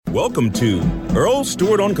Welcome to Earl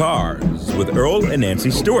Stewart on Cars with Earl and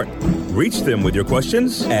Nancy Stewart. Reach them with your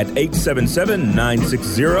questions at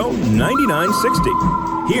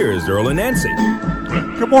 877-960-9960. Here's Earl and Nancy.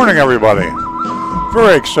 Good morning, everybody.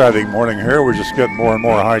 Very exciting morning here. We're just getting more and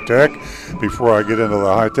more high-tech. Before I get into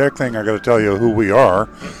the high-tech thing, I got to tell you who we are.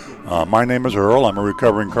 My name is Earl. I'm a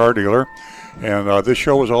recovering car dealer, and this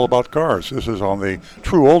show is all about cars. This is on the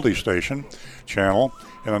True Oldie Station channel.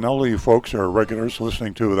 And I know you folks are regulars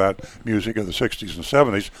listening to that music of the 60s and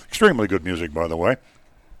 70s. Extremely good music, by the way.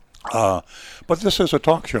 But this is a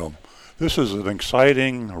talk show. This is an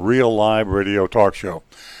exciting, real live radio talk show.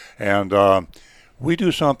 And we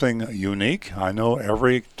do something unique. I know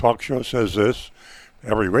every talk show says this.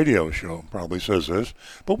 Every radio show probably says this.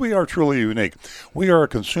 But we are truly unique. We are a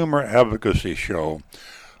consumer advocacy show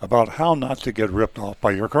about how not to get ripped off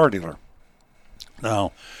by your car dealer.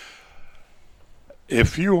 Now,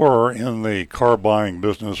 if you are in the car buying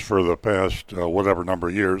business for the past whatever number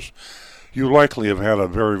of years, you likely have had a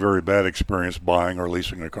very, very bad experience buying or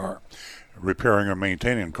leasing a car, repairing or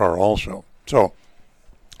maintaining a car also. So,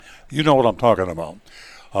 you know what I'm talking about.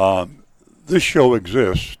 This show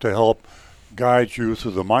exists to help guide you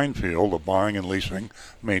through the minefield of buying and leasing,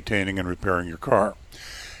 maintaining and repairing your car.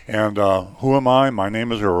 And who am I? My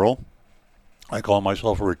name is Earl. I call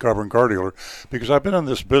myself a recovering car dealer because I've been in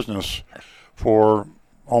this business for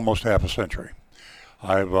almost half a century.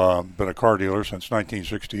 I've been a car dealer since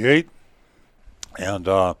 1968, and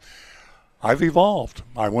I've evolved.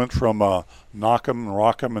 I went from a knock 'em,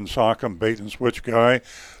 rock 'em, and sock 'em, bait and switch guy,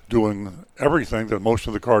 doing everything that most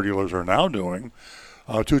of the car dealers are now doing,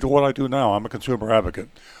 to what I do now. I'm a consumer advocate.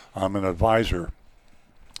 I'm an advisor.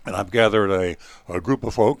 And I've gathered a group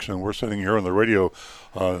of folks, and we're sitting here in the radio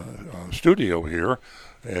studio here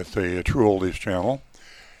at the True Oldies channel.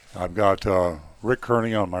 I've got Rick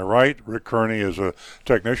Kearney on my right. Rick Kearney is a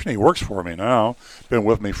technician. He works for me now. Been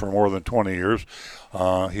with me for more than 20 years.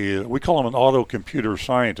 We call him an auto computer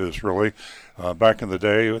scientist, really. Back in the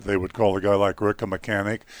day, they would call a guy like Rick a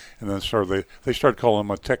mechanic, and then they started calling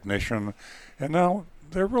him a technician. And now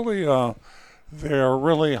they're really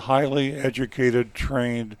highly educated,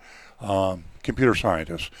 trained computer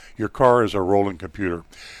scientists. Your car is a rolling computer.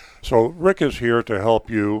 So Rick is here to help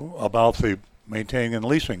you about the maintaining and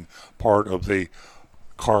leasing part of the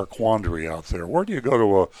car quandary out there. Where do you go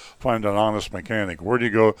to find an honest mechanic? Where do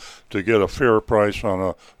you go to get a fair price on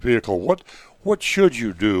a vehicle? What should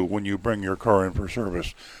you do when you bring your car in for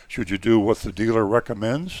service? Should you do what the dealer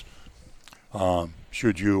recommends?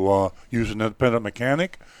 Should you use an independent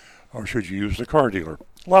mechanic? Or should you use the car dealer?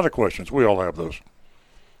 A lot of questions. We all have those.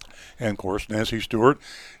 And, of course, Nancy Stewart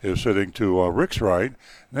is sitting to Rick's right.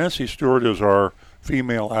 Nancy Stewart is our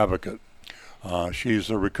female advocate.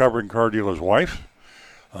 She's a recovering car dealer's wife.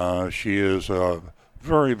 She is a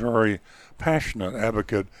very, very passionate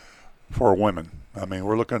advocate for women. I mean,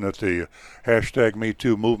 we're looking at the hashtag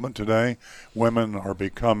 #MeToo movement today. Women are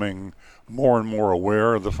becoming more and more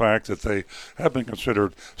aware of the fact that they have been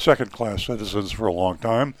considered second-class citizens for a long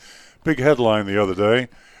time. Big headline the other day,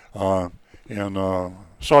 in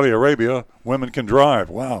Saudi Arabia, women can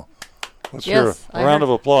drive. Wow. Let's hear a round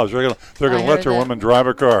of applause. They're going to let their women drive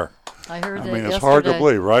a car. I heard that I mean, it's yesterday. hard to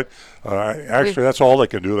believe, right? Actually, that's all they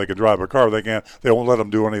can do. They can drive a car. They won't let them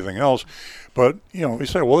do anything else. But, we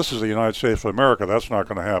say, well, this is the United States of America. That's not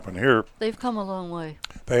going to happen here. They've come a long way.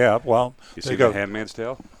 They have. Well, you see The Handmaid's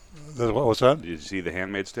Tale? What's that? Did you see The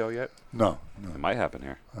Handmaid's Tale yet? No. It might happen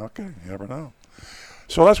here. Okay, you never know.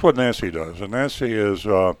 So that's what Nancy does. And Nancy is,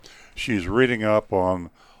 she's reading up on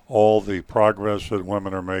all the progress that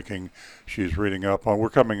women are making. She's reading up on, we're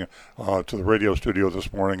coming to the radio studio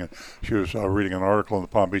this morning, and she was reading an article in the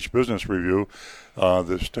Palm Beach Business Review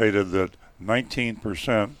that stated that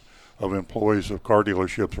 19% of employees of car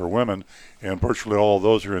dealerships are women, and virtually all of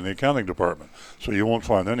those are in the accounting department. So you won't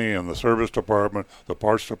find any in the service department, the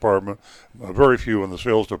parts department, very few in the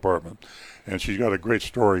sales department. And she's got a great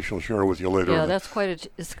story she'll share with you later. Yeah, that's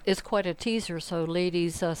it's quite a teaser. So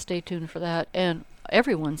ladies, stay tuned for that, and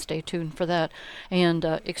everyone stay tuned for that. And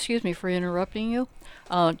excuse me for interrupting you.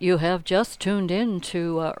 You have just tuned in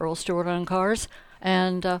to Earl Stewart on Cars,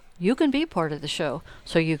 and you can be part of the show.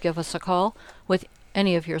 So you give us a call with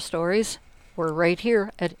any of your stories. We're right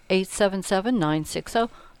here at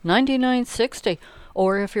 877-960-9960.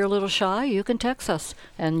 Or if you're a little shy, you can text us,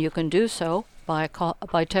 and you can do so by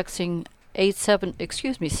texting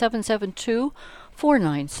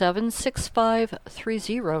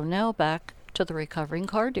 772-497-6530. Now back to the recovering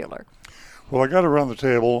car dealer. Well, I got around the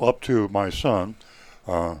table up to my son,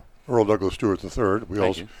 Earl Douglas Stewart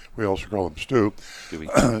III. We also call him Stu.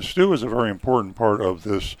 Stewie. Stu is a very important part of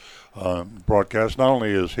this broadcast. Not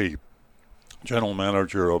only is he general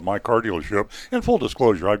manager of my car dealership, in full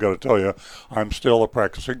disclosure, I've got to tell you, I'm still a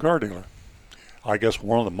practicing car dealer. I guess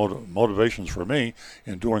one of the motivations for me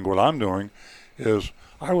in doing what I'm doing is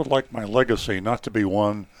I would like my legacy not to be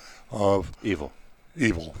one of Evil.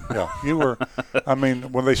 Yeah, you were. I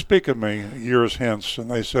mean, when they speak of me years hence, and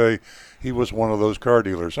they say he was one of those car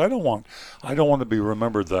dealers, I don't want to be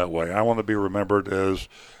remembered that way. I want to be remembered as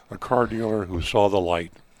a car dealer who saw the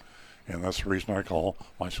light, and that's the reason I call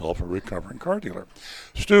myself a recovering car dealer.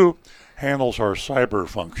 Stu handles our cyber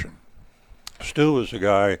function. Stu is a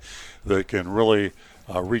guy that can really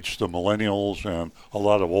reach the millennials and a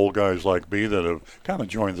lot of old guys like me that have kind of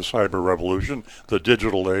joined the cyber revolution, the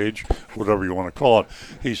digital age, whatever you want to call it.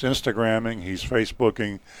 He's Instagramming, he's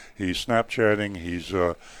Facebooking, he's Snapchatting, he's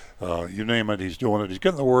you name it, he's doing it. He's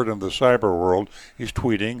getting the word in the cyber world. He's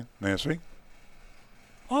tweeting. Nancy?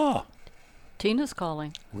 Tina's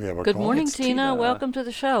calling. We have a Good call. morning, It's Tina. Tina. Welcome to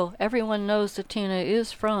the show. Everyone knows that Tina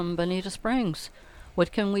is from Bonita Springs.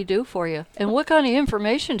 What can we do for you? And what kind of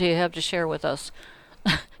information do you have to share with us?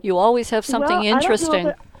 You always have something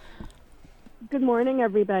interesting. Good morning,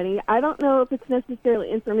 everybody. I don't know if it's necessarily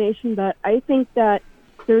information, but I think that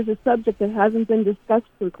there's a subject that hasn't been discussed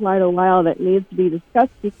for quite a while that needs to be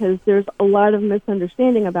discussed because there's a lot of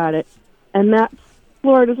misunderstanding about it, and that's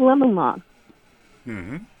Florida's lemon law.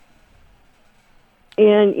 Mm-hmm.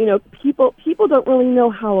 And, you know, people don't really know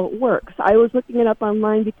how it works. I was looking it up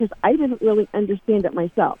online because I didn't really understand it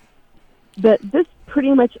myself. But this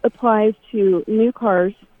pretty much applies to new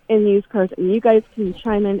cars and used cars, and you guys can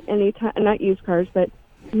chime in anytime, not used cars, but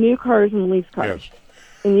new cars and leased cars. Yes.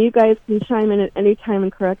 And you guys can chime in at any time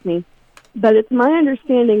and correct me. But it's my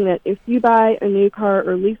understanding that if you buy a new car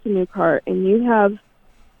or lease a new car and you have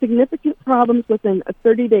significant problems within a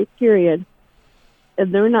 30-day period,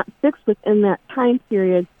 and they're not fixed within that time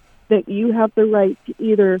period, that you have the right to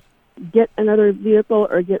either get another vehicle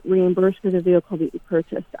or get reimbursed for the vehicle that you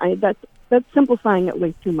purchased. That's simplifying it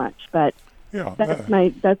way too much, but Yeah.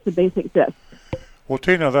 that's the basic gist. Well,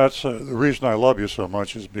 Tina, that's the reason I love you so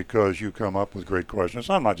much is because you come up with great questions.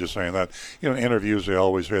 I'm not just saying that. You know, in interviews, they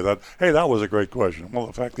always say that, hey, that was a great question. Well,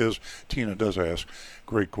 the fact is, Tina does ask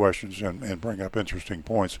great questions and bring up interesting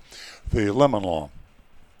points. The lemon law.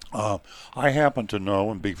 I happen to know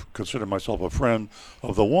and consider myself a friend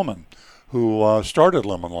of the woman who started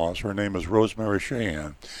Lemon Laws. Her name is Rosemary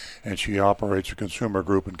Sheehan, and she operates a consumer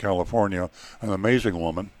group in California, an amazing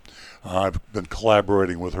woman. I've been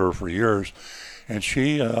collaborating with her for years, and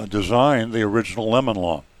she designed the original Lemon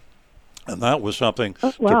Law. And that was something,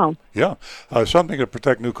 Wow. Something to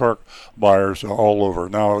protect new car buyers all over.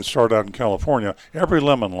 Now, it started out in California. Every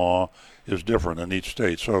lemon law is different in each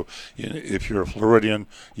state. So if you're a Floridian,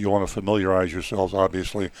 you want to familiarize yourselves,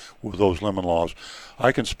 obviously, with those lemon laws.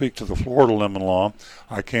 I can speak to the Florida lemon law.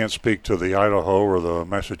 I can't speak to the Idaho or the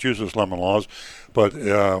Massachusetts lemon laws, but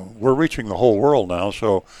we're reaching the whole world now.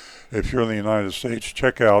 So if you're in the United States,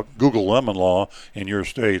 check out Google lemon law in your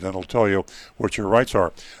state, and it'll tell you what your rights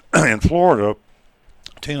are. In Florida,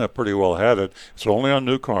 Tina pretty well had it. It's only on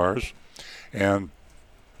new cars, and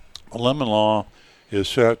a lemon law is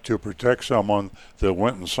set to protect someone that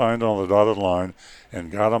went and signed on the dotted line and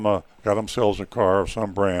got themselves a car of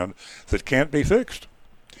some brand that can't be fixed.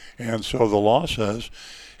 And so the law says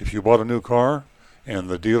if you bought a new car and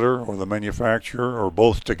the dealer or the manufacturer or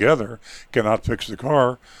both together cannot fix the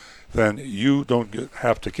car, then you don't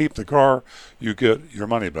have to keep the car, you get your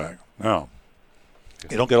money back. Now,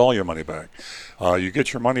 you don't get all your money back. You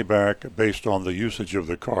get your money back based on the usage of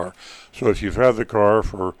the car. So if you've had the car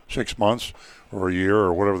for 6 months or a year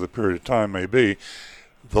or whatever the period of time may be,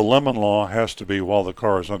 the lemon law has to be while the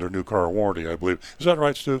car is under new car warranty, I believe. Is that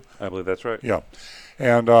right, Stu? I believe that's right. Yeah.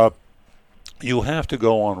 And you have to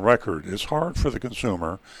go on record. It's hard for the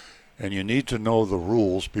consumer, and you need to know the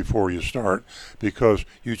rules before you start, because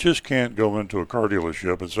you just can't go into a car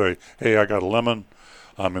dealership and say, hey, I got a lemon,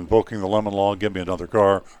 I'm invoking the lemon law, give me another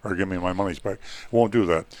car or give me my money's back. Won't do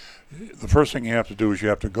that. The first thing you have to do is you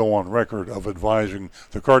have to go on record of advising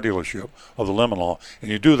the car dealership of the lemon law,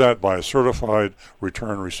 and you do that by a certified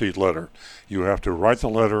return receipt letter. You have to write the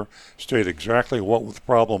letter, state exactly what the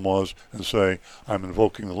problem was, and say, I'm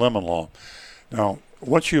invoking the lemon law. Now,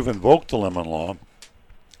 once you've invoked the lemon law,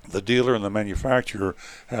 the dealer and the manufacturer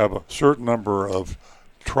have a certain number of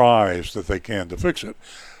tries that they can to fix it.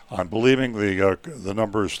 I'm believing the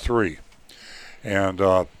number is 3. And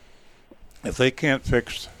if they can't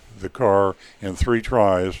fix the car in 3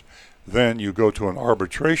 tries, then you go to an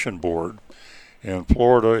arbitration board. In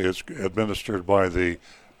Florida, it's administered by the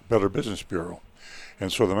Better Business Bureau.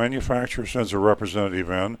 And so the manufacturer sends a representative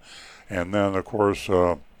in, and then, of course,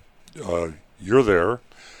 you're there,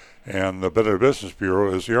 and the Better Business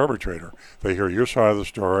Bureau is the arbitrator. They hear your side of the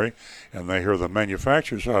story, and they hear the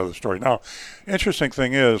manufacturer's side of the story. Now, interesting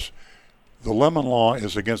thing is, the lemon law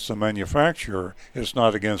is against the manufacturer. It's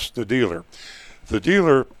not against the dealer. The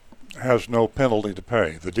dealer has no penalty to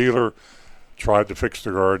pay. The dealer tried to fix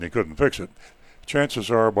the car, and he couldn't fix it. Chances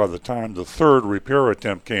are by the time the third repair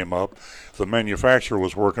attempt came up, the manufacturer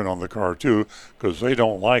was working on the car too, because they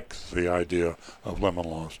don't like the idea of lemon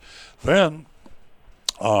laws. Then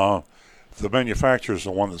the manufacturer is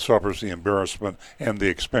the one that suffers the embarrassment and the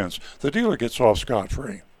expense. The dealer gets off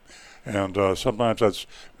scot-free. And sometimes that's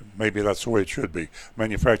the way it should be.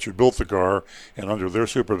 Manufacturer built the car, and under their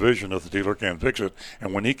supervision, if the dealer can't fix it,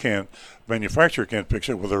 and when manufacturer can't fix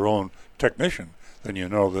it with their own technician, then you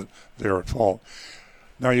know that they're at fault.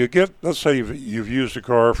 Now let's say you've used a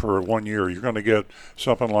car for 1 year, you're going to get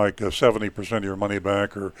something like 70% of your money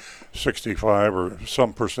back, or 65, or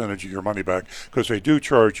some percentage of your money back, because they do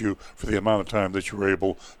charge you for the amount of time that you were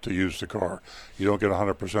able to use the car. You don't get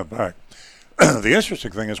 100% back. The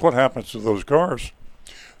interesting thing is what happens to those cars.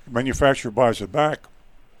 The manufacturer buys it back.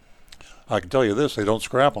 I can tell you this, they don't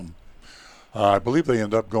scrap them. I believe they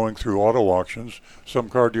end up going through auto auctions. Some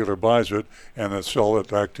car dealer buys it and then sell it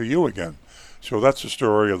back to you again. So that's the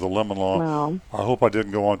story of the lemon law. Wow. I hope I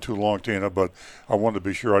didn't go on too long, Tina, but I wanted to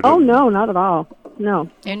be sure I didn't. Oh no, not at all. No.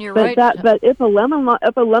 And you're but right. But if a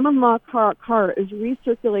lemon law car is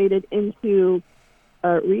recirculated into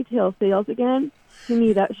retail sales again, to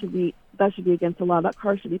me that should be against the law. That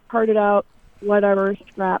car should be parted out, whatever,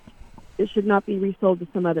 scrapped. It should not be resold to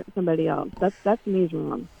somebody else. That's me is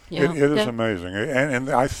wrong. Yeah. It is amazing, and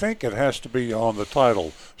I think it has to be on the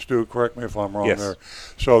title. Stu, correct me if I'm wrong there.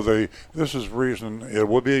 So this is reason it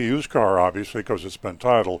would be a used car, obviously, because it's been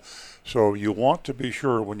titled. So you want to be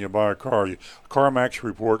sure when you buy a car. CarMax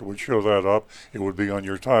report would show that up. It would be on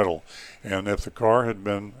your title, and if the car had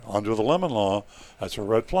been under the lemon law, that's a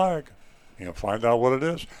red flag. Find out what it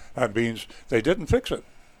is. That means they didn't fix it.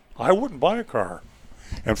 I wouldn't buy a car.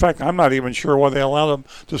 In fact, I'm not even sure why they allow them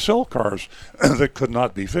to sell cars that could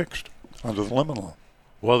not be fixed under the lemon law.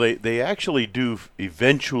 Well, they actually do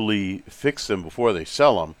eventually fix them before they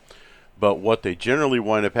sell them, but what they generally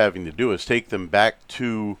wind up having to do is take them back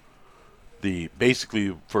to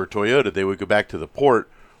basically for Toyota, they would go back to the port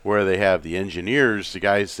where they have the engineers, the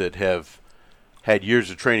guys that have had years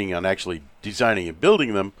of training on actually designing and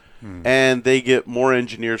building them, and they get more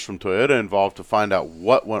engineers from Toyota involved to find out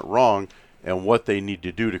what went wrong and what they need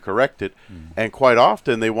to do to correct it. And quite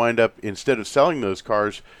often they wind up, instead of selling those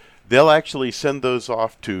cars, they'll actually send those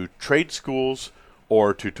off to trade schools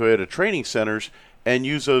or to Toyota training centers and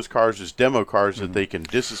use those cars as demo cars that they can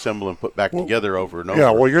disassemble and put back together over and over.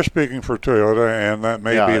 Yeah, well, you're speaking for Toyota, and that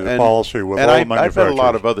may be the policy with all manufacturers. I've had a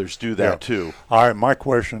lot of others do that too. My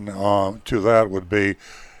question to that would be,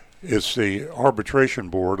 it's the arbitration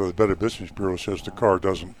board or the Better Business Bureau says the car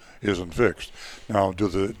isn't fixed. Now, do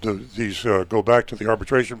these go back to the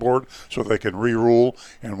arbitration board so they can re-rule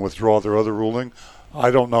and withdraw their other ruling?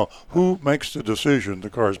 I don't know. Who makes the decision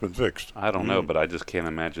the car's been fixed? I don't know, but I just can't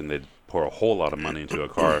imagine they'd pour a whole lot of money into a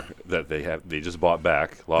car that they just bought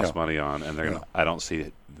back, lost money on, and they're gonna. I don't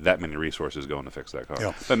see that many resources going to fix that car.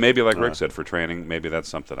 Yeah. But maybe, like Rick said, for training, maybe that's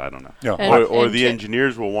something, I don't know. Yeah. Or the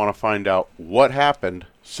engineers will want to find out what happened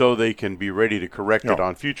so they can be ready to correct it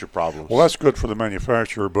on future problems. Well, that's good for the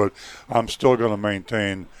manufacturer, but I'm still going to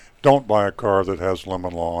maintain, don't buy a car that has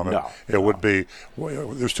lemon law on it. No. It would be,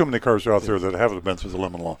 there's too many cars out there that haven't been through the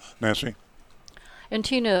lemon law. Nancy? And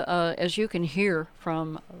Tina, as you can hear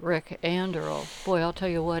from Rick and Earl, boy, I'll tell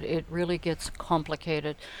you what, it really gets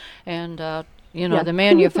complicated. And the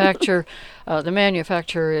manufacturer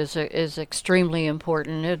is extremely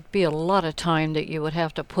important. It'd be a lot of time that you would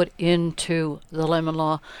have to put into the lemon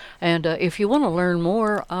law. And if you want to learn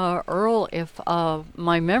more, Earl, if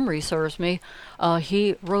my memory serves me,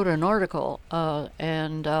 he wrote an article,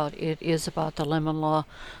 and it is about the lemon law.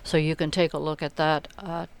 So you can take a look at that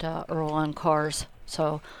at Earl on Cars.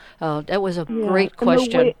 So that was a great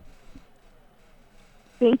question.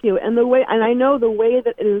 Thank you. And I know the way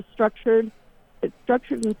that it is structured. It's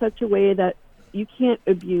structured in such a way that you can't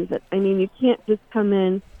abuse it. I mean, you can't just come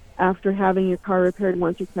in after having your car repaired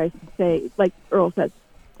once or twice and say, like Earl said,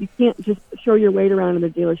 you can't just show your weight around in the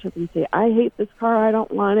dealership and say, I hate this car, I don't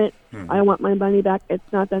want it, I want my money back.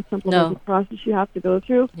 It's not that simple. There's a process you have to go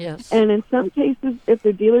through. Yes. And in some cases, if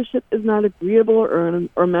the dealership is not agreeable or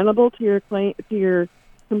amenable to your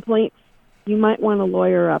complaints, you might want to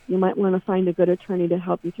lawyer up. You might want to find a good attorney to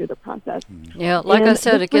help you through the process. Yeah, like I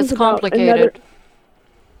said, it gets complicated.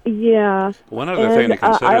 Yeah. One other thing to And,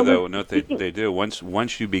 consider, I though, was note thinking- they do.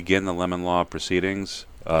 Once you begin the lemon law proceedings,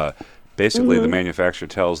 basically the manufacturer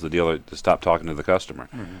tells the dealer to stop talking to the customer.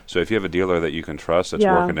 So if you have a dealer that you can trust that's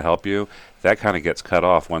Yeah. working to help you, that kind of gets cut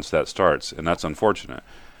off once that starts, and that's unfortunate.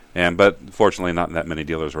 But fortunately, not that many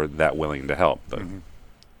dealers are that willing to help. But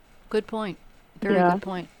Good point. Very Yeah. good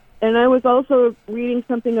point. And I was also reading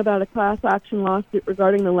something about a class action lawsuit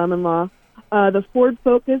regarding the lemon law. The Ford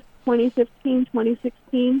Focus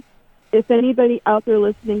 2015-2016. If anybody out there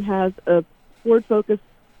listening has a Ford Focus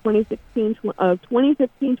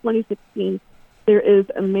 2015-2016, there is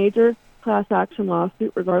a major class action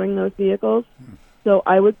lawsuit regarding those vehicles. So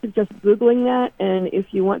I would suggest Googling that, and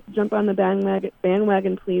if you want to jump on the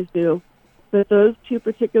bandwagon, please do. But those two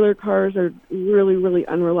particular cars are really, really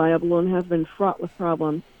unreliable and have been fraught with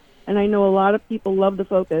problems. And I know a lot of people love the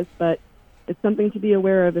Focus, but it's something to be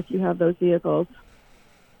aware of if you have those vehicles.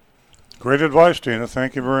 Great advice, Tina.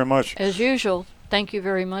 Thank you very much. As usual, thank you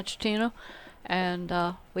very much, Tina. And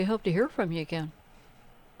we hope to hear from you again.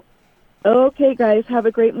 Okay, guys, have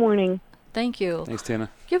a great morning. Thank you. thanks, Tina.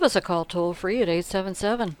 Give us a call toll free at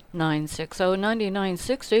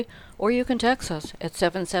 877-960-9960, or you can text us at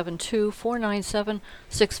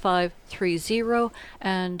 772-497-6530.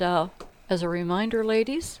 And as a reminder,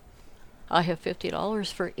 ladies, I have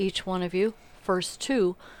 $50 for each one of you, first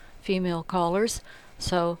 2 female callers.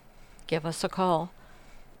 So give us a call.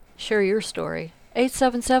 Share your story.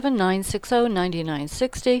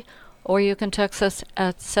 877-960-9960, or you can text us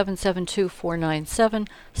at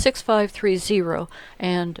 772-497-6530.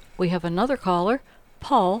 And we have another caller,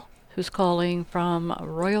 Paul, who's calling from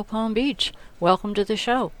Royal Palm Beach. Welcome to the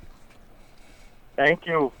show. Thank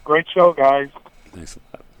you. Great show, guys. Thanks a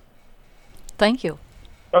lot. Thank you.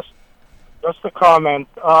 Just a comment.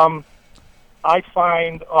 I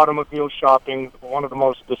find automobile shopping one of the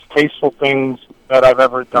most distasteful things that I've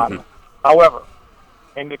ever done. However,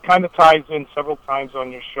 and it kind of ties in several times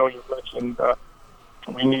on your show, you mentioned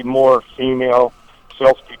we need more female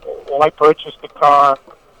salespeople. Well, I purchased a car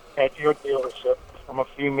at your dealership from a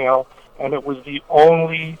female, and it was the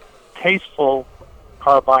only tasteful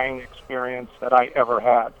car buying experience that I ever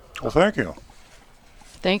had. Well, thank you.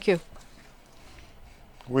 Thank you.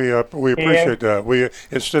 We appreciate that.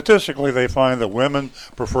 Statistically, they find that women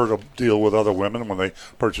prefer to deal with other women when they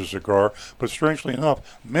purchase a car, but strangely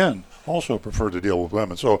enough, men also prefer to deal with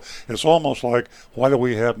women. So it's almost like, why do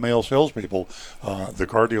we have male salespeople? The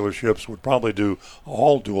car dealerships would probably do a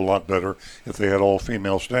lot better if they had all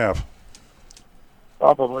female staff.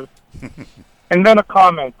 Probably. And then a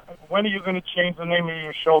comment. When are you going to change the name of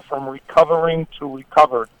your show from Recovering to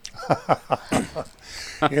Recovered?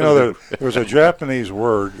 You know, there's a Japanese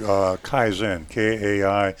word, Kaizen,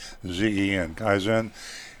 K-A-I-Z-E-N, Kaizen,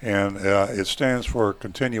 and it stands for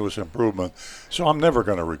continuous improvement. So I'm never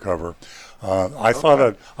going to recover. I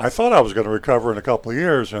thought I was going to recover in a couple of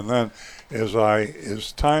years, and then as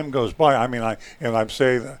time goes by, I'm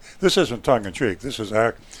saying that this isn't tongue in cheek. This is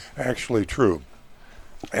actually true.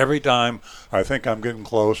 Every time I think I'm getting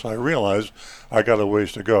close, I realize I got a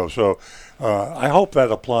ways to go. So I hope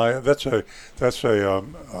that applies. That's I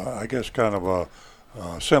guess kind of a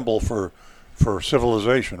symbol for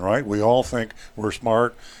civilization, right? We all think we're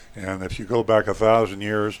smart, and if you go back 1,000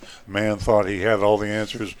 years, man thought he had all the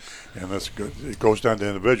answers, and that's good. It goes down to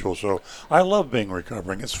individuals. So I love being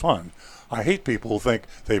recovering. It's fun. I hate people who think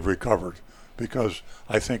they've recovered, because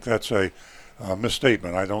I think that's a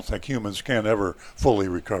misstatement. I don't think humans can ever fully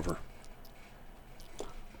recover.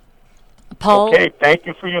 Paul. Okay, thank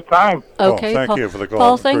you for your time. Okay, thank Paul. you for the call.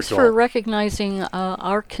 Paul, Good thanks call. for recognizing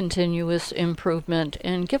our continuous improvement,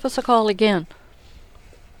 and give us a call again.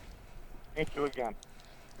 Thank you again.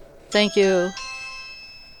 Thank you.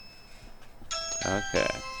 Okay.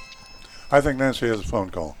 I think Nancy has a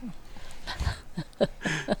phone call.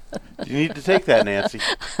 You need to take that, Nancy.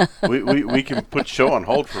 We can put show on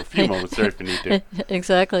hold for a few moments there if you need to.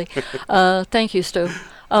 Exactly. Thank you, Stu.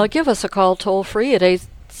 Give us a call toll free at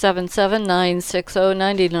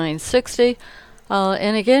 877-960-9960.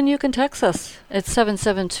 And again, you can text us at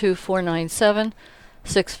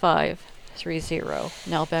 772-497-6530.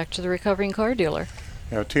 Now back to the recovering car dealer.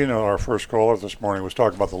 Tina, our first caller this morning, was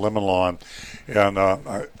talking about the lemon law, and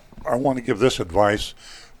I want to give this advice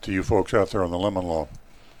to you folks out there on the lemon law.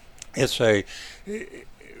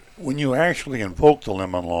 When you actually invoke the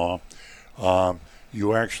lemon law,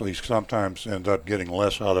 you actually sometimes end up getting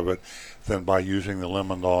less out of it than by using the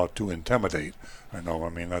lemon law to intimidate.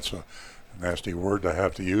 That's a nasty word to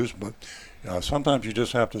have to use, but sometimes you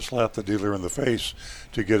just have to slap the dealer in the face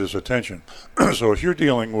to get his attention. So if you're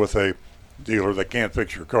dealing with a dealer that can't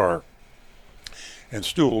fix your car, and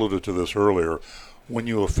Stu alluded to this earlier, When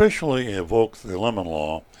you officially invoke the lemon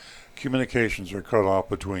law, communications are cut off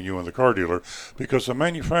between you and the car dealer because the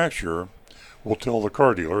manufacturer will tell the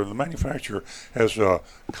car dealer, and the manufacturer has a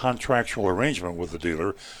contractual arrangement with the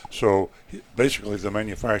dealer, so basically the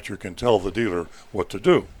manufacturer can tell the dealer what to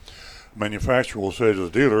do. Manufacturer will say to the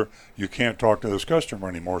dealer, you can't talk to this customer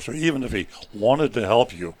anymore. So even if he wanted to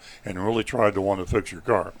help you and really tried to want to fix your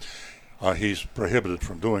car, he's prohibited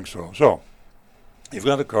from doing so. So you've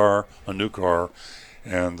got a car, a new car,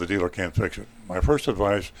 and the dealer can't fix it. My first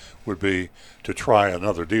advice would be to try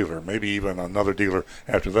another dealer, maybe even another dealer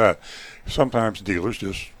after that. Sometimes dealers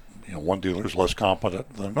just, one dealer is less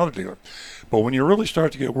competent than another dealer. But when you really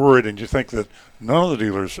start to get worried and you think that none of the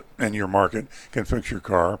dealers in your market can fix your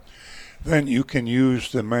car, then you can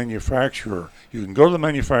use the manufacturer. You can go to the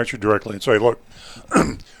manufacturer directly and say, look,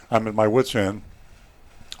 I'm at my wit's end.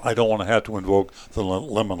 I don't want to have to invoke the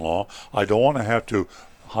lemon law. I don't want to have to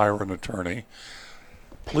hire an attorney.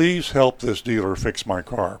 Please help this dealer fix my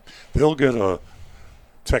car. They'll get a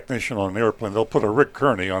technician on an airplane. They'll put a Rick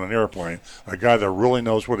Kearney on an airplane, a guy that really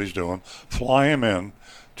knows what he's doing, fly him in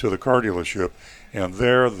to the car dealership, and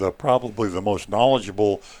there probably the most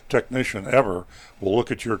knowledgeable technician ever will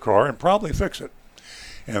look at your car and probably fix it.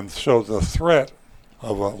 And so the threat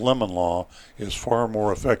of a lemon law is far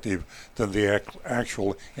more effective than the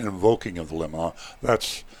actual invoking of the lemon law.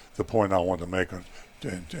 That's the point I want to make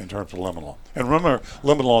in terms of lemon law. And remember,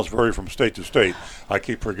 lemon laws vary from state to state. I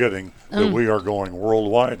keep forgetting that we are going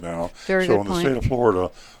worldwide now. Very so good in the point. state of Florida,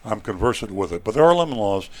 I'm conversant with it. But there are lemon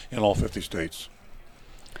laws in all 50 states.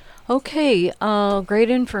 Okay, great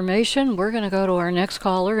information. We're going to go to our next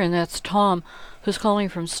caller, and that's Tom, who's calling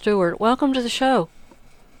from Stewart. Welcome to the show.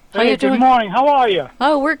 How you doing? Good morning. How are you?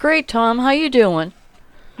 Oh, we're great, Tom. How you doing?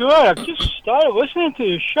 Good. I've just started listening to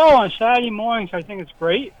the show on Saturday mornings. I think it's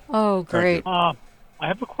great. Oh, great. I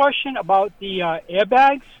have a question about the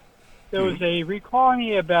airbags. There was a recall on the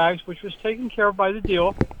airbags, which was taken care of by the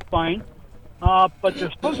dealer. Fine. But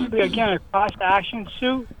there's supposed to be, again, a class action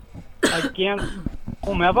suit against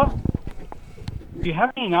whomever. Do you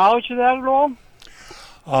have any knowledge of that at all?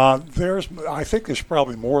 I think there's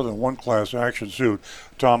probably more than one class action suit.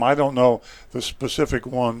 Tom, I don't know the specific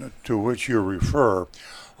one to which you refer.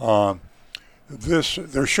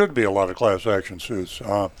 There should be a lot of class action suits.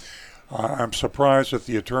 I'm surprised that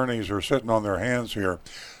the attorneys are sitting on their hands here.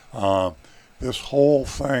 This whole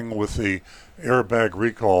thing with the airbag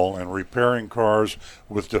recall and repairing cars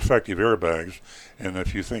with defective airbags, and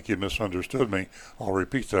if you think you misunderstood me, I'll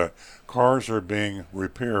repeat that. Cars are being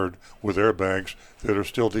repaired with airbags that are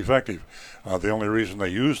still defective. The only reason they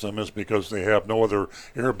use them is because they have no other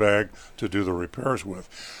airbag to do the repairs with.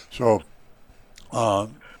 So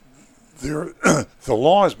the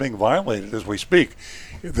law is being violated as we speak.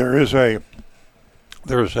 There is a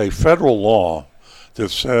federal law that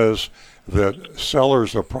says that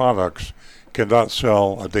sellers of products cannot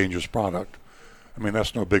sell a dangerous product. I mean,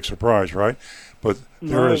 that's no big surprise, right? But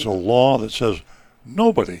there is a law that says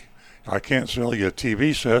nobody. I can't sell you a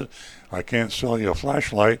TV set. I can't sell you a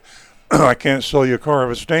flashlight. I can't sell you a car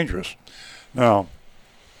if it's dangerous. Now,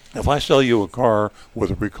 if I sell you a car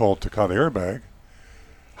with a recalled Takata airbag,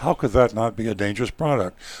 how could that not be a dangerous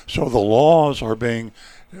product? So the laws are being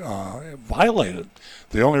violated.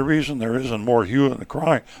 The only reason there isn't more hue and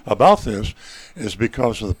cry about this is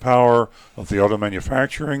because of the power of the auto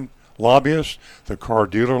manufacturing lobbyists, the car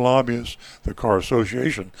dealer lobbyists, the car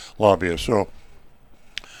association lobbyists. So,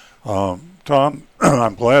 Tom,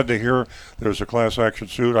 I'm glad to hear there's a class action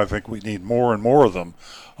suit. I think we need more and more of them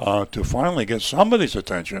to finally get somebody's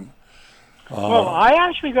attention. Well, I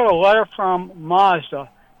actually got a letter from Mazda,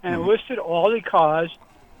 and it listed all the cars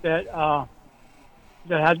that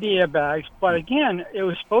had the airbags. But again, it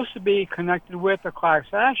was supposed to be connected with a class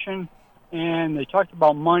action, and they talked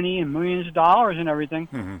about money and millions of dollars and everything.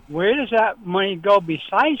 Mm-hmm. Where does that money go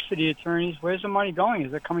besides to the attorneys? Where's the money going?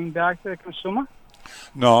 Is it coming back to the consumer?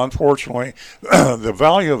 No, unfortunately, the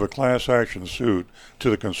value of a class action suit to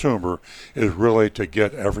the consumer is really to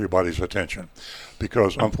get everybody's attention,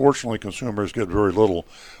 because unfortunately consumers get very little.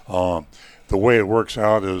 The way it works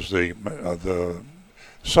out is the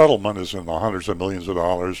settlement is in the hundreds of millions of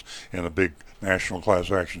dollars in a big national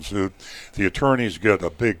class action suit. The attorneys get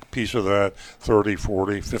a big piece of that, 30,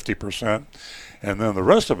 40, 50%, and then the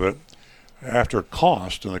rest of it after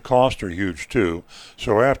cost, and the costs are huge too.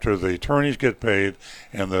 So after the attorneys get paid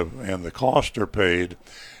and the costs are paid,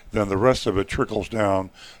 then the rest of it trickles down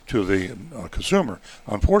to the consumer.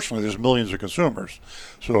 Unfortunately, there's millions of consumers.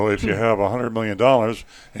 So if you have $100 million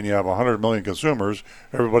and you have 100 million consumers,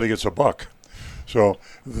 everybody gets a buck. So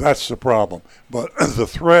that's the problem. But the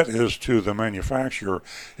threat is to the manufacturer.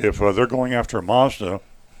 If they're going after Mazda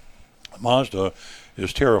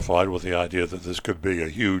is terrified with the idea that this could be a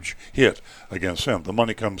huge hit against them. The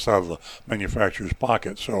money comes out of the manufacturer's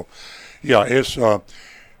pocket. So, yeah, it's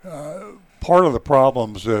part of the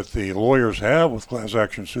problems that the lawyers have with class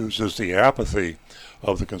action suits is the apathy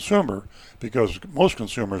of the consumer, because most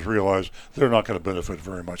consumers realize they're not going to benefit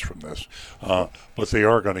very much from this, but they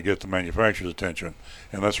are going to get the manufacturer's attention,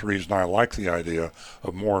 and that's the reason I like the idea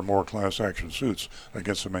of more and more class action suits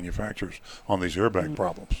against the manufacturers on these airbag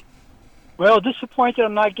problems. Well, disappointed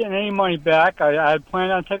I'm not getting any money back. I had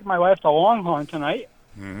planned on taking my wife to Longhorn tonight.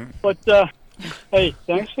 Mm-hmm. But, hey,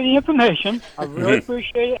 thanks for the information. I really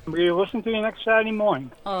appreciate it. I'm going to listen to you next Saturday morning.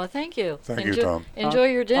 Oh, thank you. Thank you, Tom. Enjoy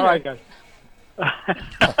your dinner. All right, guys.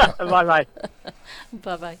 Bye-bye.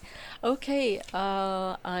 Bye-bye. Okay,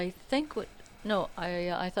 I think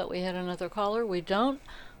I thought we had another caller. We don't.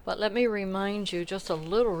 But let me remind you, just a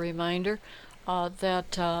little reminder,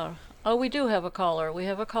 that... we do have a caller. We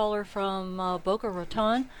have a caller from Boca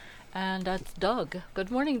Raton, and that's Doug. Good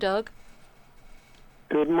morning, Doug.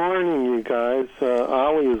 Good morning, you guys.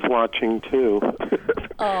 Ollie is watching, too.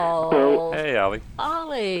 Oh. Hey, Ollie.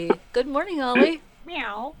 Ollie. Good morning, Ollie.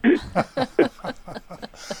 Meow.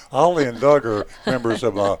 Ollie and Doug are members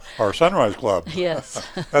of our Sunrise Club. Yes.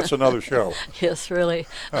 That's another show. Yes, really.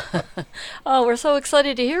 Oh, we're so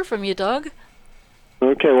excited to hear from you, Doug.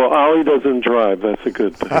 Okay, well, Ollie doesn't drive. That's a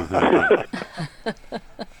good thing.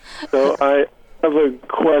 So I have a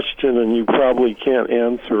question, and you probably can't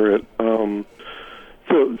answer it.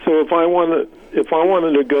 So if I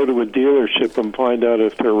wanted to go to a dealership and find out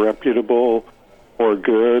if they're reputable or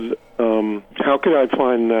good, how could I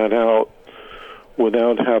find that out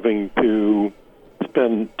without having to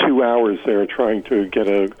spend 2 hours there trying to get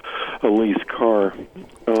a leased car?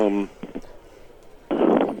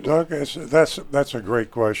 Doug, that's a great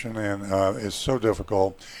question, and it's so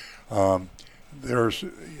difficult. There's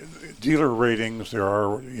dealer ratings. There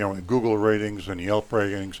are Google ratings and Yelp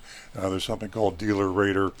ratings. There's something called Dealer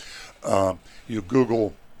Rater. You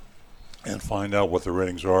Google and find out what the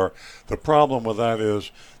ratings are. The problem with that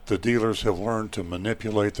is the dealers have learned to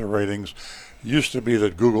manipulate the ratings. Used to be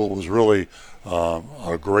that Google was really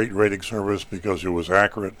a great rating service because it was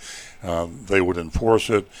accurate. They would enforce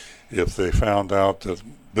it if they found out that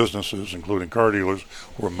businesses, including car dealers,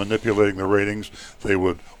 were manipulating the ratings. They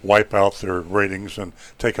would wipe out their ratings and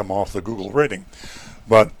take them off the Google rating.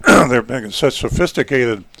 But they're making such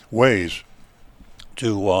sophisticated ways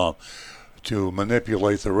to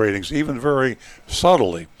manipulate the ratings, even very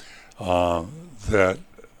subtly, that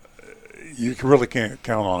you really can't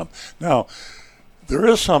count on them. Now, there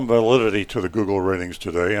is some validity to the Google ratings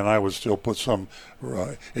today, and I would still put some.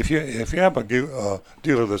 If you have a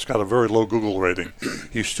dealer that's got a very low Google rating,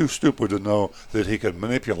 he's too stupid to know that he can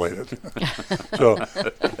manipulate it. So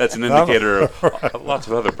that's an indicator of lots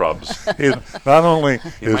of other problems. Not only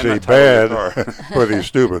is he bad, but he's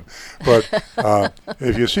stupid. But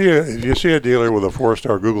if you see a dealer with a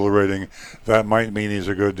 4-star Google rating, that might mean he's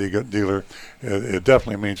a good dealer. It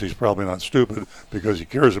definitely means he's probably not stupid because he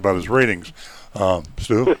cares about his ratings.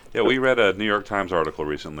 Stu? Yeah, we read a New York Times article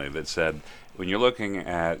recently that said when you're looking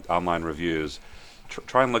at online reviews,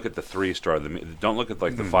 try and look at the 3-star. Don't look at the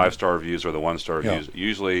 5-star reviews or the 1-star reviews.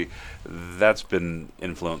 Usually, that's been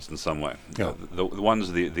influenced in some way. Yeah. The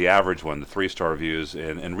ones, the average one, the 3-star reviews,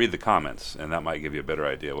 and read the comments, and that might give you a better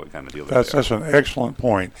idea what kind of deal. That's an excellent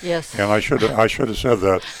point. Yes. And I should have said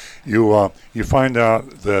that. You find out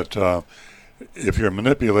that. If you're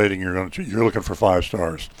manipulating, you're looking for 5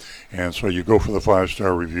 stars, and so you go for the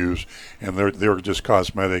 5-star reviews, and they're just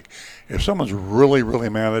cosmetic. If someone's really, really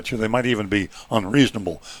mad at you, they might even be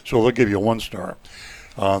unreasonable, so they'll give you a 1 star.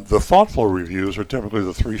 The thoughtful reviews are typically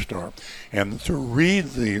the 3-star, and to read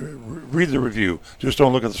the review. Just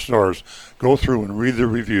don't look at the stars. Go through and read the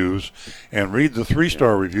reviews, and read the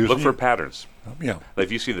 3-star reviews. Look for patterns. Yeah. Like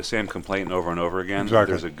if you see the same complaint over and over again,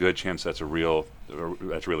 exactly. There's a good chance that's really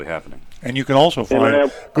happening. And you can also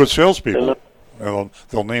find good salespeople.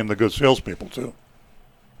 They'll name the good salespeople too.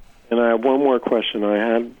 And I have one more question. I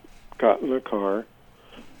had gotten a car,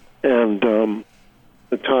 and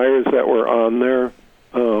the tires that were on there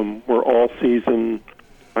were all-season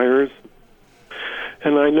tires.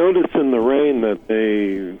 And I noticed in the rain that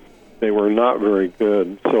they were not very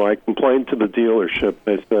good. So I complained to the dealership.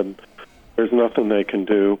 They said there's nothing they can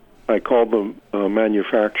do. I called the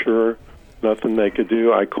manufacturer. Nothing they could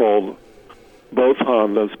do. I called both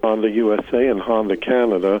Hondas, Honda USA and Honda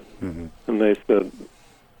Canada, and they said,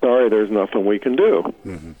 sorry, there's nothing we can do.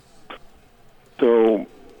 So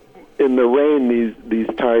in the rain, these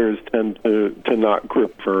tires tend to not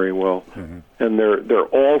grip very well, and they're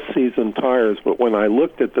all season tires. But when I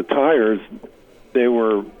looked at the tires,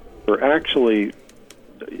 they're actually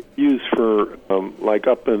used for like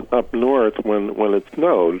up north when it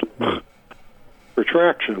snowed for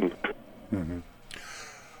traction.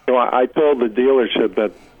 So I told the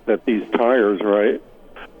dealership that these tires, right,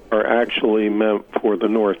 are actually meant for the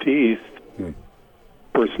Northeast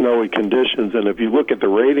for snowy conditions. And if you look at the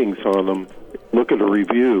ratings on them, look at a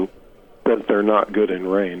review, that they're not good in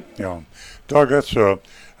rain. Yeah. Doug, that's an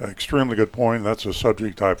extremely good point. That's a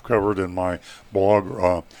subject I've covered in my blog,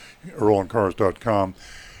 EarlOnCars.com.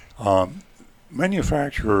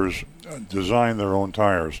 Manufacturers design their own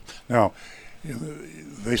tires. Now,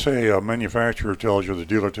 they say a manufacturer tells you, the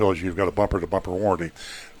dealer tells you you've got a bumper-to-bumper warranty.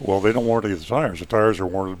 Well, they don't warranty the tires. The tires are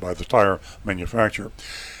warranted by the tire manufacturer.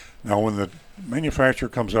 Now, when the manufacturer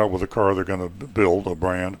comes out with a car they're going to build,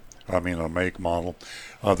 a make, model,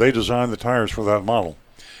 they design the tires for that model.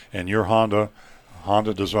 And your Honda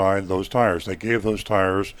designed those tires. They gave those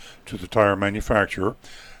tires to the tire manufacturer.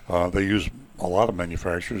 They use a lot of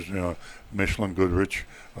manufacturers, Michelin, Goodrich,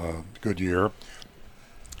 Goodyear.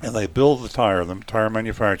 And they build the tire. The tire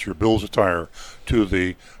manufacturer builds a tire to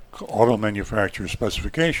the auto manufacturer's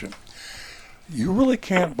specification. You really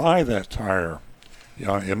can't buy that tire.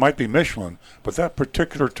 It might be Michelin, but that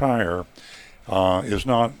particular tire is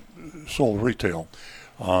not sold retail.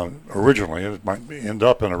 Originally, it might end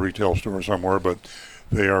up in a retail store somewhere, but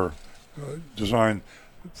they are designed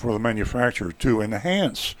for the manufacturer to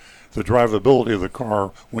enhance the drivability of the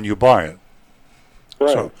car when you buy it.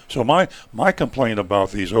 Right. So my complaint about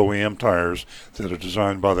these OEM tires that are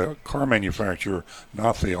designed by the car manufacturer,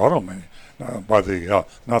 not the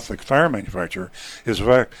not the tire manufacturer, is the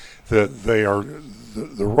fact that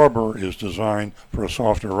the rubber is designed for a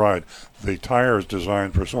softer ride. The tire is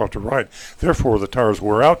designed for a softer ride. Therefore, the tires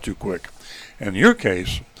wear out too quick. In your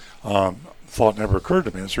case, thought never occurred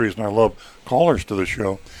to me. That's the reason I love callers to the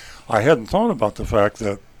show. I hadn't thought about the fact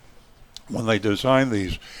that when they design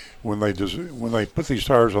these, when they put these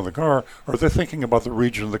tires on the car, are they thinking about the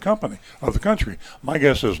region of the country? My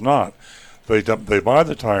guess is not. They buy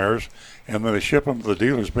the tires and then they ship them to the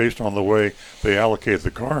dealers based on the way they allocate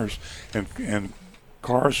the cars. And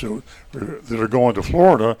cars that are going to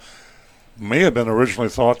Florida may have been originally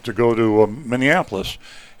thought to go to Minneapolis,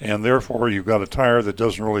 and therefore you've got a tire that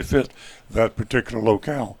doesn't really fit that particular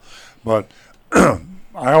locale. But I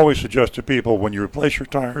always suggest to people, when you replace your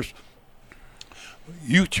tires,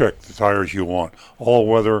 you check the tires you want, all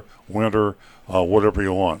weather, winter, whatever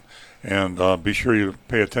you want. And be sure you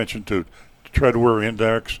pay attention to tread wear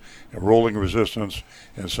index, and rolling resistance,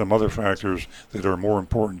 and some other factors that are more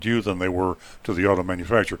important to you than they were to the auto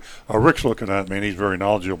manufacturer. Rick's looking at me, and he's very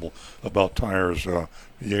knowledgeable about tires. You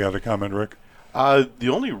got a comment, Rick? The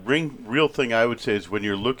only real thing I would say is when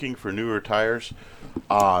you're looking for newer tires,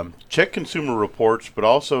 check Consumer Reports, but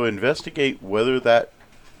also investigate whether that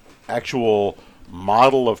actual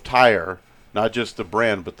model of tire, not just the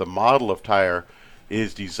brand, but the model of tire,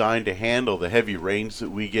 is designed to handle the heavy rains that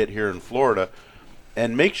we get here in Florida,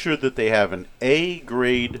 and make sure that they have an A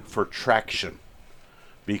grade for traction,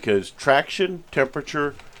 because traction,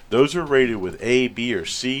 temperature, those are rated with A, B, or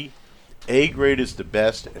C. A grade is the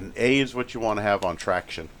best, and A is what you want to have on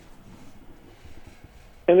traction.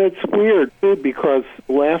 And it's weird too, because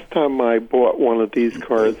last time I bought one of these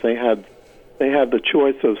cars, they had the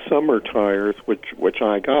choice of summer tires, which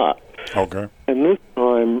I got. Okay. And this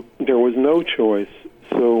time there was no choice,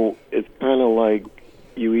 so it's kind of like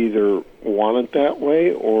you either want it that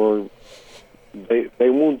way or they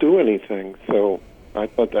won't do anything. So I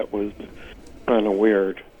thought that was kind of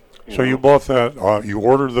weird. So you bought that, you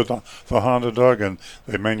ordered the Honda, Doug, and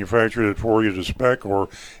they manufactured it for you to spec, or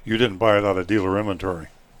you didn't buy it out of dealer inventory?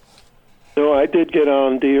 No, I did get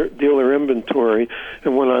on dealer inventory,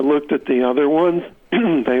 and when I looked at the other ones,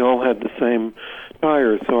 they all had the same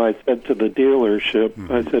tires. So I said to the dealership,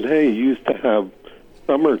 I said, hey, you used to have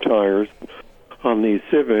summer tires on these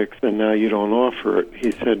Civics, and now you don't offer it.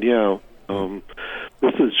 He said, yeah,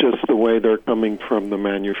 this is just the way they're coming from the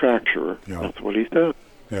manufacturer. Yeah. That's what he said.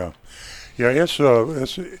 Yeah, it's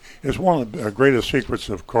one of the greatest secrets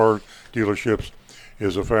of car dealerships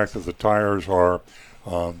is the fact that the tires are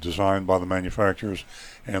designed by the manufacturers,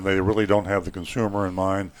 and they really don't have the consumer in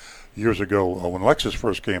mind. Years ago, when Lexus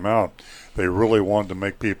first came out, they really wanted to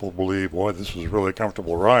make people believe, boy, this is really a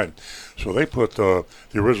comfortable ride. So they put the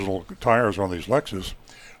original tires on these Lexus,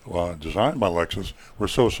 designed by Lexus, were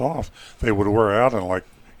so soft they would wear out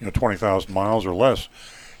in 20,000 miles or less.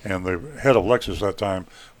 And the head of Lexus at that time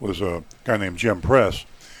was a guy named Jim Press,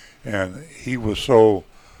 and he was so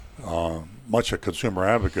much a consumer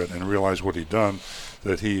advocate and realized what he'd done,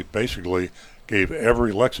 that he basically gave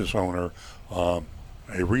every Lexus owner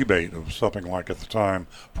a rebate of something like, at the time,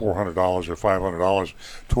 $400 or $500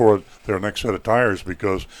 toward their next set of tires,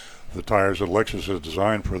 because the tires that Lexus had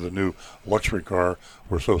designed for the new luxury car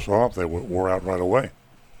were so soft they wore out right away.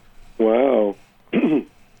 Wow.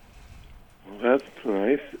 That's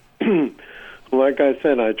nice. Like I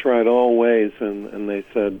said, I tried all ways, and they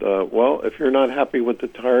said, well, if you're not happy with the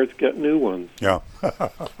tires, get new ones. Yeah.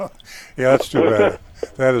 Yeah, that's too bad.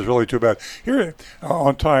 That is really too bad. Here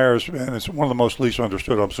on tires, and it's one of the most least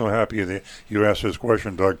understood. I'm so happy that you asked this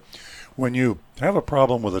question, Doug. When you have a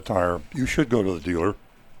problem with a tire, you should go to the dealer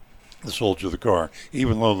that sold you the car,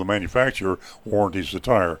 even though the manufacturer warranties the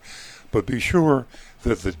tire. But be sure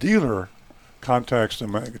that the dealer contacts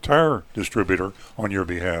the tire distributor on your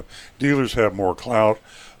behalf. Dealers have more clout.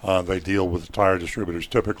 They deal with the tire distributors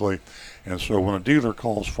typically. And so when a dealer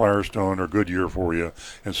calls Firestone or Goodyear for you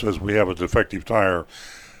and says, we have a defective tire,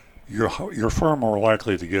 you're far more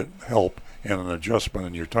likely to get help and an adjustment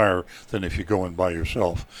in your tire than if you go in by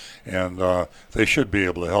yourself. And they should be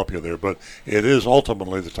able to help you there. But it is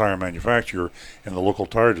ultimately the tire manufacturer and the local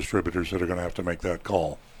tire distributors that are going to have to make that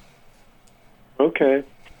call. Okay.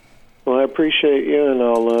 Well, I appreciate you, and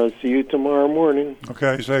I'll see you tomorrow morning.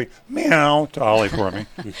 Okay, say meow to Ollie for me.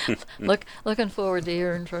 Looking forward to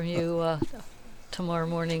hearing from you tomorrow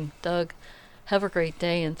morning, Doug. Have a great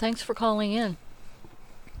day, and thanks for calling in.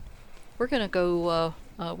 We're gonna go.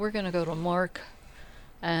 We're gonna go to Mark,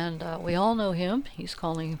 and we all know him. He's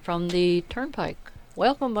calling from the Turnpike.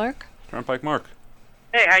 Welcome, Mark. Turnpike Mark.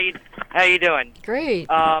 Hey, how you doing? Great.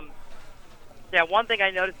 Yeah, one thing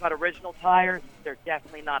I noticed about original tires, they're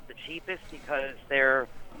definitely not the cheapest because they're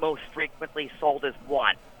most frequently sold as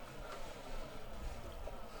one.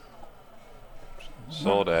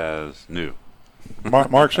 Sold as new.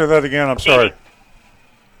 Mark, say that again. I'm sorry.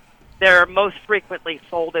 They're most frequently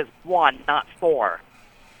sold as one, not four.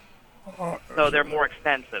 So they're more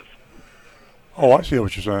expensive. Oh, I see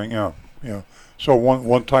what you're saying. Yeah, yeah. So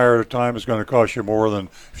one tire at a time is going to cost you more than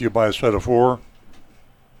if you buy a set of four?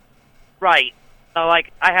 Right. So,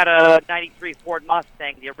 like, I had a 93 Ford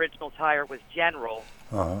Mustang. The original tire was General,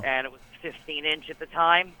 and it was 15-inch at the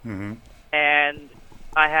time. Mm-hmm. And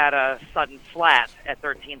I had a sudden flat at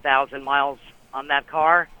 13,000 miles on that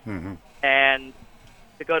car. Mm-hmm. And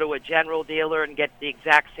to go to a General dealer and get the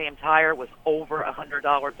exact same tire was over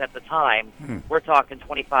 $100 at the time. Mm-hmm. We're talking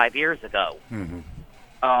 25 years ago.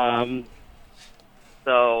 Mm-hmm.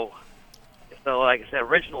 So like I said,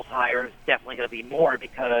 original tire is definitely going to be more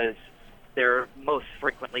because they're most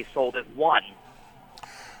frequently sold as one.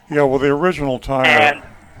 Yeah, well, the original tire.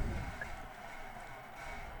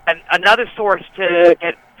 And another source to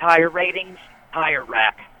get tire ratings, Tire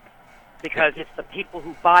Rack, because it's the people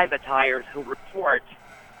who buy the tires who report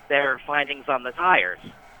their findings on the tires.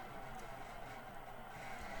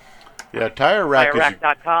 Yeah, Tire Rack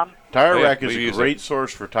TireRack.com. Tire Rack is a great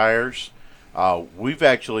source for tires. We've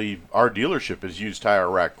actually, our dealership has used Tire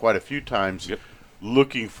Rack quite a few times,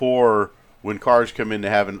 looking for when cars come in to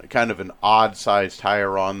have kind of an odd-sized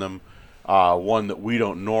tire on them, one that we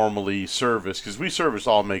don't normally service, because we service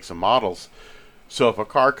all makes and models. So if a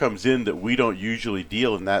car comes in that we don't usually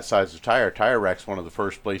deal in that size of tire, Tire Rack's one of the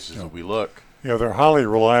first places that we look. Yeah, they're highly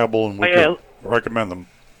reliable, and we can recommend them.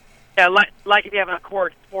 Yeah, like if you have an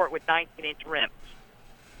Accord Sport with 19-inch rims.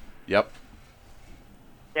 Yep.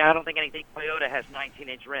 Yeah, I don't think anything Toyota has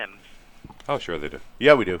 19-inch rims. Oh, sure they do.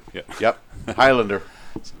 Yeah, we do. Yep. Highlander.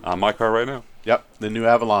 On my car right now. Yep. The new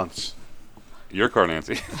Avalons. Your car,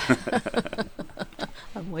 Nancy.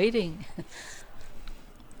 I'm waiting.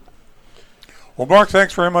 Well, Mark,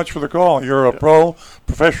 thanks very much for the call. You're a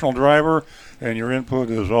professional driver, and your input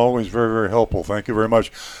is always very, very helpful. Thank you very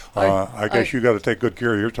much. I guess you got to take good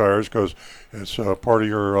care of your tires because it's part of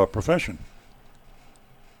your profession.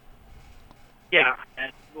 Yeah,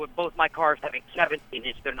 and with both my cars having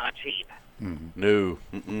 17-inch, they're not cheap. Mm-hmm. No.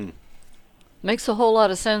 Mm-mm. Makes a whole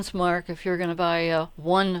lot of sense, Mark, if you're going to buy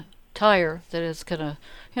one tire that is going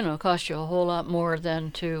to, cost you a whole lot more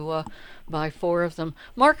than to buy four of them.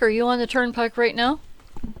 Mark, are you on the Turnpike right now?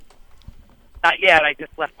 Not yet. I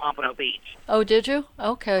just left Pompano Beach. Oh, did you?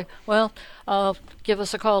 Okay. Well, give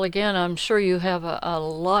us a call again. I'm sure you have a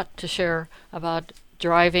lot to share about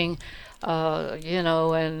driving,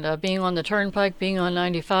 and being on the Turnpike, being on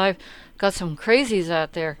 95. Got some crazies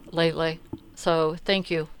out there lately. So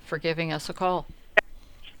thank you for giving us a call.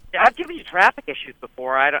 Yeah, I've given you traffic issues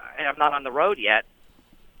before. I'm not on the road yet.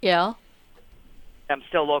 Yeah? I'm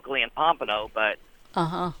still locally in Pompano, but...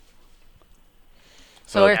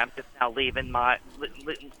 So I'm just now leaving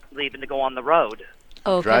to go on the road.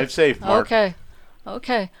 Okay. Drive safe, Mark.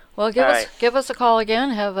 Okay. Well, give us a call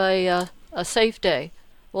again. Have a safe day.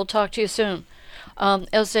 We'll talk to you soon.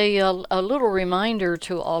 As a little reminder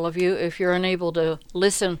to all of you, if you're unable to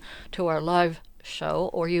listen to our live show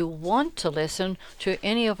or you want to listen to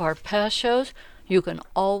any of our past shows, you can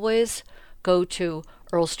always go to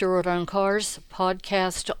Earl Stewart on Cars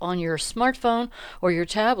podcast on your smartphone or your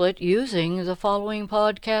tablet using the following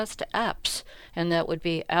podcast apps, and that would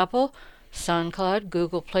be Apple, SoundCloud,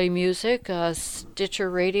 Google Play Music, Stitcher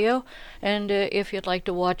Radio, and if you'd like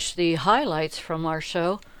to watch the highlights from our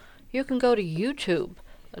show, you can go to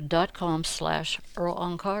youtube.com/Earl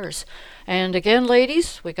on Cars. And again,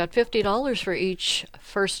 ladies, we got $50 for each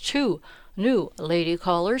first 2 new lady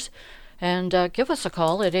callers. And give us a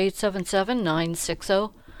call at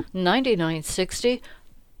 877-960-9960.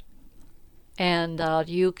 And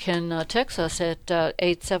you can text us at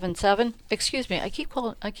 877. Excuse me, I keep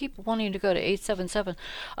wanting to go to 877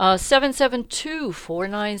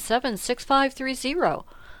 772-497-6530.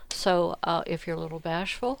 So if you're a little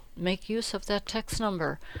bashful, make use of that text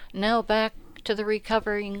number. Now back to the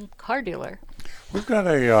recovering car dealer. We've got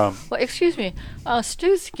a. Well, excuse me.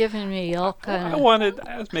 Stu's giving me all kind of.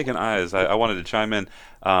 I was making eyes. I wanted to chime in.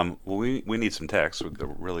 Well, we need some text. We're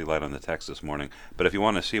really light on the text this morning. But if you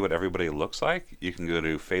want to see what everybody looks like, you can go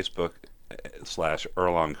to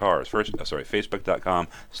Facebook/Earl on Cars.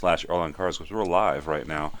 Facebook.com/Earl on Cars, because we're live right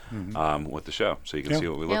now with the show, so you can see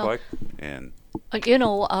what we look like. And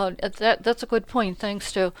that's a good point. Thanks,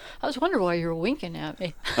 Stu. I was wondering why you were winking at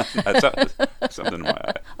me. Something in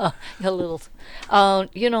my eye. A little.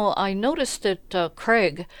 I noticed that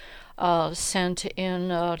Craig sent in.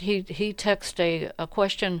 He texted a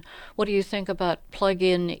question. What do you think about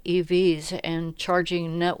plug-in EVs and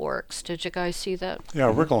charging networks? Did you guys see that?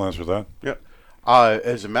 Yeah, Rick will answer that. Yeah.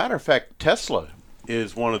 As a matter of fact, Tesla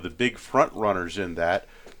is one of the big front runners in that,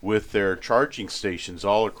 with their charging stations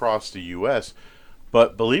all across the U.S.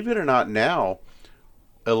 But believe it or not, now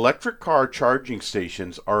electric car charging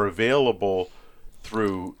stations are available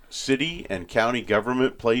through city and county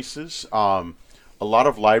government places. A lot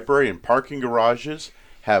of library and parking garages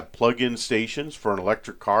have plug-in stations for an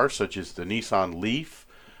electric car, such as the Nissan Leaf,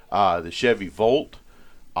 the Chevy Volt,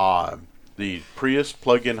 the Prius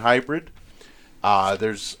plug-in hybrid.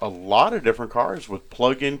 There's a lot of different cars with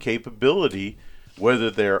plug-in capability, whether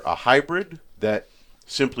they're a hybrid that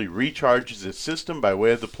simply recharges its system by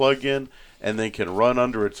way of the plug-in and then can run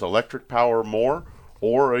under its electric power more,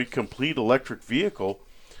 or a complete electric vehicle.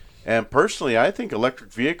 And personally, I think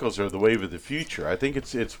electric vehicles are the wave of the future. I think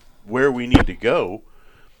it's where we need to go.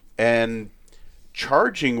 And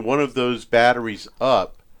charging one of those batteries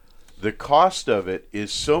up, the cost of it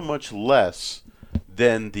is so much less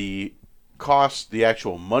than the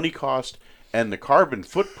actual money cost and the carbon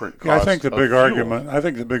footprint cost. Yeah, I think the big fuel.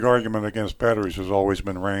 argument against batteries has always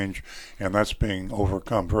been range, and that's being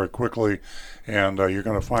overcome very quickly. And you're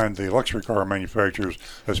going to find the luxury car manufacturers,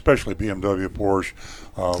 especially BMW, Porsche,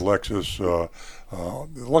 Lexus, the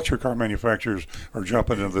luxury car manufacturers are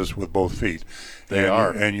jumping into this with both feet. They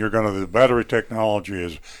are. And the battery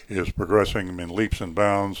technology is progressing in leaps and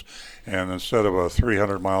bounds. And instead of a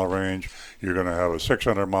 300-mile range, you're going to have a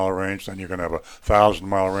 600-mile range, then you're going to have a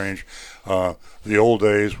 1,000-mile range. The old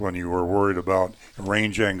days when you were worried about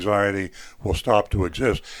range anxiety will stop to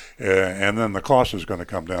exist, and then the cost is going to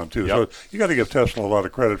come down too. Yep. So you got to give Tesla a lot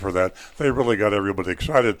of credit for that. They really got everybody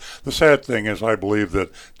excited. The sad thing is I believe that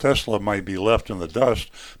Tesla might be left in the dust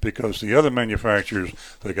because the other manufacturers,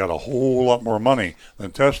 they got a whole lot more money than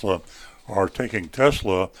Tesla, are taking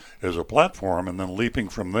Tesla as a platform and then leaping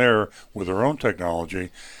from there with their own technology.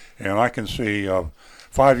 And I can see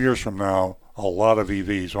 5 years from now a lot of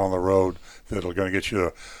EVs on the road that are going to get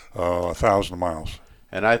you 1,000 miles.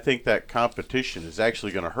 And I think that competition is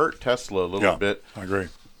actually going to hurt Tesla a little bit. I agree.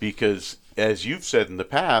 Because, as you've said in the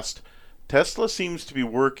past, Tesla seems to be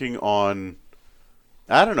working on,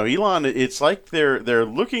 I don't know, Elon, it's like they're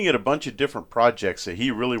looking at a bunch of different projects that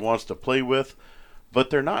he really wants to play with, but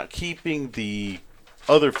they're not keeping the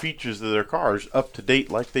other features of their cars up to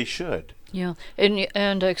date like they should. Yeah,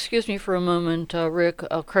 and excuse me for a moment, Rick.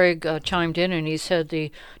 Craig chimed in and he said the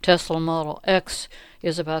Tesla Model X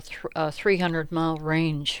is about 300-mile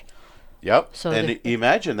range. Yep, so and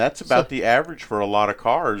imagine that's about the average for a lot of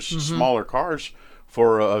cars, smaller cars,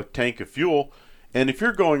 for a tank of fuel. And if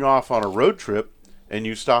you're going off on a road trip and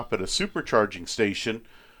you stop at a supercharging station,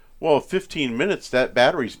 well, 15 minutes, that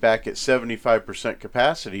battery's back at 75%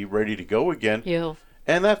 capacity, ready to go again. Yeah.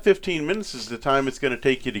 And that 15 minutes is the time it's going to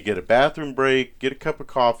take you to get a bathroom break, get a cup of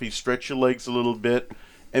coffee, stretch your legs a little bit,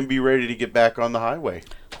 and be ready to get back on the highway.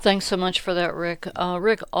 Thanks so much for that, Rick.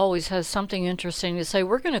 Rick always has something interesting to say.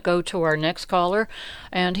 We're going to go to our next caller,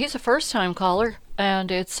 and he's a first-time caller, and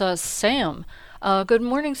it's Sam. Good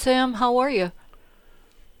morning, Sam. How are you?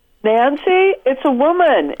 Nancy, it's a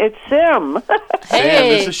woman. It's Sim. Hey, Sam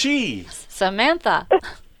is a she. Samantha.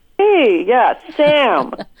 Hey, yes,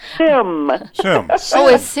 Sam. Sim. Sim. Oh,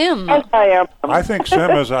 it's Sim. Yes, I am. I think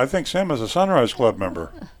Sim is a Sunrise Club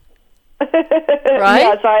member. Right?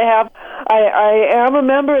 Yes, I have. I am a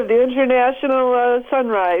member of the International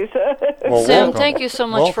Sunrise. Well, Sam, welcome. thank you so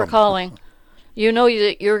much for Welcome. calling. You know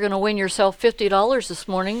that you're going to win yourself $50 this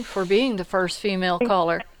morning for being the first female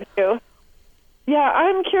caller. Thank you. Yeah,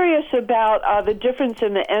 I'm curious about the difference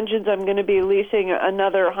in the engines. I'm going to be leasing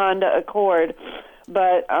another Honda Accord,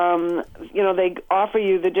 but they offer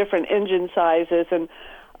you the different engine sizes, and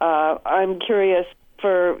I'm curious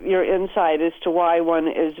for your insight as to why one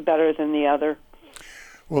is better than the other.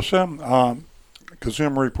 Well, Sim,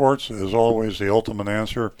 Consumer Reports is always the ultimate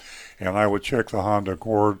answer, and I would check the Honda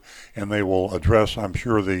Accord, and they will address, I'm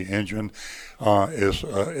sure, the engine. As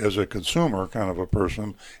a consumer kind of a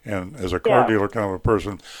person, and as a car dealer kind of a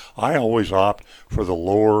person, I always opt for the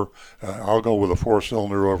lower. I'll go with a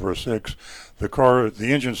 4-cylinder over a 6. The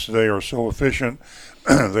engines today are so efficient;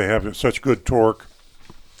 they have such good torque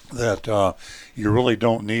that you really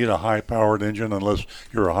don't need a high-powered engine unless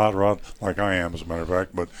you're a hot rod like I am, as a matter of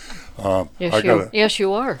fact. But Yes,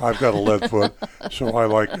 you are. I've got a lead foot, so I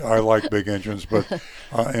like big engines. But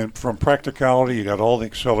and from practicality, you got all the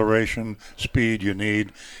acceleration, speed you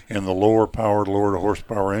need in the lower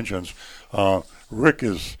horsepower engines. Rick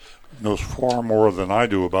knows far more than I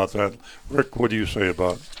do about that. Rick, what do you say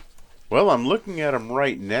about it? Well, I'm looking at them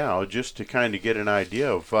right now just to kind of get an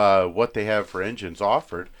idea of what they have for engines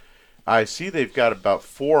offered. I see they've got about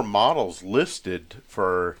 4 models listed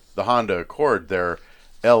for the Honda Accord. Their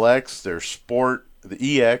LX, their Sport,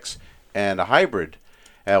 the EX, and a hybrid.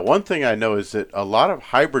 One thing I know is that a lot of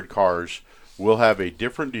hybrid cars will have a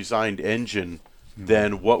different designed engine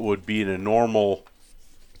than what would be in a normal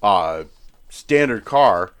standard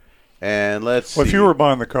car. And let's see. If you were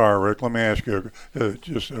buying the car, Rick, let me ask you,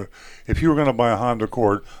 if you were going to buy a Honda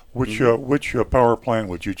Accord, which power plant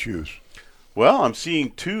would you choose? Well, I'm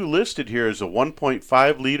seeing 2 listed here as a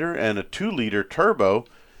 1.5 liter and a 2 liter turbo.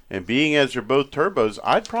 And being as they're both turbos,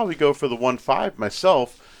 I'd probably go for the 1.5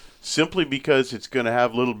 myself, simply because it's going to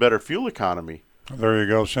have a little better fuel economy. There you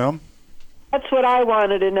go, Sam. That's what I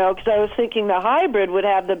wanted to know, because I was thinking the hybrid would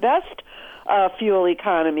have the best fuel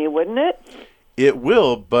economy, wouldn't it? It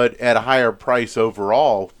will, but at a higher price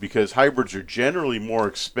overall, because hybrids are generally more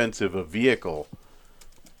expensive a vehicle.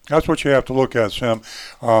 That's what you have to look at, Sam.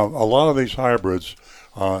 A lot of these hybrids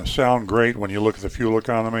sound great when you look at the fuel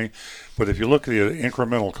economy, but if you look at the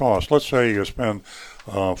incremental cost, let's say you spend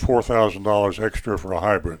 $4,000 extra for a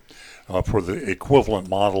hybrid. For the equivalent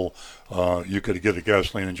model, you could get a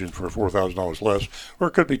gasoline engine for $4,000 less, or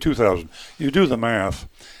it could be $2,000. You do the math,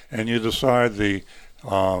 and you decide the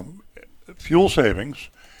fuel savings,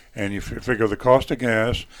 and you figure the cost of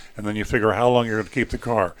gas, and then you figure how long you're going to keep the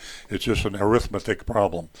car. It's just an arithmetic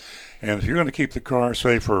problem. And if you're going to keep the car,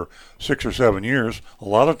 say, for 6 or 7 years, a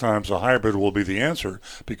lot of times a hybrid will be the answer,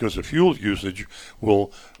 because the fuel usage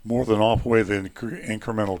will more than outweigh the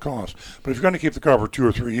incremental cost. But if you're going to keep the car for 2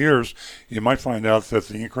 or 3 years, you might find out that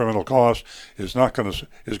the incremental cost is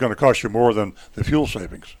going to cost you more than the fuel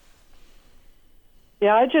savings.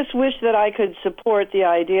 Yeah, I just wish that I could support the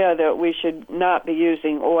idea that we should not be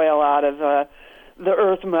using oil out of the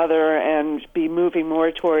Earth Mother and be moving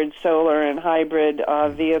more towards solar and hybrid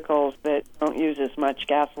vehicles that don't use as much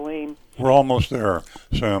gasoline. We're almost there,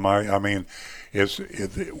 Sam. I mean,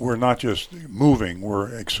 we're not just moving;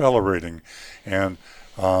 we're accelerating, and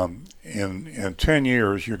in 10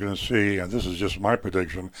 years, you're going to see, and this is just my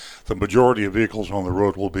prediction, the majority of vehicles on the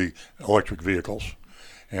road will be electric vehicles.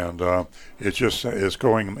 And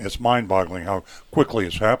it's mind-boggling how quickly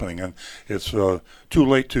it's happening, and it's too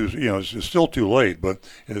late it's still too late, but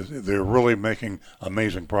they're really making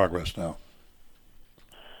amazing progress now.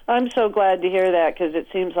 I'm so glad to hear that, because it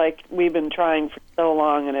seems like we've been trying for so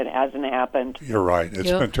long and it hasn't happened. You're right.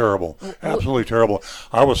 It's been terrible. Absolutely terrible.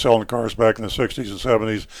 I was selling cars back in the 60s and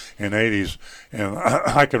 70s and 80s, and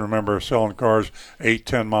I can remember selling cars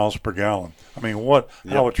 8-10 miles per gallon. I mean,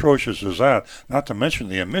 how atrocious is that? Not to mention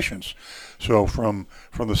the emissions. So from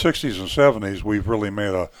the 60s and 70s, we've really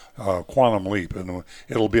made a quantum leap, and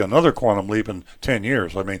it'll be another quantum leap in 10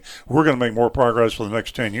 years. I mean, we're going to make more progress for the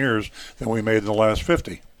next 10 years than we made in the last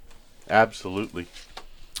 50. Absolutely.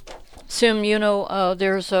 Sim,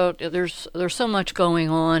 there's so much going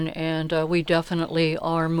on, and we definitely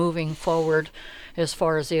are moving forward as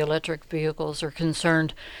far as the electric vehicles are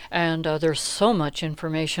concerned. And there's so much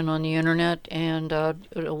information on the internet, and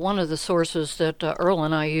one of the sources that Earl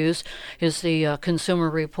and I use is the Consumer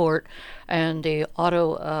Report and the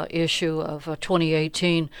auto issue of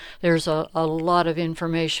 2018. There's a lot of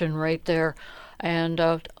information right there,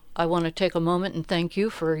 and I want to take a moment and thank you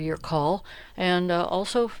for your call, and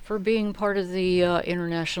also for being part of the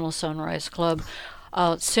International Sunrise Club.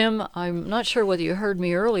 Sim, I'm not sure whether you heard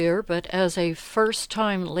me earlier, but as a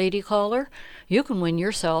first-time lady caller, you did win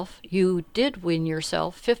yourself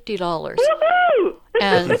 $50. Woohoo!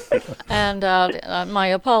 And my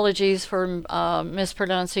apologies for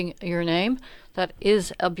mispronouncing your name. That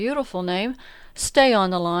is a beautiful name. Stay on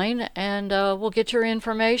the line, and we'll get your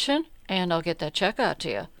information, and I'll get that check out to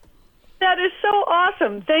you. That is so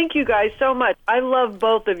awesome. Thank you guys so much. I love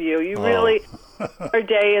both of you. You really our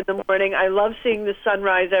day in the morning. I love seeing the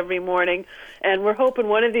sunrise every morning, and we're hoping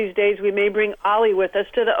one of these days we may bring Ollie with us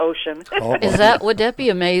to the ocean. Would that be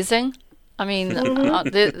amazing? I mean,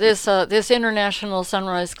 this International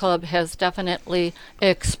Sunrise Club has definitely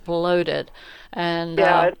exploded, and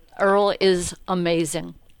Earl is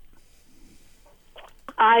amazing.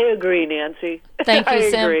 I agree, Nancy. Thank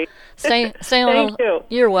you, Sam. Agree. Stay on. Thank you.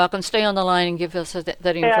 You're welcome. Stay on the line and give us that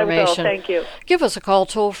information. Yeah, I will. Thank you. Give us a call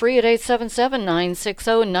toll free at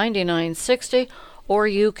 877-960-9960, or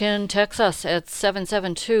you can text us at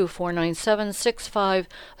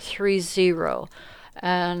 772-497-6530.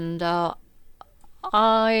 And I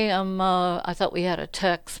thought we had a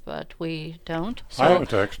text, but we don't. So I have a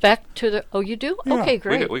text. Back to the. Oh, you do? Yeah. Okay,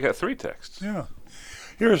 great. We got 3 texts. Yeah.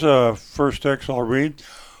 Here's a first text I'll read.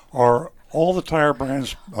 Are all the tire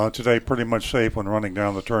brands today pretty much safe when running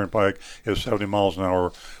down the turnpike at 70 miles an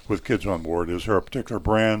hour with kids on board? Is there a particular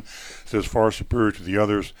brand that is far superior to the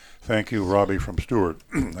others? Thank you, Robbie from Stewart.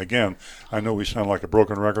 Again, I know we sound like a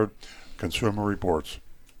broken record. Consumer Reports.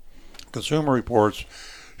 Consumer Reports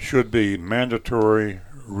should be mandatory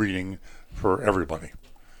reading for everybody.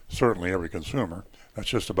 Certainly every consumer. That's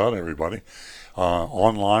just about everybody.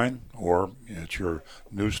 Online, or at your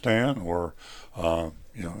newsstand, or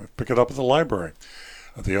pick it up at the library.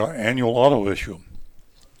 The annual auto issue.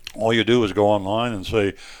 All you do is go online and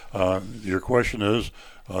say, your question is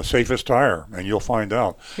safest tire, and you'll find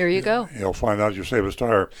out. Here you go. You'll find out your safest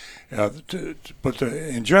tire. But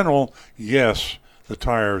in general, yes, the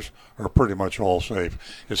tires are pretty much all safe.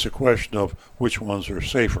 It's a question of which ones are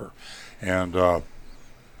safer. And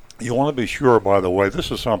you want to be sure, by the way,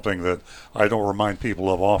 this is something that I don't remind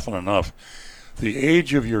people of often enough. The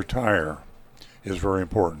age of your tire is very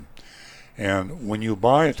important. And when you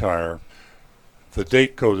buy a tire, the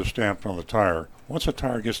date code is stamped on the tire. Once a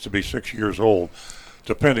tire gets to be 6 years old,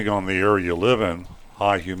 depending on the area you live in,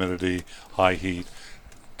 high humidity, high heat,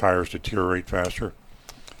 tires deteriorate faster.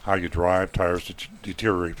 How you drive, tires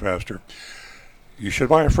deteriorate faster. You should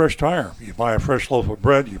buy a fresh tire. You buy a fresh loaf of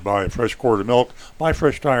bread, you buy a fresh quart of milk, buy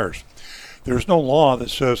fresh tires. There's no law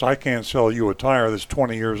that says I can't sell you a tire that's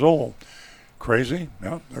 20 years old. Crazy?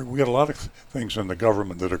 No, we got a lot of things in the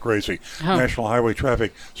government that are crazy. National Highway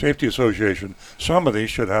Traffic Safety Association, somebody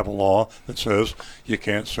should have a law that says you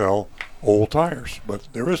can't sell old tires, but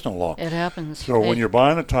there is no law. It happens. So when you're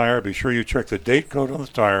buying a tire, be sure you check the date code on the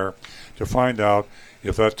tire to find out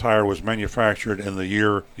if that tire was manufactured in the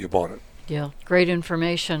year you bought it. Yeah, great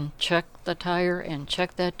information. Check the tire and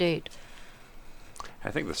check that date. I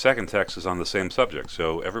think the second text is on the same subject,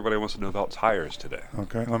 so everybody wants to know about tires today.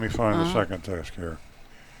 Okay, let me find the second text here.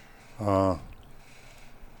 The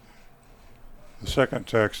second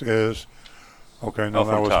text is, that was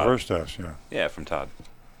Todd. the first text, yeah. Yeah, from Todd.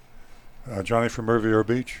 Johnny from Riviera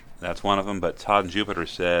Beach? That's one of them, but Todd and Jupiter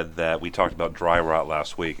said that we talked about dry rot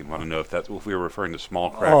last week and want to know if we were referring to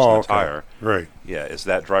small cracks in the tire. Great. Yeah, is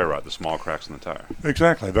that dry rot, the small cracks in the tire?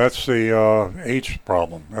 Exactly. That's the age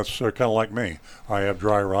problem. That's kind of like me. I have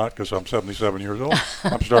dry rot because I'm 77 years old.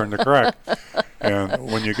 I'm starting to crack.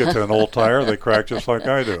 And when you get to an old tire, they crack just like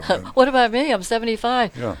I do. And what about me? I'm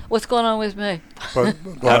 75. Yeah. What's going on with me? I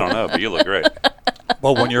don't know, but you look great.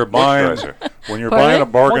 But when you're buying a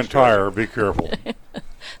bargain tire, be careful.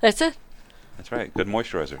 That's it. That's right. Good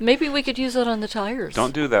moisturizer. Maybe we could use it on the tires.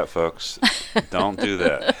 Don't do that, folks. Don't do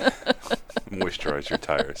that. Moisturize your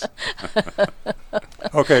tires.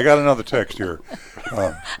 Okay, I got another text here.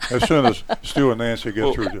 As soon as Stu and Nancy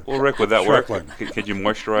get through. Well, Rick, would that work? Could you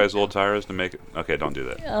moisturize old tires to make it? Okay, don't do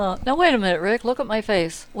that. Now wait a minute, Rick. Look at my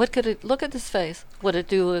face. What could it? Look at this face. Would it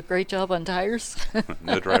do a great job on tires?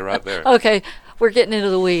 No dry rot there. Okay, we're getting into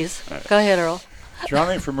the weeds. Right. Go ahead, Earl.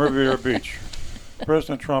 Johnny from Riviera Beach.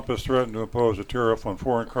 President Trump has threatened to impose a tariff on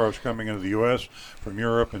foreign cars coming into the U.S. from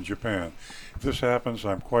Europe and Japan. If this happens,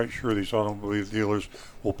 I'm quite sure these automobile dealers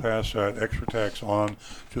will pass that extra tax on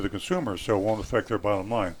to the consumers, so it won't affect their bottom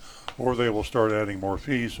line. Or they will start adding more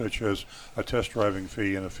fees, such as a test driving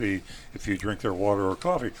fee and a fee if you drink their water or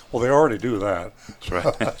coffee. Well, they already do that. That's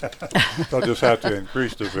right. They'll just have to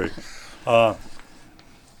increase the fee. I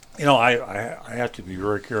have to be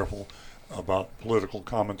very careful about political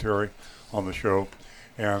commentary on the show.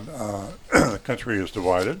 And the country is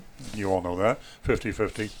divided. You all know that,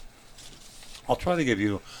 50-50. I'll try to give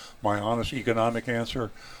you my honest economic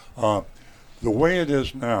answer. The way it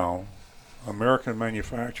is now, American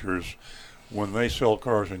manufacturers, when they sell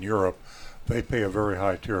cars in Europe, they pay a very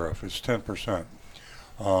high tariff. It's 10%.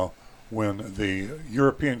 When the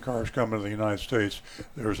European cars come into the United States,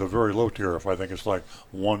 there's a very low tariff. I think it's like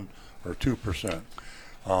 1 or 2%.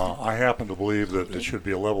 I happen to believe that it should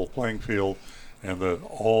be a level playing field and that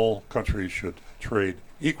all countries should trade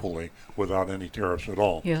equally without any tariffs at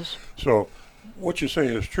all. Yes. So what you say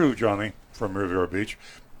is true, Johnny, from Riviera Beach.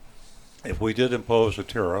 If we did impose a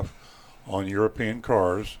tariff on European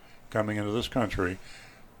cars coming into this country,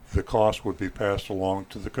 the cost would be passed along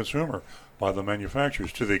to the consumer by the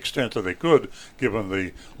manufacturers to the extent that they could, given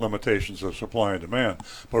the limitations of supply and demand.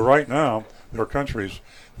 But right now, there are countries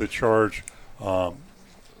that charge, well,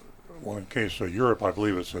 in case of Europe, I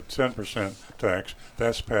believe it's a 10% tax.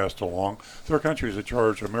 That's passed along. There are countries that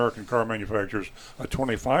charge American car manufacturers a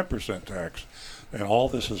 25% tax, and all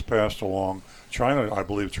this is passed along. China, I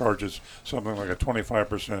believe, charges something like a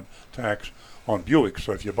 25% tax on Buick.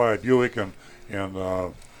 So if you buy a Buick in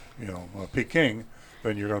Peking,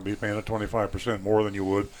 then you're going to be paying a 25% more than you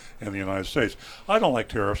would in the United States. I don't like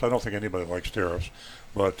tariffs. I don't think anybody likes tariffs.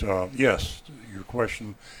 But yes, your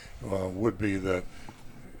question would be that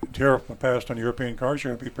tariff passed on European cars,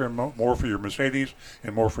 you're going to be paying more for your Mercedes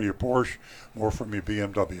and more for your Porsche, more from your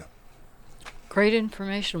BMW. Great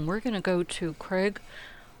information. We're going to go to Craig.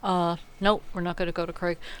 No, we're not going to go to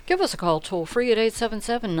Craig. Give us a call toll free at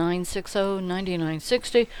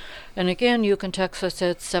 877-960-9960. And again, you can text us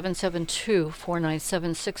at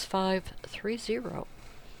 772-497-6530.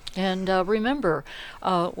 And remember,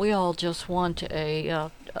 we all just want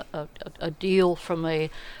a deal from an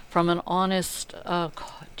honest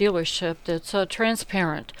dealership that's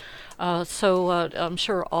transparent. So I'm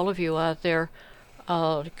sure all of you out there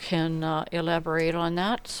can elaborate on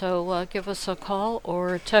that. So give us a call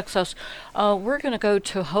or text us. We're going to go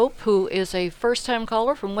to Hope, who is a first-time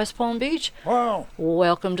caller from West Palm Beach. Wow.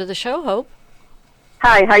 Welcome to the show, Hope.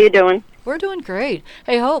 Hi, how you doing? We're doing great.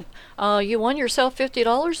 Hey, Hope, you won yourself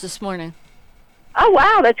 $50 this morning. Oh,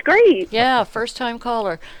 wow, that's great. Yeah, first-time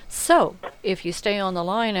caller. So if you stay on the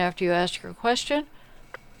line after you ask your question,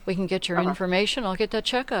 we can get your information. I'll get that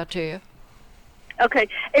check out to you. Okay,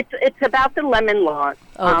 it's about the lemon law.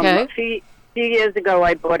 Okay. A few years ago,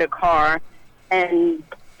 I bought a car, and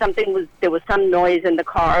there was some noise in the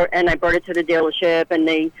car, and I brought it to the dealership, and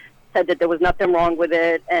they said that there was nothing wrong with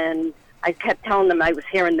it, and I kept telling them I was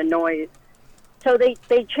hearing the noise. So they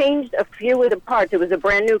changed a few of the parts. It was a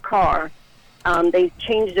brand new car. They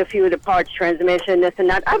changed a few of the parts, transmission, this and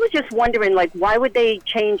that. I was just wondering, why would they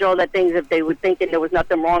change all the things if they were thinking there was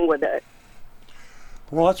nothing wrong with it?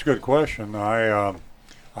 Well, that's a good question. I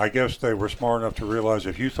guess they were smart enough to realize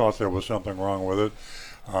if you thought there was something wrong with it,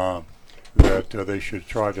 that they should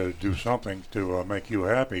try to do something to make you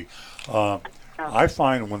happy. I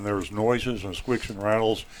find when there's noises and squeaks and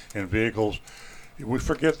rattles in vehicles, we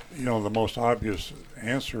forget, the most obvious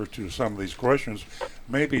answer to some of these questions.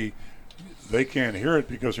 Maybe they can't hear it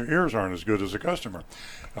because their ears aren't as good as a customer.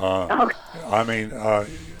 I mean,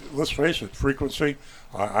 let's face it, frequency.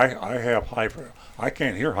 I have I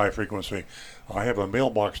can't hear high frequency. I have a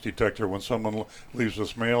mailbox detector. When someone leaves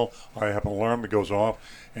us mail, I have an alarm that goes off,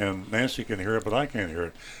 and Nancy can hear it, but I can't hear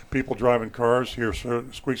it. People driving cars hear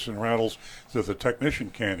squeaks and rattles that the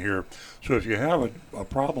technician can't hear. So if you have a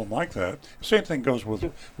problem like that, same thing goes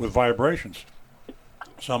with vibrations.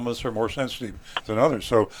 Some of us are more sensitive than others.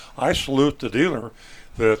 So I salute the dealer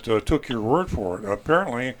that took your word for it.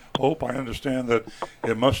 Apparently, Hope, I understand that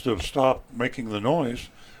it must have stopped making the noise,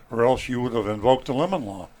 or else you would have invoked the lemon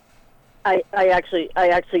law. I actually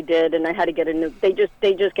did, and I had to get a new. They just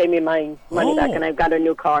gave me my money back, and I've got a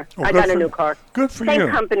new car. I got a new car. Good for you.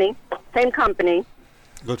 Same company.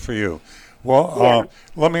 Good for you. Well,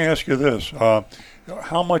 let me ask you this: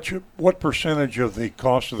 what percentage of the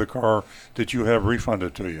cost of the car did you have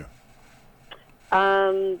refunded to you?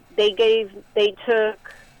 They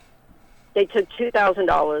took $2,000.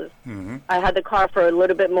 Mm-hmm. I had the car for a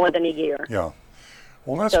little bit more than a year. Yeah.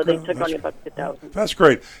 Well, that's so they good. took That's only about 2,000. That's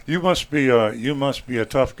great. You must be a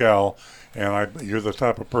tough gal, and you're the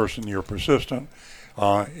type of person. You're persistent.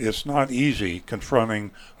 It's not easy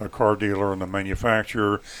confronting a car dealer and the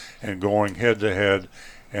manufacturer and going head to head.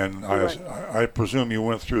 And I presume you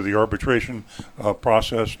went through the arbitration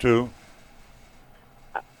process too.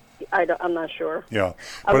 I'm not sure. Yeah,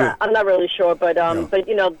 I'm not really sure, but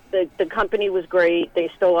you know, the company was great. They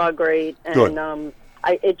still are great, and good.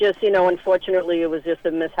 It just, you know, unfortunately, it was just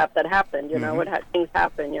a mishap that happened. You know, things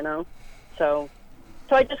happen. You know, so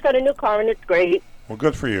I just got a new car, and it's great. Well,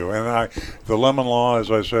 good for you. And the lemon law, as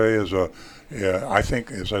I say, is I think,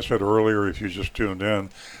 as I said earlier, if you just tuned in,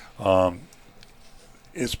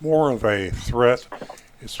 it's more of a threat.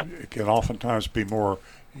 It can oftentimes be more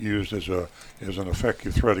used as an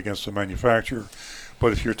effective threat against the manufacturer.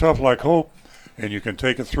 But if you're tough like Hope, and you can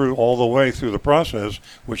take it through all the way through the process,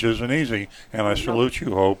 which isn't easy, and I salute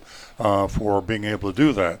you, Hope, for being able to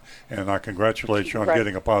do that. And I congratulate you on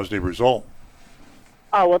getting a positive result.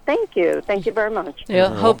 Oh, well, thank you. Thank you very much.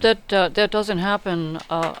 Yeah, hope that that doesn't happen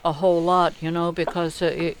a whole lot, you know, because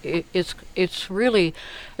it's really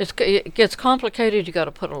it gets complicated. You got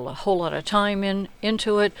to put a whole lot of time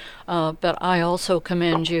into it. But I also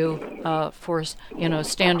commend you for, you know,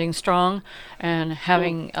 standing strong and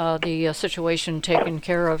having the situation taken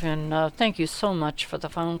care of. And thank you so much for the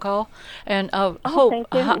phone call. And Hope,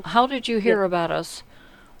 how did you hear about us?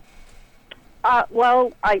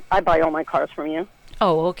 Well, I buy all my cars from you.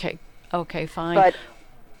 Oh, okay. Okay, fine. But,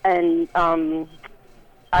 and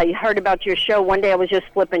I heard about your show. One day I was just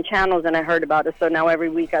flipping channels and I heard about it, so now every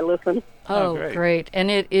week I listen. Oh, great. And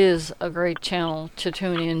it is a great channel to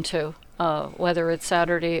tune into, whether it's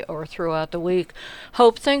Saturday or throughout the week.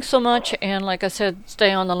 Hope, thanks so much. And like I said,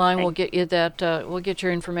 stay on the line. We'll get you that, we'll get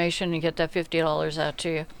your information and get that $50 out to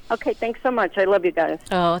you. Okay, thanks so much. I love you guys.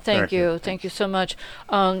 Oh, thank you. Thank you so much.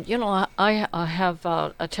 You know, I have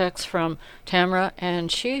a text from Tamara,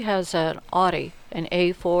 and she has an Audi, an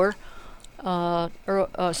A4. I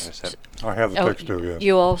have the text too, yes.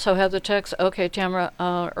 You also have the text? Okay, Tamara,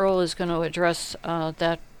 Earl is going to address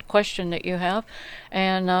that question that you have.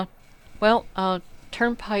 And,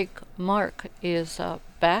 Turnpike Mark is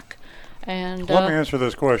back. And let me answer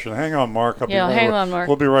this question. Hang on, Mark. Hang on, Mark.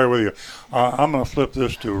 We'll be right with you. I'm going to flip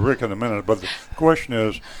this to Rick in a minute, but the question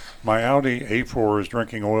is, my Audi A4 is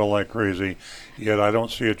drinking oil like crazy, yet I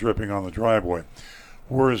don't see it dripping on the driveway.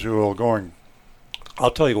 Where is the oil going?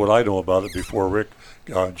 I'll tell you what I know about it before Rick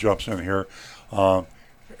jumps in here.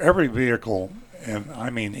 Every vehicle, and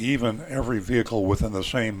I mean even every vehicle within the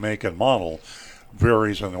same make and model,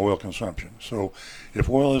 varies in oil consumption. So if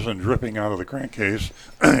oil isn't dripping out of the crankcase,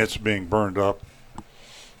 it's being burned up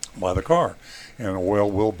by the car. And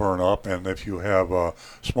oil will burn up, and if you have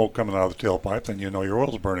smoke coming out of the tailpipe, then you know your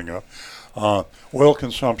oil's burning up. Oil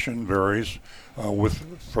consumption varies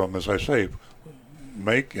from, as I say,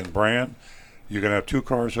 make and brand. You can have two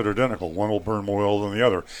cars that are identical. One will burn more oil than the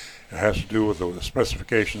other. It has to do with the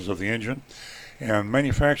specifications of the engine. And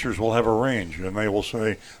manufacturers will have a range, and they will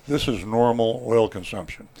say, this is normal oil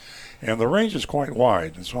consumption. And the range is quite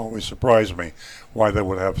wide. It's always surprised me why they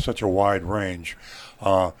would have such a wide range.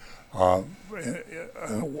 One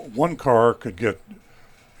car could get,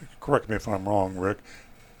 correct me if I'm wrong, Rick,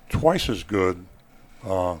 twice as good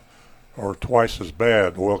or twice as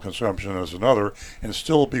bad oil consumption as another and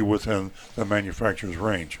still be within the manufacturer's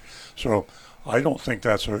range. So I don't think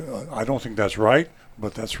that's right,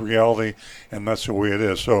 but that's reality, and that's the way it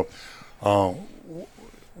is. So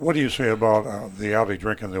what do you say about the Audi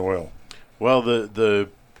drinking the oil? Well, the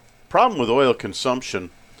problem with oil consumption,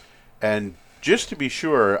 and just to be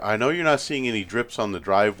sure, I know you're not seeing any drips on the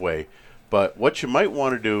driveway, but what you might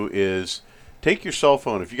want to do is take your cell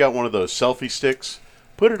phone, if you got one of those selfie sticks,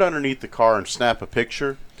 put it underneath the car and snap a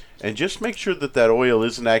picture, and just make sure that oil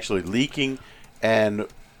isn't actually leaking and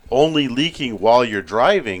only leaking while you're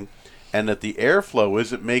driving, and that the airflow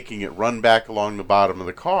isn't making it run back along the bottom of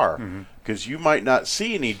the car, because you might not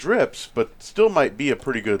see any drips, but still might be a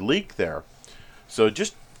pretty good leak there. So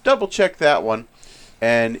just double check that one,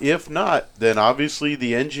 and if not, then obviously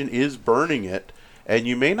the engine is burning it, and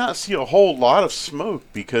you may not see a whole lot of smoke,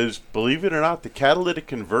 because believe it or not, the catalytic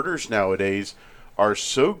converters nowadays are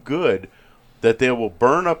so good that they will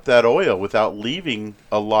burn up that oil without leaving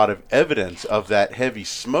a lot of evidence of that heavy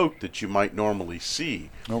smoke that you might normally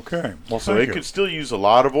see. Okay. Well, so it could still use a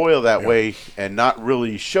lot of oil that way and not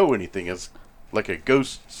really show anything. It's like a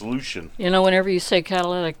ghost solution. You know, whenever you say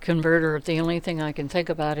catalytic converter, the only thing I can think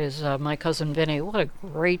about is My Cousin Vinny. What a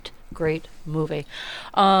great, great movie.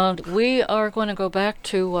 We are going to go back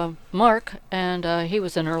to Mark, and he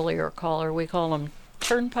was an earlier caller. We call him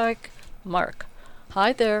Turnpike Mark.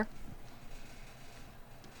 Hi there.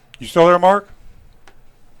 You still there, Mark?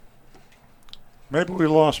 Maybe we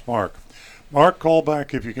lost Mark. Mark, call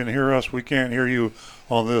back if you can hear us. We can't hear you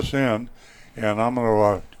on this end. And I'm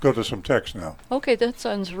going to go to some text now. Okay, that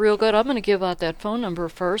sounds real good. I'm going to give out that phone number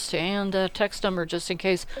first and text number just in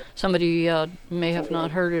case somebody may have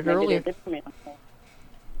not heard it earlier.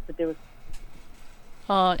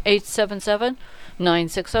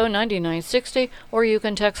 877-960-9960, or you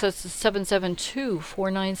can text us at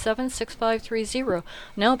 772-497-6530.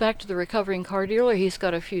 Now back to the recovering car dealer. He's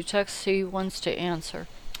got a few texts he wants to answer.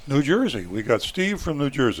 New Jersey. We got Steve from New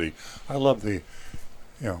Jersey. I love the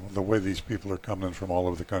way these people are coming in from all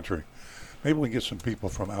over the country. Maybe we can get some people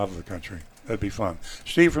from out of the country. That'd be fun.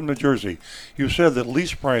 Steve from New Jersey, you said that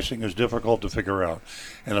lease pricing is difficult to figure out,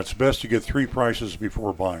 and it's best to get 3 prices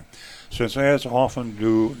before buying. Since ads often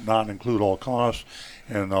do not include all costs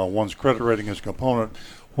and one's credit rating is a component,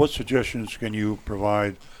 what suggestions can you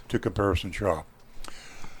provide to comparison shop?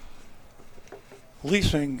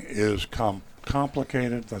 Leasing is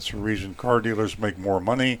complicated. That's the reason car dealers make more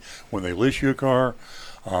money when they lease you a car.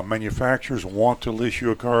 Manufacturers want to lease you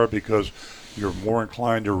a car because you're more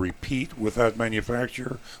inclined to repeat with that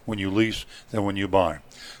manufacturer when you lease than when you buy.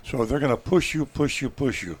 So they're going to push you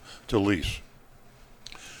to lease.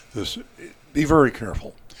 Be very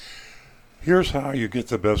careful. Here's how you get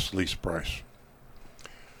the best lease price.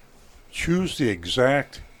 Choose the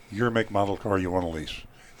exact year, make, model car you want to lease.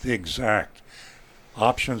 The exact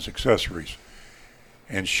options, accessories.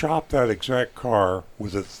 And shop that exact car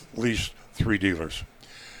with at least 3 dealers.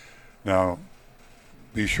 Now,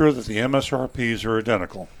 be sure that the MSRPs are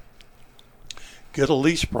identical. Get a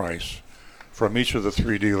lease price from each of the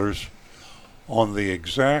 3 dealers on the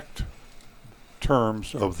exact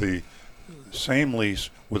terms of the same lease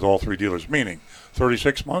with all 3 dealers, meaning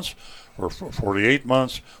 36 months or 48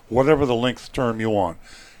 months, whatever the length term you want.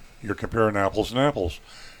 You're comparing apples and apples.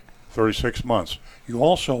 36 months. You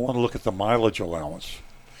also want to look at the mileage allowance.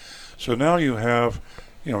 So now you have,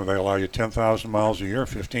 they allow you 10,000 miles a year,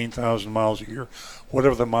 15,000 miles a year,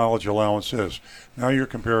 whatever the mileage allowance is. Now you're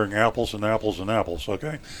comparing apples and apples and apples,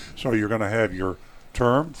 okay? So you're going to have your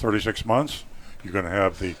term, 36 months, you're going to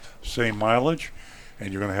have the same mileage,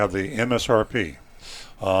 and you're going to have the MSRP.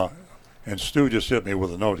 And Stu just hit me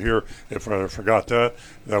with a note here. If I forgot that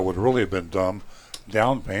would really have been dumb.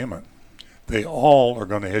 Down payment. They all are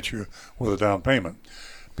going to hit you with a down payment.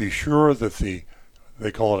 Be sure that they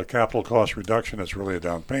call it a capital cost reduction. It's really a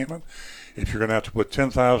down payment. If you're going to have to put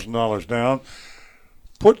 $10,000 down,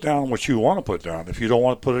 put down what you want to put down. If you don't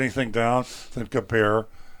want to put anything down, then compare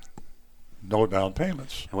no down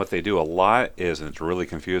payments. And what they do a lot is, and it's really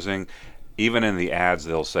confusing, even in the ads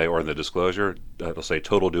they'll say, or in the disclosure, they'll say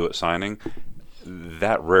total due at signing.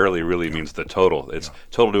 That rarely really means the total. It's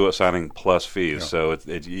total due at signing plus fees. So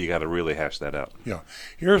you got to really hash that out. Yeah.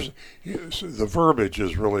 Here's the verbiage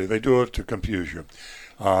is really, they do it to confuse you.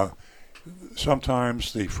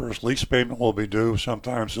 Sometimes the first lease payment will be due.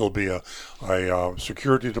 Sometimes there'll be a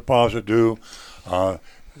security deposit due.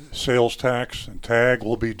 Sales tax and tag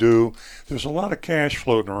will be due. There's a lot of cash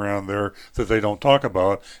floating around there that they don't talk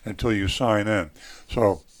about until you sign in.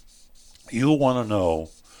 So you'll want to know,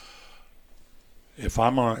 if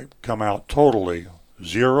I'm going to come out totally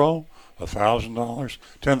 $0, $1,000,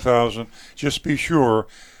 $10,000, just be sure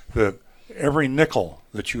that every nickel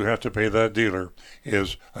that you have to pay that dealer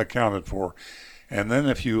is accounted for. And then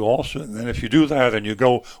if you do that and you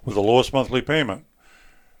go with the lowest monthly payment,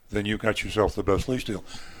 then you've got yourself the best lease deal.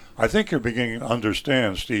 I think you're beginning to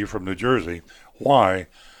understand, Steve from New Jersey, why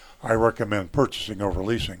I recommend purchasing over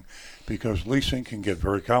leasing, because leasing can get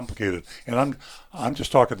very complicated. And I'm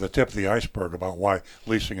just talking the tip of the iceberg about why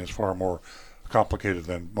leasing is far more complicated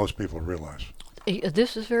than most people realize.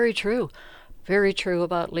 This is very true. Very true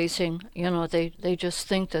about leasing. They just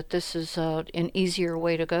think that this is an easier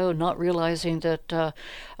way to go, not realizing that,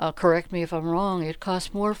 correct me if I'm wrong, it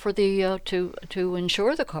costs more for the to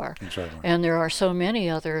insure the car. Exactly. And there are so many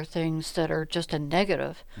other things that are just a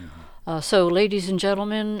negative. Mm-hmm. So, ladies and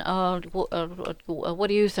gentlemen, what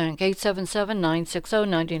do you think?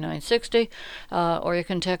 877-960-9960, or you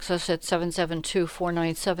can text us at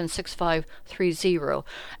 772-497-6530.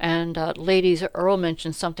 And ladies, Earl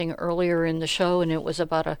mentioned something earlier in the show, and it was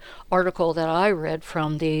about an article that I read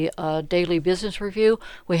from the Daily Business Review.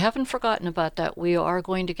 We haven't forgotten about that. We are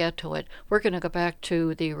going to get to it. We're going to go back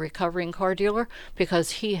to the recovering car dealer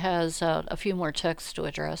because he has a few more texts to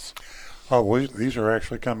address. These are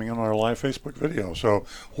actually coming in on our live Facebook video. So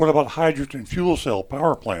what about hydrogen fuel cell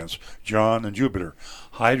power plants, John and Jupiter?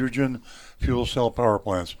 Hydrogen fuel cell power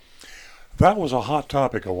plants. That was a hot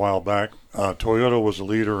topic a while back. Toyota was a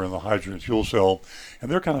leader in the hydrogen fuel cell, and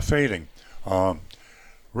they're kind of fading.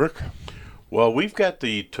 Rick? Well, we've got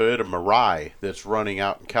the Toyota Mirai that's running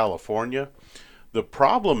out in California. The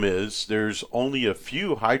problem is there's only a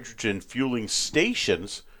few hydrogen fueling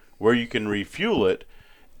stations where you can refuel it,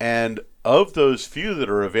 and of those few that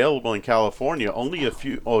are available in California, only a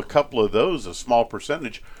couple of those, a small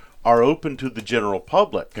percentage, are open to the general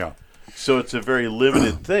public. Yeah. So it's a very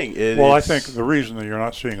limited thing. I think the reason that you're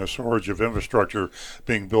not seeing a surge of infrastructure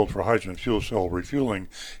being built for hydrogen fuel cell refueling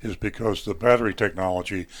is because the battery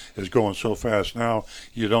technology is going so fast now,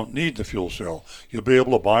 you don't need the fuel cell. You'll be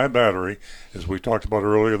able to buy a battery, as we talked about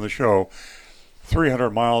earlier in the show. 300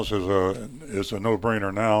 miles is a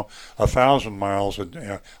no-brainer now. 1,000 miles,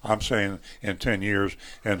 I'm saying in 10 years,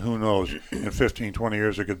 and who knows, in 15, 20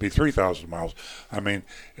 years it could be 3,000 miles. I mean,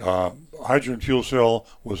 hydrogen fuel cell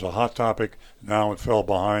was a hot topic. Now it fell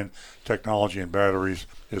behind. Technology and batteries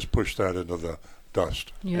has pushed that into the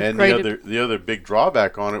dust. Yeah, and the other big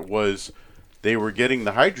drawback on it was they were getting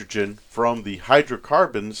the hydrogen from the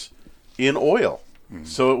hydrocarbons in oil.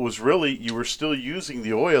 So it was really, you were still using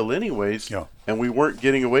the oil anyways, and we weren't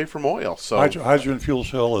getting away from oil. So hydrogen fuel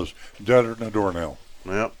cell is deader than a doornail.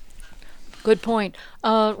 Yep. Good point.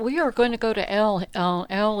 We are going to go to Al.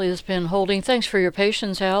 Al has been holding. Thanks for your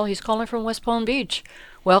patience, Al. He's calling from West Palm Beach.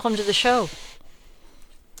 Welcome to the show.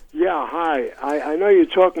 Yeah, hi. I know you're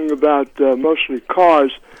talking about mostly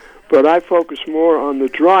cars, but I focus more on the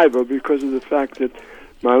driver because of the fact that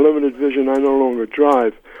my limited vision, I no longer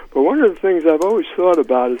drive. But one of the things I've always thought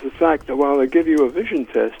about is the fact that while they give you a vision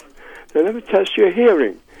test, they never test your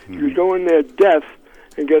hearing. Mm-hmm. You go in there deaf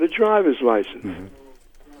and get a driver's license. Mm-hmm.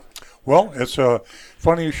 Well, it's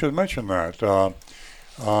funny you should mention that. The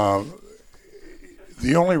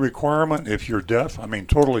only requirement if you're deaf, I mean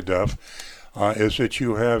totally deaf, is that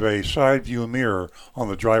you have a side view mirror on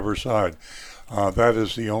the driver's side. That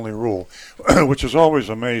is the only rule, which has always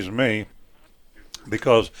amazed me,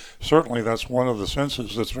 because certainly that's one of the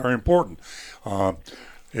senses that's very important.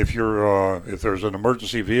 If there's an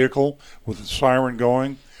emergency vehicle with a siren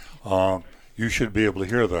going, you should be able to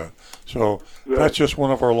hear that. So that's just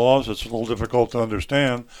one of our laws. It's a little difficult to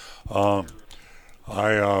understand. I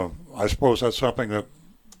suppose that's something that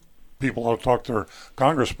people ought to talk to their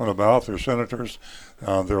congressmen about, their senators,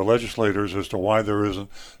 their legislators, as to why there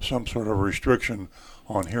isn't some sort of restriction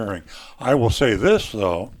on hearing. I will say this,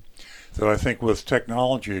 though, that I think with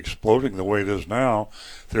technology exploding the way it is now,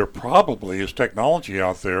 there probably is technology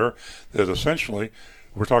out there that essentially,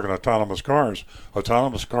 we're talking autonomous cars.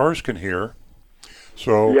 Autonomous cars can hear.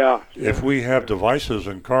 So if we have devices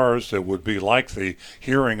in cars that would be like the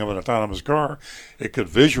hearing of an autonomous car, it could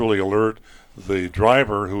visually alert the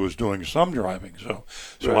driver who is doing some driving. So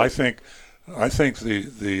I think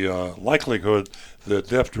the likelihood that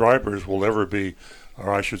deaf drivers will ever be,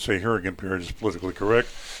 or I should say hearing impaired is politically correct,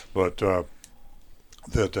 but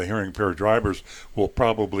that hearing impaired drivers will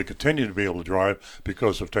probably continue to be able to drive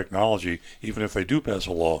because of technology, even if they do pass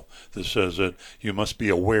a law that says that you must be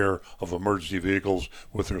aware of emergency vehicles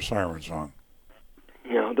with their sirens on.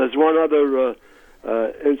 Yeah, there's one other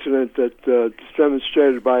incident that's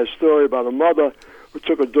demonstrated by a story about a mother who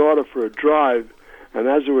took a daughter for a drive, and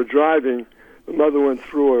as they were driving, the mother went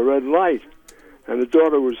through a red light. And the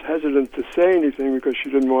daughter was hesitant to say anything because she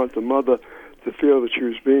didn't want the mother to feel that she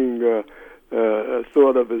was being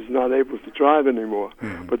thought of as not able to drive anymore.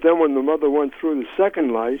 Mm-hmm. But then when the mother went through the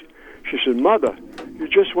second light, she said, "Mother, you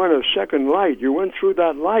just went a second light. You went through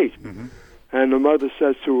that light." Mm-hmm. And the mother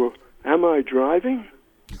says to her, "Am I driving?"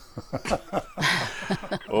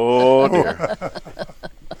 Oh, dear.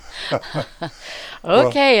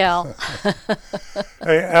 Okay, Al.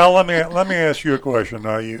 Hey, Al, let me ask you a question.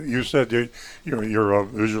 You said you're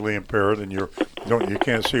visually impaired and you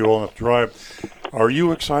can't see well enough to drive. Are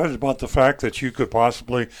you excited about the fact that you could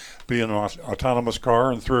possibly be in an autonomous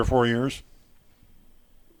car in 3 or 4 years?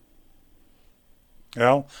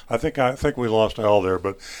 Al, I think we lost Al there,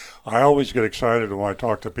 but I always get excited when I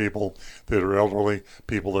talk to people that are elderly,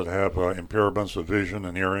 people that have impairments of vision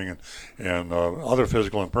and hearing and other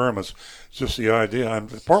physical impairments. It's just the idea,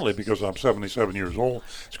 and partly because I'm 77 years old,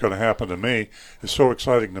 it's going to happen to me. It's so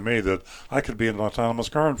exciting to me that I could be in an autonomous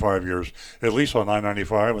car in 5 years, at least on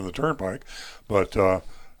I-95 and the Turnpike. But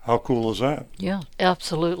how cool is that? Yeah,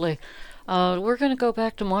 absolutely. We're going to go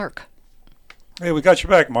back to Mark. Hey, we got you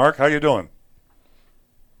back, Mark. How you doing?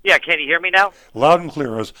 Yeah, can you hear me now? Loud and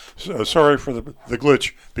clear. Sorry for the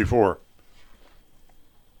glitch before.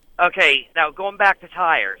 Okay, now going back to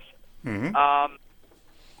tires. Mm-hmm.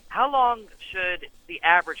 How long should the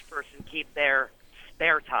average person keep their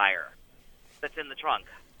spare tire that's in the trunk?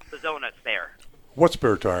 the donuts there. What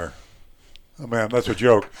spare tire? Oh, man, that's a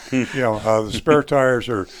joke. The spare tires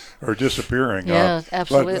are disappearing. Yeah,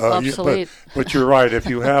 absolutely obsolete. But you're right. If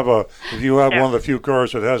you have one of the few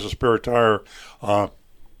cars that has a spare tire,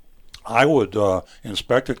 I would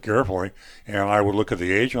inspect it carefully, and I would look at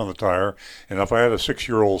the age on the tire. And if I had a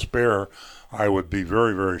 6-year-old spare, I would be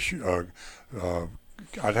very, very.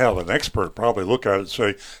 I'd have an expert probably look at it and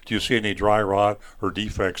say, do you see any dry rot or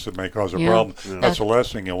defects that may cause a problem? Yeah. That's the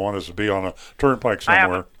last thing you want is to be on a turnpike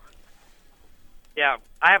somewhere.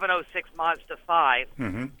 I have an 06 Mazda 5,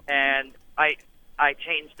 mm-hmm. and I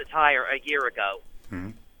changed the tire a year ago.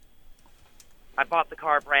 Mm-hmm. I bought the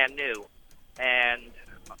car brand new, and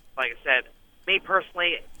like I said, me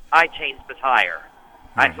personally, I changed the tire.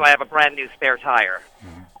 Mm-hmm. So I have a brand new spare tire.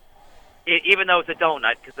 Mm-hmm. Even though it's a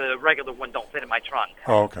donut, because the regular one don't fit in my trunk.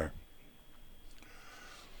 Oh, okay.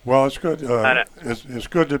 Well, it's good. It's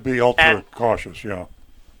good to be ultra cautious, yeah.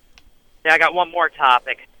 Yeah, I got one more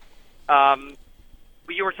topic.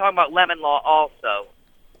 You were talking about lemon law also.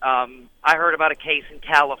 I heard about a case in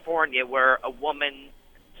California where a woman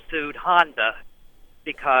sued Honda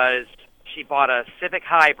because she bought a Civic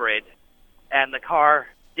Hybrid and the car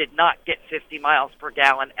did not get 50 miles per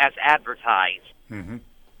gallon as advertised. Mm-hmm.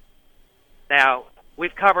 Now,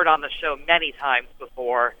 we've covered on the show many times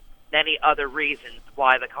before many other reasons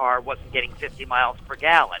why the car wasn't getting 50 miles per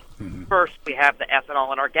gallon. Mm-hmm. First, we have the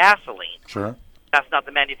ethanol in our gasoline. Sure. That's not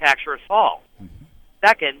the manufacturer's fault. Mm-hmm.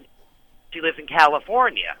 Second, she lives in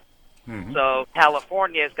California. Mm-hmm. So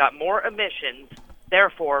California has got more emissions,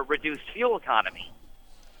 therefore reduced fuel economy.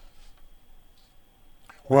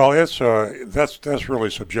 Well, it's that's really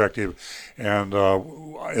subjective, and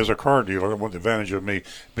as a car dealer, one advantage of me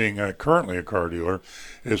being currently a car dealer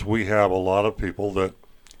is we have a lot of people that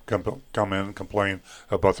come in and complain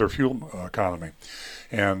about their fuel economy,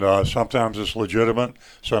 and sometimes it's legitimate,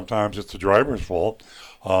 sometimes it's the driver's fault.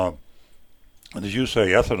 And as you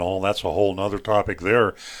say, ethanol, that's a whole other topic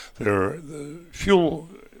there. The fuel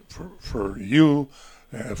for you.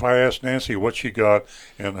 If I asked Nancy what she got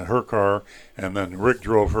in her car, and then Rick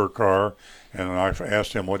drove her car, and I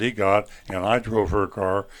asked him what he got, and I drove her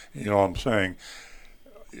car, you know what I'm saying?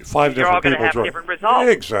 5 You're all different people have different results.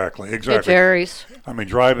 Exactly. It varies. I mean,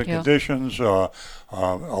 driving conditions, a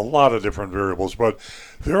lot of different variables, but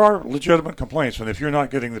there are legitimate complaints, and if you're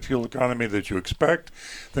not getting the fuel economy that you expect,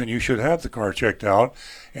 then you should have the car checked out.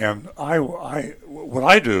 And what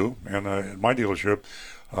I do, and in my dealership,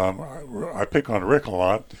 I pick on Rick a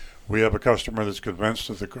lot. We have a customer that's convinced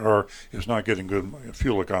that the car is not getting good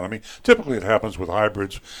fuel economy. Typically it happens with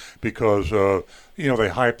hybrids because, they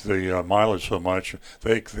hype the mileage so much.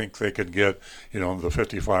 They think they can get, the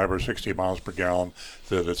 55 or 60 miles per gallon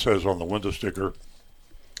that it says on the window sticker.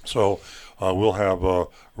 So we'll have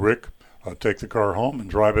Rick take the car home and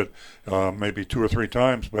drive it maybe 2 or 3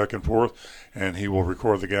 times back and forth, and he will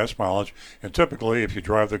record the gas mileage. And typically if you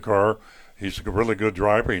drive the car, he's a really good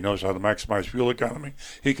driver. He knows how to maximize fuel economy.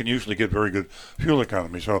 He can usually get very good fuel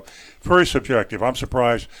economy. So very subjective. I'm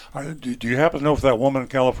surprised. Do you happen to know if that woman in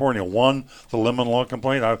California won the lemon law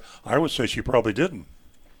complaint? I would say she probably didn't.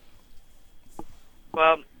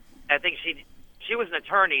 Well, I think she was an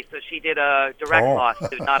attorney, so she did a direct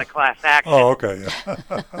lawsuit, not a class action. Oh, okay.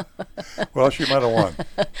 Yeah. Well, she might have won.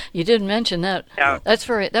 You didn't mention that. Yeah.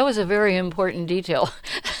 That was a very important detail.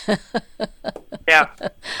 Yeah.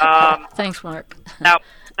 Thanks, Mark. Now,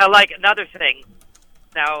 like another thing.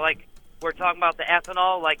 Now, like we're talking about the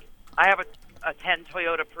ethanol. Like I have a 10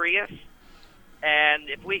 Toyota Prius, and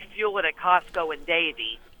if we fuel it at Costco in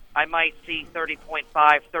Davie, I might see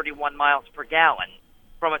 30.5, 31 miles per gallon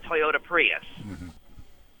from a Toyota Prius. Mm-hmm.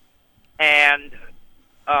 And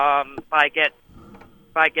if I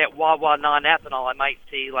get Wawa non-ethanol, I might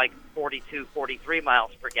see like 42, 43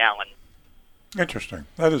 miles per gallon. Interesting.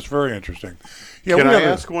 That is very interesting. Yeah, Can I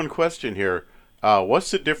ask one question here?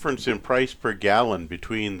 What's the difference in price per gallon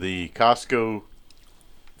between the Costco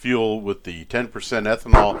fuel with the 10%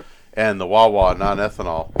 ethanol and the Wawa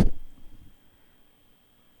non-ethanol?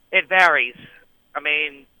 It varies. I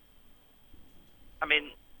mean,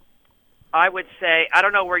 I would say, I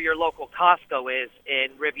don't know where your local Costco is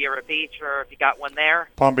in Riviera Beach or if you got one there.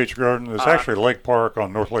 Palm Beach Garden. It's actually Lake Park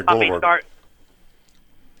on North Lake Boulevard.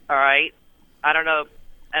 All right. I don't know.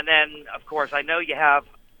 And then, of course, I know you have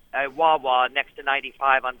a Wawa next to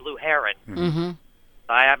 95 on Blue Heron. Mm-hmm.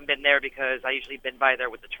 I haven't been there because I usually been by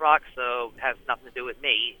there with the truck, so it has nothing to do with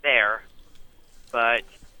me there. But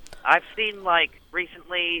I've seen, like,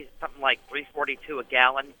 recently something like $3.42 a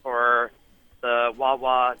gallon for the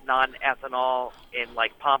Wawa non-ethanol in,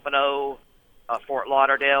 like, Pompano, Fort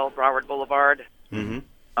Lauderdale, Broward Boulevard.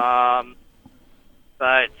 Mm-hmm.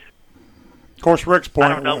 but Of course, Rick's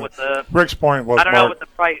point. I don't know what the Rick's point was. I don't know what the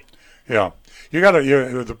price. Yeah,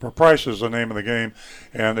 the price is the name of the game,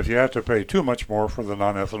 and if you have to pay too much more for the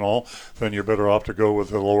non-ethanol, then you're better off to go with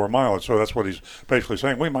the lower mileage. So that's what he's basically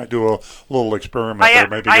saying. We might do a little experiment there.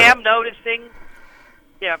 Maybe I am noticing,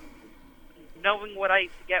 knowing what I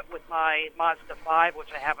used to get with my Mazda 5, which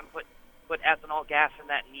I haven't put ethanol gas in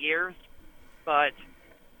that in years, but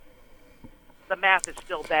the math is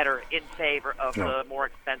still better in favor of the more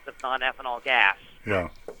expensive non-ethanol gas. Yeah.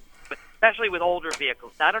 But especially with older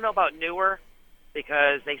vehicles. Now, I don't know about newer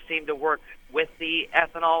because they seem to work with the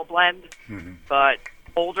ethanol blend, but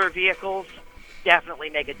older vehicles definitely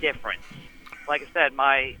make a difference. Like I said,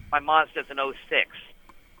 my Mazda's an 06,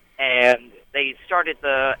 and they started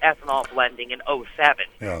the ethanol blending in 07.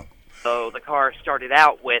 Yeah. So the car started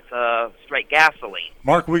out with straight gasoline.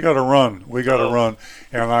 Mark, we got to run.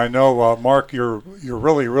 And I know, Mark, you're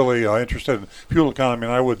really, really interested in fuel economy,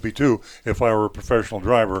 and I would be too if I were a professional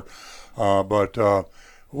driver. But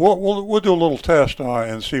we'll do a little test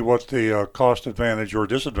and see what the cost advantage or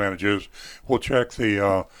disadvantage is. We'll check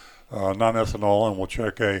the non-ethanol, and we'll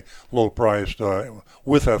check a low-priced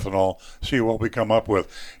with ethanol, see what we come up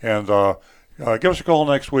with. And give us a call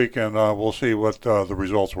next week, and we'll see what the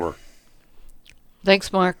results were.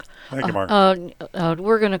 Thanks, Mark. Thank you, Mark.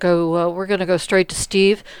 We're gonna go straight to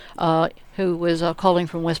Steve, who was calling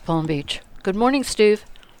from West Palm Beach. Good morning, Steve.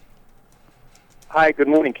 Hi. Good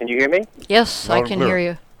morning. Can you hear me? Yes, I can hear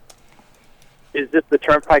you. Is this the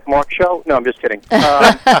Turnpike Mark show? No, I'm just kidding.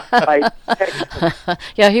 Yeah,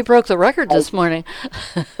 he broke the record this morning.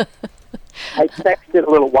 I texted a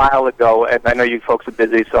little while ago, and I know you folks are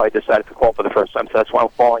busy, so I decided to call for the first time, so that's why I'm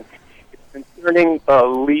calling. It's concerning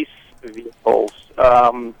lease vehicles.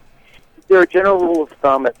 Is there a general rule of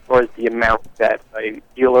thumb as far as the amount that a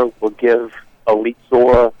dealer will give a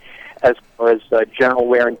leaseor as far as general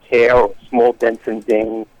wear and tear or small dents and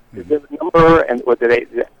dings? Is there a number, and or do they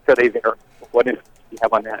vary? What do you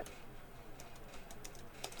have on that?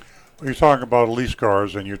 You're talking about lease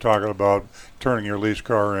cars, and you're talking about turning your lease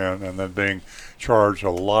car in and then being charged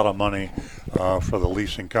a lot of money for the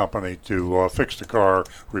leasing company to fix the car,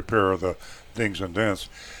 repair the dings and dents.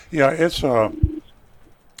 Yeah, it's a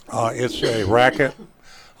racket.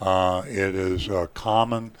 It is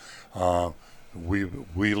common.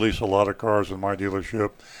 We lease a lot of cars in my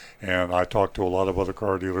dealership, and I talk to a lot of other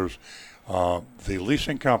car dealers. The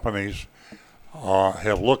leasing companies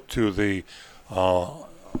have looked to the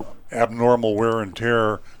abnormal wear and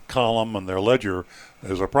tear column in their ledger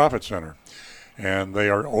as a profit center, and they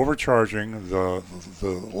are overcharging the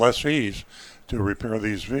lessees to repair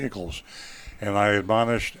these vehicles. And I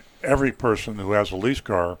admonish every person who has a lease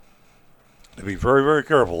car to be very, very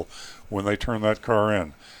careful when they turn that car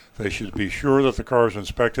in. They should be sure that the car is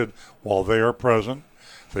inspected while they are present.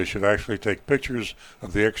 They should actually take pictures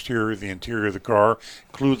of the exterior, the interior of the car,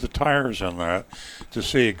 include the tires in that, to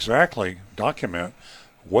see exactly, document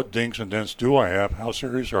what dings and dents do I have, how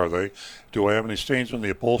serious are they, do I have any stains on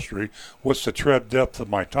the upholstery, what's the tread depth of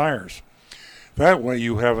my tires. That way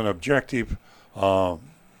you have an objective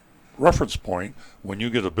reference point when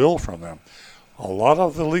you get a bill from them. A lot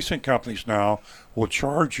of the leasing companies now will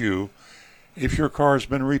charge you if your car has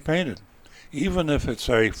been repainted, even if it's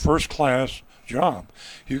a first-class job.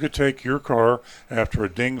 You could take your car after a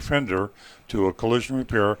ding fender to a collision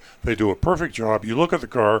repair. They do a perfect job. You look at the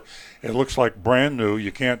car, it looks like brand new.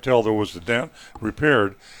 You can't tell there was a dent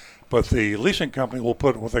repaired, but the leasing company will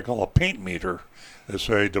put what they call a paint meter. It's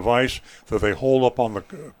a device that they hold up on the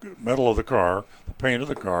metal of the car, the paint of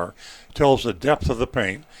the car, tells the depth of the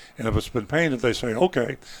paint, and if it's been painted, they say,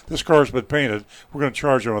 okay, this car's been painted, we're going to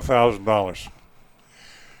charge them $1,000.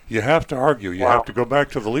 You have to argue. You have to go back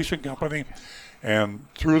to the leasing company and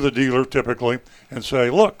through the dealer typically and say,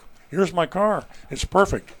 look, here's my car. It's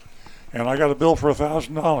perfect. And I got a bill for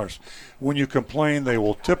 $1,000. When you complain, they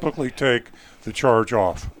will typically take the charge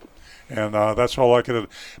off. And that's all I could.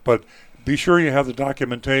 But be sure you have the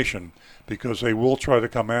documentation because they will try to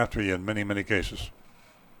come after you in many, many cases.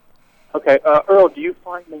 Okay. Earl, do you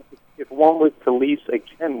find that if one was to lease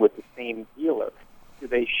again with the same dealer, do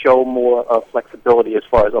they show more flexibility as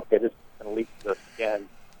far as, okay, this is going to lease this again,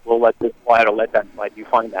 we'll let this slide or let that slide? Do you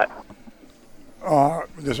find that?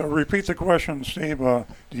 Repeat the question, Steve. Do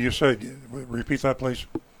you say, repeat that, please?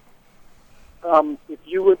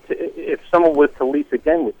 If someone was to lease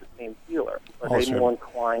again with the same dealer, are they more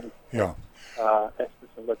inclined? Yeah. Let's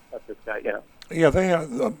let this guy, Yeah, they have,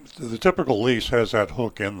 the typical lease has that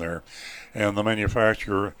hook in there, and the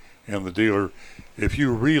manufacturer and the dealer, if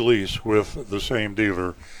you release with the same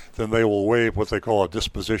dealer, then they will waive what they call a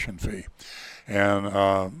disposition fee.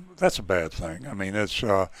 and that's a bad thing. I mean, it's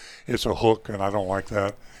a hook, and I don't like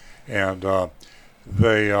that. And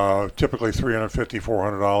they typically $350,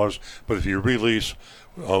 $400, but if you release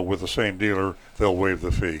with the same dealer, they'll waive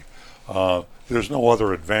the fee. There's no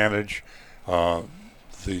other advantage.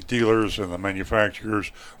 The dealers and the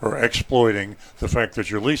manufacturers are exploiting the fact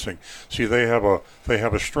that you're leasing. See, they have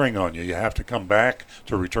a string on you. You have to come back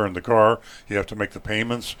to return the car. You have to make the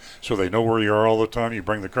payments so they know where you are all the time. You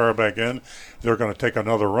bring the car back in, they're going to take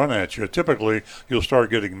another run at you. Typically, you'll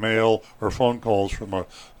start getting mail or phone calls from a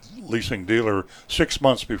leasing dealer 6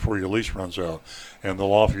 months before your lease runs out, and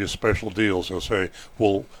they'll offer you special deals. They'll say,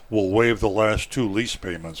 we'll waive the last 2 lease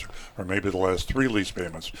payments, or maybe the last 3 lease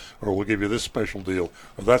payments, or we'll give you this special deal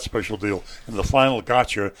or that special deal. And the final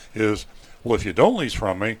gotcha is, well, if you don't lease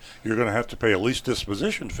from me, you're going to have to pay a lease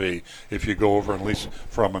disposition fee if you go over and lease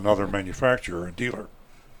from another manufacturer and dealer.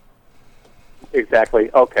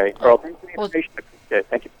 Exactly. Okay. Earl, thanks for the information.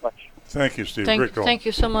 Thank you so much. Thank you, Steve. Thank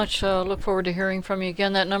you so much. Look forward to hearing from you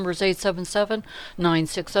again. That number is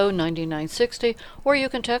 877-960-9960, or you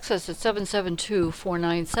can text us at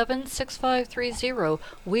 772-497-6530.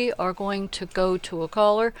 We are going to go to a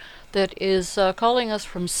caller that is calling us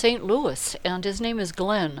from St. Louis, and his name is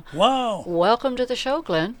Glenn. Wow. Welcome to the show,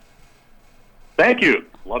 Glenn. Thank you.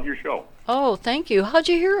 Love your show. Oh, thank you. How'd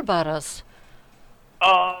you hear about us?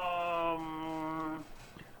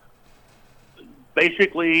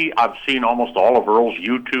 Basically, I've seen almost all of Earl's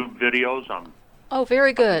YouTube videos. Oh,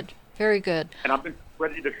 very good. Very good. And I've been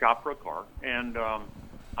ready to shop for a car, and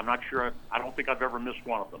I'm not sure. I don't think I've ever missed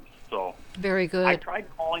one of them. So very good. I tried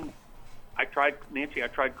calling. Nancy, I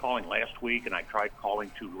tried calling last week, and I tried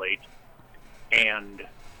calling too late. And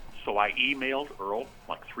so I emailed Earl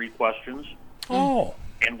like 3 questions. Oh.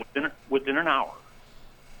 And within an hour,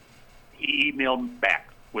 he emailed me back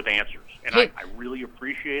with answers, and I really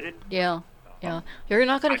appreciate it. Yeah. Yeah, you're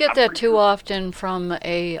not going to get that too often from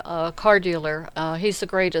a car dealer. He's the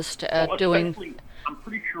greatest at doing. I'm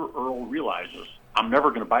pretty sure Earl realizes I'm never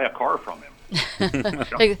going to buy a car from him.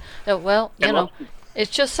 Well, you know,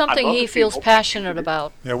 it's just something he feels passionate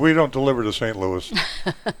about. Yeah, we don't deliver to St. Louis.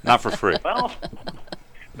 Not for free. Well,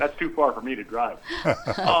 that's too far for me to drive.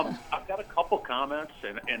 I've got a couple comments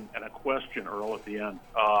and a question, Earl, at the end.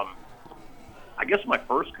 I guess my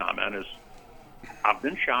first comment is I've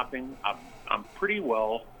been shopping. I'm pretty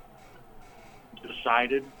well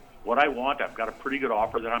decided what I want. I've got a pretty good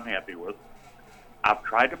offer that I'm happy with. I've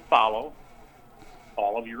tried to follow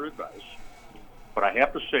all of your advice, but I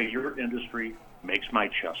have to say your industry makes my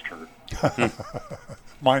chest hurt.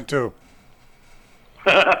 Mine too.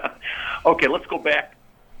 Okay, let's go back.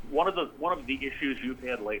 One of the issues you've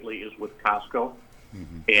had lately is with Costco,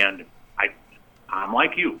 and I'm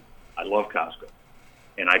like you. I love Costco,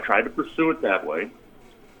 and I tried to pursue it that way.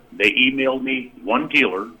 They emailed me one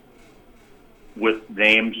dealer with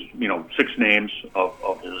names, 6 names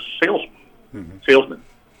of his salesmen.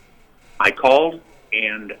 I called,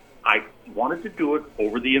 and I wanted to do it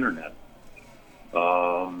over the internet.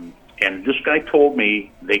 And this guy told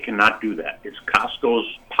me they cannot do that. It's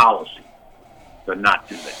Costco's policy to not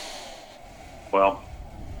do that. Well,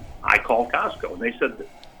 I called Costco, and they said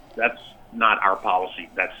that's not our policy.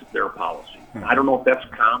 That's their policy. I don't know if that's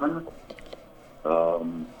common.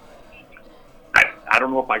 I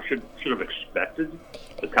don't know if I should have expected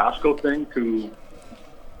the Costco thing to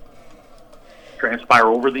transpire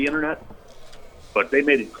over the internet, but they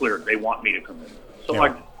made it clear they want me to come in.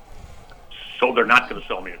 So so they're not going to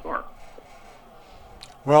sell me a car.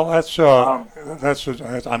 Well,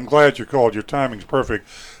 I'm glad you called. Your timing's perfect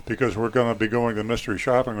because we're going to be going to the mystery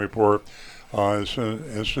shopping report as soon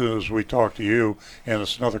as we talk to you, and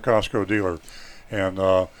it's another Costco dealer,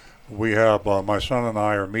 and we have my son and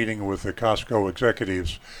I are meeting with the Costco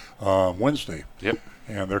executives Wednesday. Yep.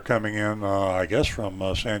 And they're coming in, I guess, from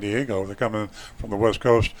San Diego. They're coming from the West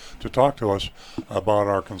Coast to talk to us about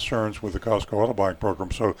our concerns with the Costco Auto Buying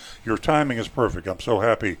Program. So your timing is perfect. I'm so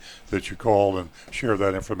happy that you called and shared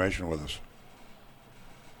that information with us.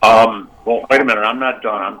 Well, wait a minute. I'm not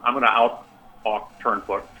done. I'm going to out-talk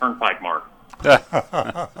Turnpike Mark.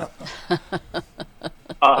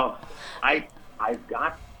 I've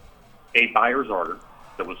got a buyer's order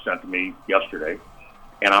that was sent to me yesterday,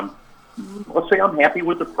 and let's say I'm happy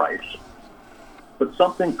with the price, but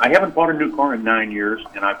I haven't bought a new car in 9 years,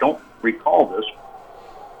 and I don't recall this,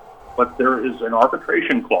 but there is an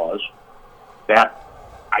arbitration clause that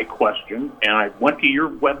I questioned, and I went to your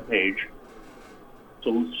webpage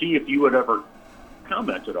to see if you had ever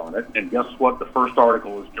commented on it, and guess what? The first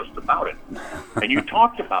article is just about it. And you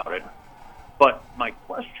talked about it, but my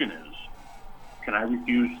question is, can I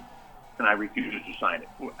refuse to sign it?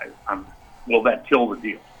 will that kill the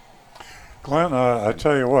deal? Glenn, I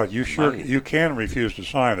tell you what, you can refuse to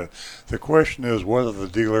sign it. The question is whether the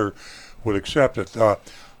dealer would accept it.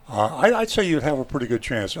 I'd say you'd have a pretty good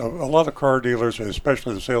chance. A lot of car dealers,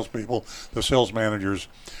 especially the salespeople, the sales managers,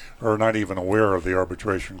 are not even aware of the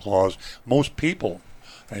arbitration clause. Most people,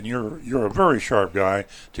 and you're a very sharp guy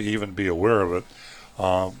to even be aware of it.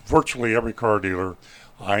 Virtually every car dealer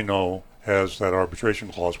I know has that arbitration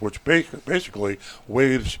clause, which basically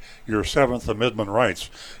waives your Seventh Amendment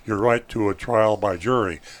rights, your right to a trial by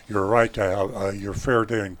jury, your right to have your fair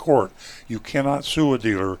day in court. You cannot sue a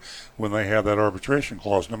dealer when they have that arbitration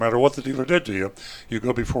clause. No matter what the dealer did to you, you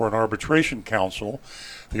go before an arbitration council.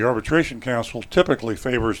 The arbitration council typically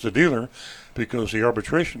favors the dealer because the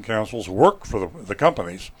arbitration councils work for the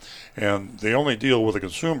companies, and they only deal with the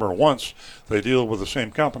consumer once. They deal with the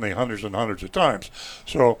same company hundreds and hundreds of times.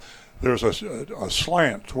 So there's a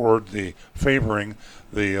slant toward the favoring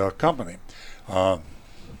the company.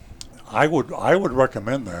 I would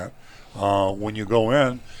recommend that when you go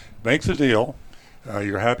in, make the deal.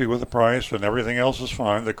 You're happy with the price and everything else is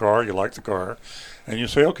fine. The car, you like the car, and you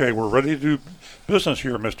say, okay, we're ready to do business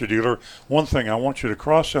here, Mr. Dealer. One thing, I want you to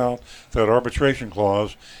cross out that arbitration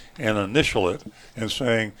clause and initial it and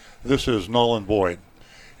saying this is null and void.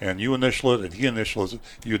 And you initial it and he initials it.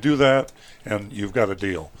 You do that and you've got a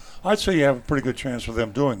deal. I'd say you have a pretty good chance of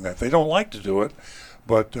them doing that. They don't like to do it,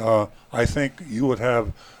 but I think you would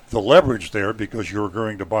have the leverage there because you're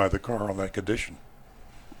agreeing to buy the car on that condition.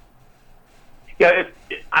 Yeah,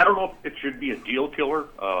 I don't know if it should be a deal killer.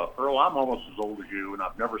 Earl, I'm almost as old as you, and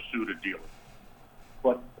I've never sued a dealer.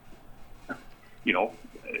 But,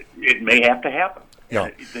 it may have to happen. Yeah.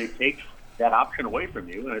 They take that option away from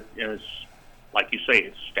you, and it's, like you say,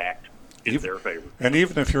 it's stacked in their favor. And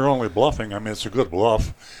even if you're only bluffing, I mean, it's a good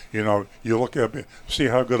bluff. You look at, see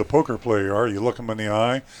how good a poker player you are. You look them in the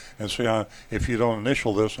eye and see if you don't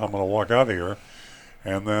initial this, I'm going to walk out of here.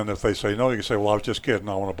 And then if they say no, you can say, well, I was just kidding.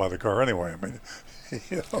 I want to buy the car anyway. I mean,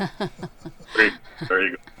 Great. There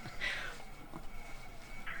you go.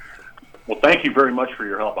 Well, thank you very much for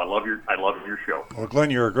your help. I love your show. Well, Glenn,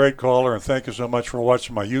 you're a great caller, and thank you so much for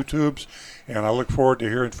watching my YouTubes. And I look forward to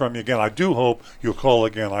hearing from you again. I do hope you'll call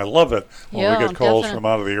again. I love it when we get calls from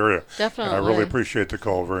out of the area. Definitely. And I really appreciate the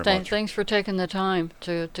call very much. Thanks for taking the time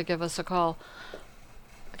to give us a call.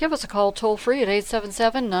 Give us a call toll free at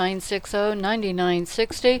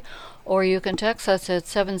 877-960-9960, or you can text us at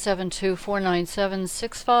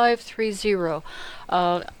 772-497-6530.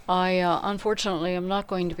 I unfortunately am not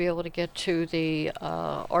going to be able to get to the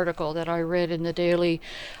article that I read in the Daily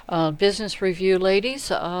Business Review, ladies,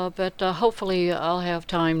 but hopefully I'll have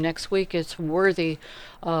time next week. It's worthy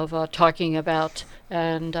of talking about.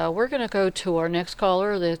 And we're going to go to our next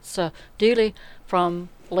caller. That's Dealey from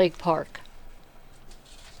Lake Park.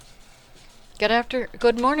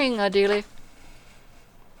 Good morning, Dealey.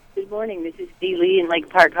 Good morning. This is Dee Lee in Lake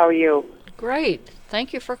Park. How are you? Great.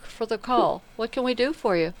 Thank you for the call. What can we do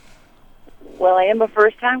for you? Well, I am a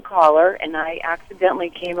first-time caller, and I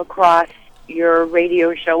accidentally came across your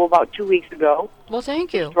radio show about 2 weeks ago. Well,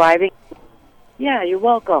 thank you. Driving. Yeah, you're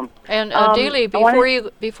welcome. And Dealey,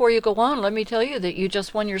 before you go on, let me tell you that you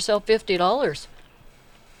just won yourself $50.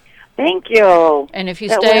 Thank you. And if you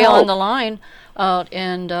stay on the line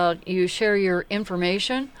and you share your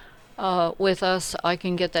information with us, I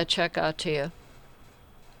can get that check out to you.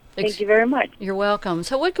 Thank you very much. You're welcome.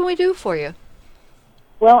 So what can we do for you?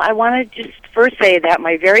 Well, I want to just first say that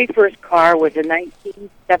my very first car was a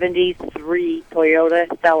 1973 Toyota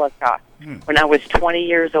Celica when I was 20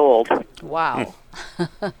 years old. Wow.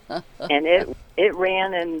 And it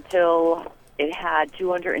ran until it had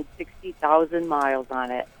 260,000 miles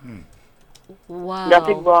on it. Wow.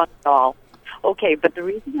 Nothing wrong at all. Okay, but the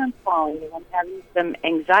reason I'm calling is I'm having some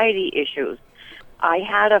anxiety issues. I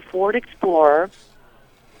had a Ford Explorer,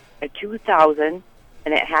 a 2000,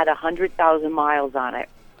 and it had 100,000 miles on it.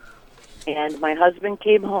 And my husband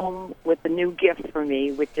came home with a new gift for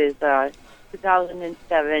me, which is a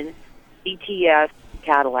 2007 CTS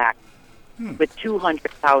Cadillac with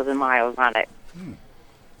 200,000 miles on it.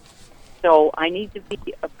 So I need to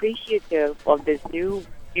be appreciative of this new,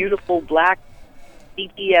 beautiful black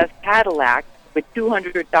CTS Cadillac with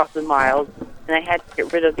 200,000 miles, and I had to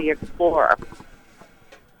get rid of the Explorer.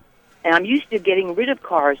 And I'm used to getting rid of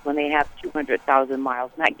cars when they have 200,000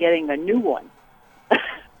 miles, not getting a new one.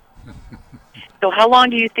 So how long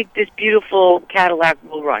do you think this beautiful Cadillac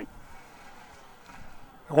will run?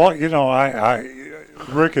 Well, Rick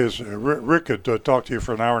could talk to you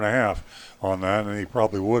for an hour and a half on that, and he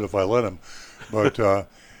probably would if I let him. But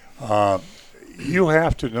you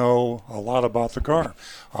have to know a lot about the car.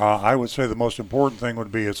 I would say the most important thing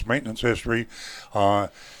would be its maintenance history.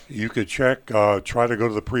 You could check, try to go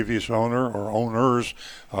to the previous owner or owners.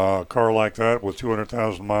 A car like that with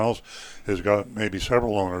 200,000 miles has got maybe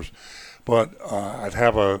several owners. But I'd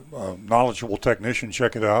have a knowledgeable technician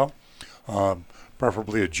check it out,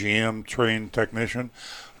 preferably a GM-trained technician.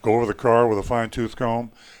 Go over the car with a fine-tooth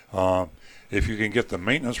comb. If you can get the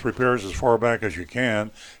maintenance repairs as far back as you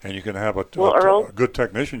can, and you can have a good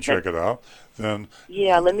technician check it out, then...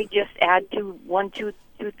 Yeah, let me just add two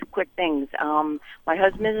quick things. My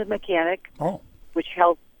husband is a mechanic, which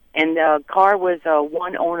helped, and the car was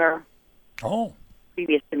one owner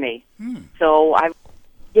previous to me. So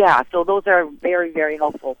so those are very, very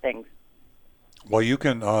helpful things. Well, you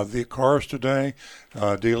can, the cars today,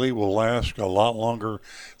 Dealey, will last a lot longer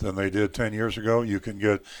than they did 10 years ago. You can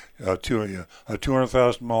get a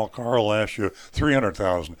 200,000-mile car will last you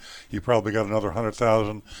 300,000. You probably got another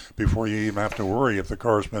 100,000 before you even have to worry if the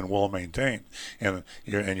car's been well maintained. And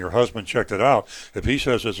your husband checked it out. If he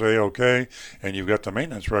says it's A-OK and you've got the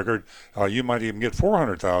maintenance record, you might even get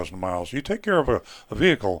 400,000 miles. You take care of a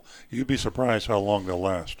vehicle, you'd be surprised how long they'll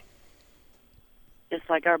last. Just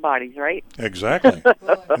like our bodies, right? Exactly.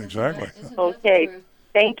 Exactly. Okay.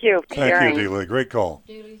 Thank you for sharing. Thank you, Dealey. Great call.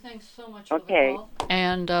 Dealey, thanks so much for the call.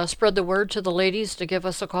 And spread the word to the ladies to give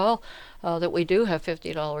us a call that we do have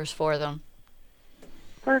 $50 for them.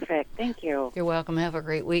 Perfect. Thank you. You're welcome. Have a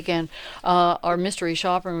great weekend. Our mystery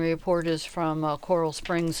shopping report is from Coral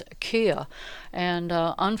Springs Kia. And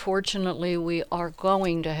unfortunately, we are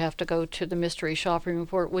going to have to go to the mystery shopping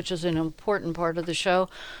report, which is an important part of the show.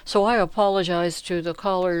 So I apologize to the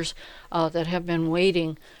callers that have been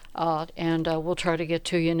waiting. And we'll try to get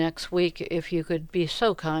to you next week if you could be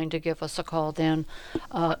so kind to give us a call then.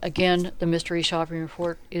 Again, the mystery shopping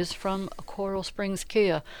report is from Coral Springs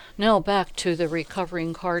Kia. Now back to the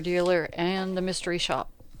recovering car dealer and the mystery shop.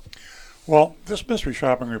 Well, this mystery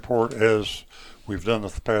shopping report, as we've done the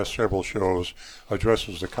past several shows,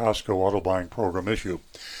 addresses the Costco auto buying program issue.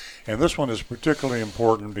 And this one is particularly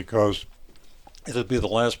important because it'll be the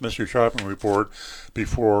last mystery shopping report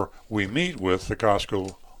before we meet with the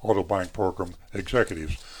Costco auto buying program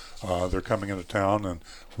executives. They're coming into town and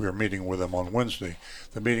we are meeting with them on Wednesday.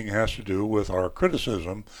 The meeting has to do with our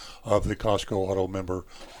criticism of the Costco auto member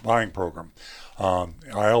buying program.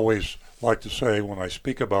 I always like to say when I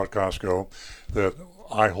speak about Costco that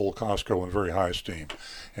I hold Costco in very high esteem.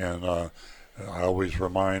 And I always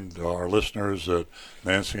remind our listeners that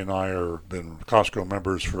Nancy and I have been Costco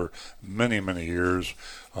members for many, many years.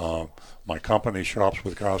 My company shops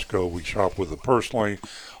with Costco. We shop with it personally.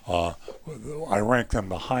 I rank them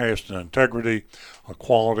the highest in integrity,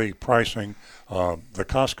 quality, pricing. The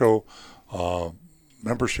Costco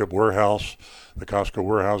membership warehouse, the Costco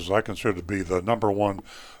warehouses, I consider to be the number one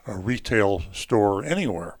retail store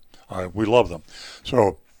anywhere. We love them.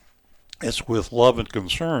 So it's with love and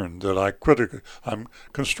concern that I'm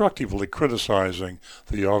constructively criticizing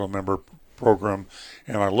the auto member program,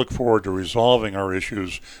 and I look forward to resolving our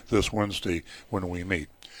issues this Wednesday when we meet.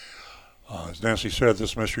 As Nancy said,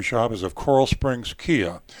 this mystery shop is of Coral Springs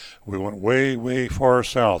Kia. We went way, way far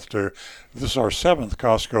south. This is our 7th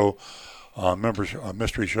Costco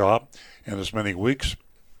mystery shop in as many weeks.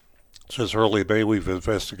 Since Early Bay, we've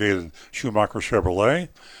investigated Schumacher Chevrolet,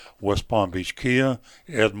 West Palm Beach Kia,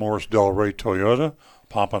 Ed Morris Delray Toyota,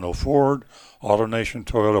 Pompano Ford, AutoNation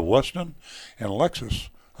Toyota Weston, and Lexus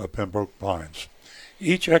of Pembroke Pines.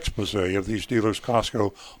 Each expose of these dealers'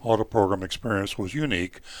 Costco auto program experience was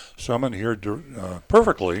unique. Some adhered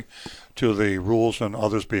perfectly to the rules and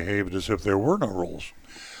others behaved as if there were no rules.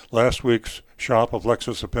 Last week's shop of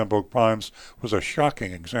Lexus of Pembroke Pines was a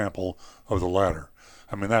shocking example of the latter.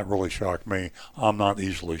 I mean, that really shocked me. I'm not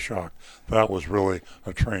easily shocked. That was really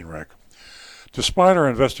a train wreck. Despite our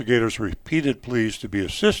investigators' repeated pleas to be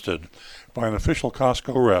assisted by an official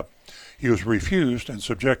Costco rep, he was refused and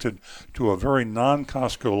subjected to a very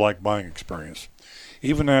non-Costco-like buying experience.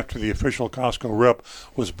 Even after the official Costco rep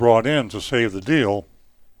was brought in to save the deal,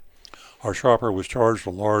 our shopper was charged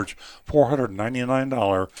a large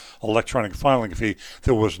 $499 electronic filing fee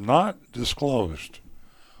that was not disclosed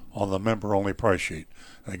on the member-only price sheet.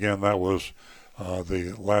 Again, that was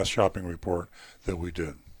the last shopping report that we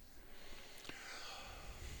did.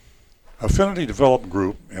 Affinity Development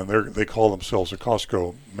Group, and they call themselves a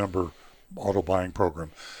Costco member auto buying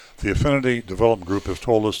program. The Affinity Development Group has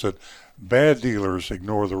told us that bad dealers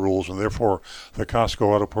ignore the rules and therefore the Costco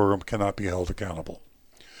auto program cannot be held accountable.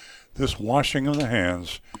 This washing of the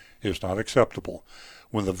hands is not acceptable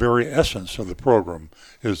when the very essence of the program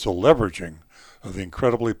is the leveraging of the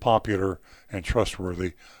incredibly popular and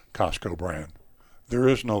trustworthy Costco brand. There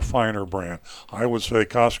is no finer brand. I would say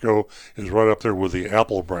Costco is right up there with the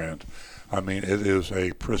Apple brand. I mean, it is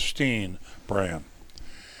a pristine brand.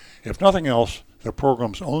 If nothing else, the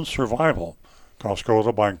program's own survival, Costco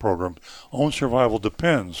Auto Buying Program, own survival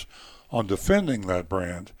depends on defending that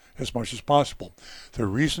brand as much as possible. The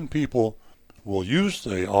reason people will use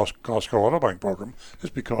the Costco Auto Buying Program is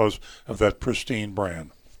because of that pristine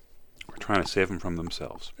brand. We're trying to save them from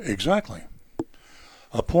themselves. Exactly.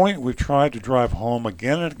 A point we've tried to drive home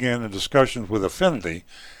again and again in discussions with Affinity,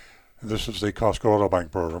 this is the Costco Auto Buying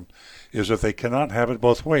Program, is that they cannot have it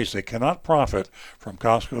both ways. They cannot profit from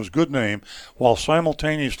Costco's good name while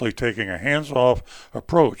simultaneously taking a hands-off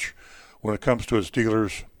approach when it comes to its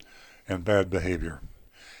dealers and bad behavior.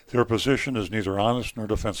 Their position is neither honest nor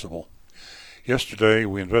defensible. Yesterday,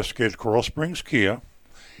 we investigated Coral Springs Kia,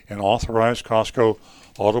 an authorized Costco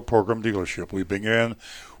Auto Program dealership. We began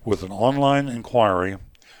with an online inquiry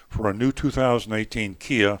for a new 2018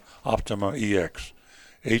 Kia Optima EX.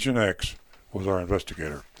 Agent X was our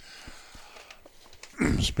investigator.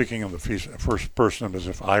 Speaking of the first person as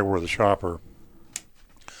if I were the shopper,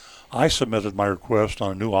 I submitted my request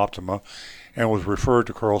on a new Optima and was referred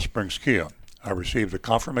to Coral Springs Kia. I received a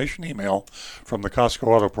confirmation email from the Costco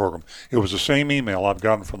Auto Program. It was the same email I've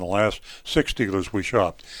gotten from the last 6 dealers we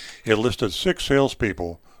shopped. It listed 6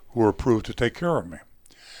 salespeople who were approved to take care of me.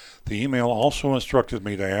 The email also instructed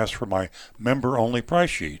me to ask for my member-only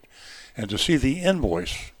price sheet and to see the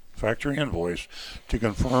invoice, factory invoice, to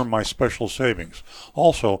confirm my special savings.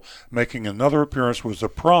 Also, making another appearance was a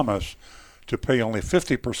promise to pay only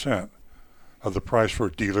 50% of the price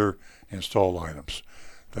for dealer installed items.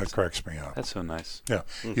 That cracks me up. That's so nice. Yeah.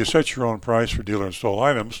 You set your own price for dealer installed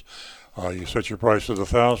items. You set your price at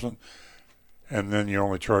 $1,000, and then you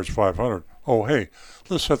only charge $500. Oh, hey,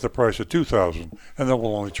 let's set the price at $2,000, and then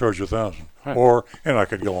we'll only charge $1,000. Right. And I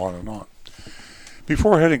could go on and on.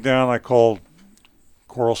 Before heading down, I called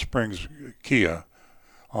Coral Springs Kia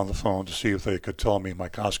on the phone to see if they could tell me my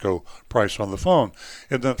Costco price on the phone.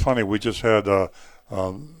 Isn't that funny? We just had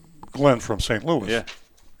Glenn from St. Louis. Yeah,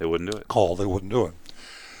 they wouldn't do it. Call, they wouldn't do it.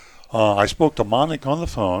 I spoke to Monica on the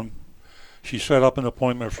phone. She set up an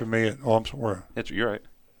appointment for me at, You're right,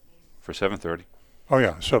 for 7:30. Oh,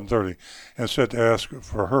 yeah, 7:30, and said to ask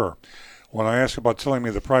for her. When I asked about telling me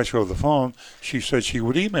the price over the phone, she said she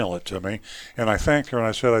would email it to me, and I thanked her and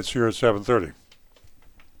I said I'd see her at 7:30.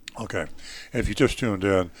 Okay, if you just tuned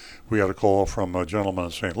in, we had a call from a gentleman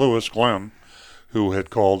in St. Louis, Glenn, who had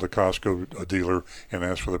called the Costco dealer and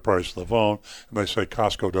asked for the price of the phone, and they say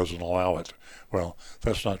Costco doesn't allow it. Well,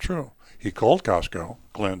 that's not true. He called Costco,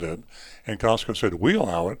 Glenn did, and Costco said, we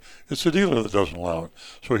allow it. It's the dealer that doesn't allow it.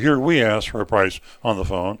 So here we asked for a price on the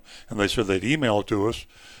phone, and they said they'd email it to us,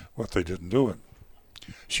 but they didn't do it.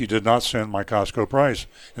 She did not send my Costco price.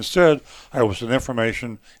 Instead, I was sent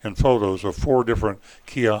information and photos of 4 different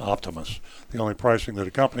Kia Optimas. The only pricing that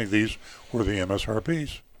accompanied these were the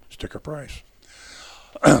MSRPs, sticker price.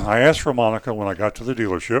 I asked for Monica when I got to the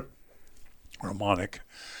dealership, or Monique.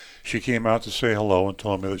 She came out to say hello and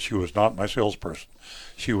told me that she was not my salesperson.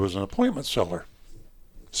 She was an appointment setter.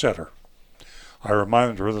 I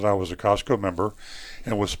reminded her that I was a Costco member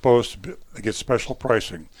and was supposed to get special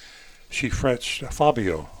pricing. She fetched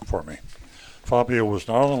Fabio for me. Fabio was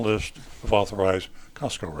not on the list of authorized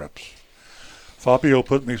Costco reps. Fabio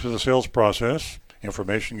put me through the sales process,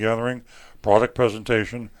 information gathering, product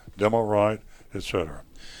presentation, demo ride, etc.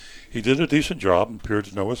 He did a decent job and appeared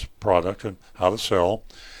to know his product and how to sell.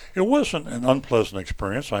 It wasn't an unpleasant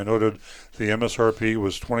experience. I noted the MSRP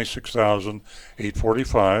was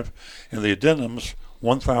 $26,845 and the addendums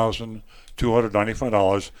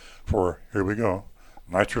 $1,295 for, here we go,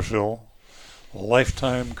 Nitrofill,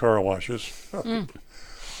 lifetime car washes,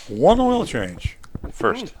 one oil change. The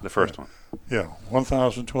first one. Yeah,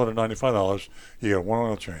 $1,295. You get one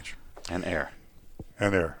oil change. And air.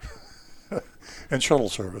 And shuttle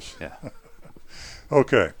service. Yeah.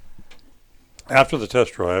 Okay. After the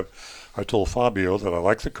test drive, I told Fabio that I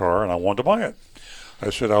liked the car and I wanted to buy it. I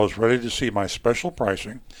said I was ready to see my special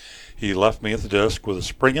pricing. He left me at the desk with a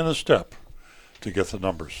spring in his step to get the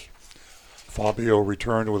numbers. Fabio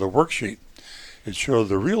returned with a worksheet. It showed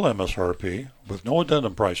the real MSRP with no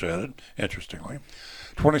addendum price added, interestingly,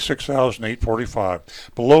 $26,845.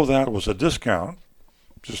 Below that was a discount,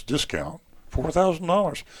 just discount,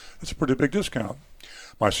 $4,000. That's a pretty big discount.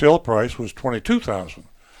 My sale price was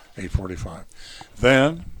 $22,845.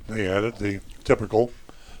 Then they added the typical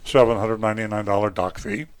 $799 dock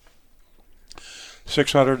fee,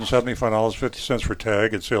 $675.50 for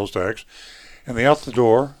tag and sales tax, and the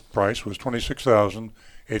out-the-door price was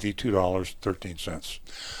 $26,082.13.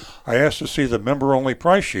 I asked to see the member-only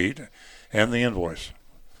price sheet, and the invoice.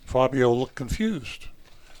 Fabio looked confused,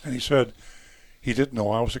 and he said he didn't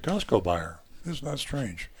know I was a Costco buyer. Isn't that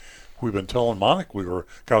strange? We've been telling Monique we were a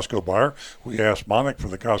Costco buyer. We asked Monique for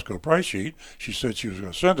the Costco price sheet. She said she was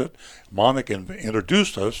going to send it. Monique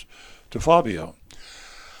introduced us to Fabio.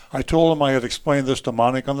 I told him I had explained this to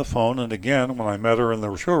Monique on the phone, and again, when I met her in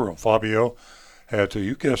the showroom, Fabio had to,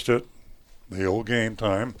 you guessed it, the old game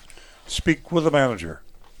time, speak with the manager.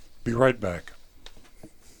 Be right back.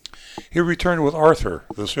 He returned with Arthur,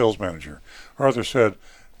 the sales manager. Arthur said,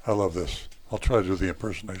 I love this. I'll try to do the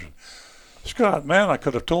impersonation. Scott, man, I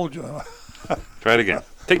could have told you. Try it again.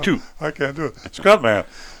 Take two. I can't do it. Scott, man,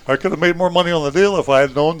 I could have made more money on the deal if I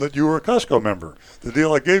had known that you were a Costco member. The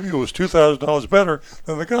deal I gave you was $2,000 better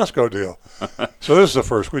than the Costco deal. So this is the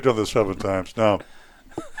first. We've done this 7 times. Now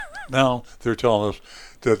they're telling us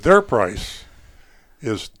that their price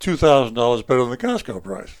is $2,000 better than the Costco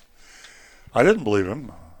price. I didn't believe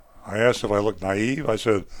him. I asked if I looked naive. I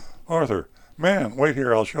said, Arthur, man, wait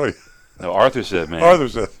here, I'll show you. No, Arthur said, man. Arthur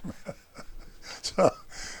said. So,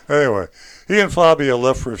 anyway, he and Fabio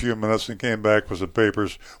left for a few minutes and came back with some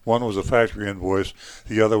papers. One was a factory invoice.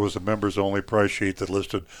 The other was a members-only price sheet that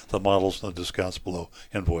listed the models and the discounts below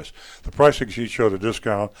invoice. The pricing sheet showed a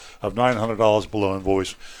discount of $900 below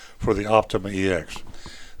invoice for the Optima EX.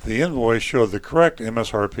 The invoice showed the correct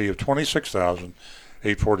MSRP of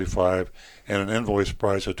 $26,845 and an invoice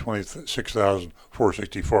price of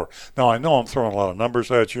 $26,464. Now, I know I'm throwing a lot of numbers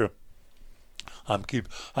at you. I'm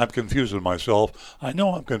confusing myself. I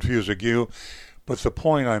know I'm confusing you, but the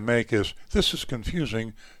point I make is this is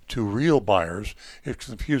confusing to real buyers. It's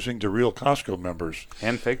confusing to real Costco members.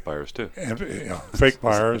 And fake buyers, too. And fake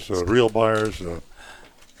buyers, real buyers.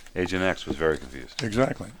 Agent X was very confused.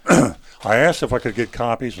 Exactly. I asked if I could get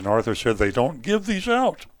copies, and Arthur said they don't give these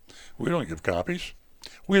out. We don't give copies.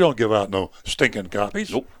 We don't give out no stinking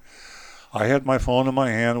copies. Nope. I had my phone in my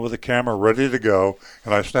hand with a camera ready to go,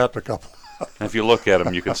 and I snapped a couple. And if you look at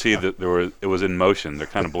them, you can see that it was in motion. They're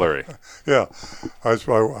kind of blurry. Yeah. I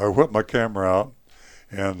whipped my camera out,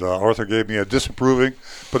 and Arthur gave me a disapproving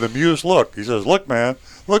but amused look. He says, look, man.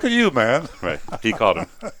 Look at you, man. Right. He caught him.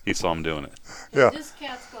 He saw him doing it. Yeah. This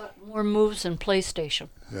cat's got more moves than PlayStation.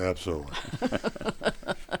 Yeah, absolutely.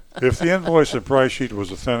 If the invoice and price sheet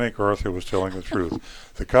was authentic, Arthur was telling the truth.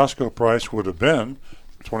 The Costco price would have been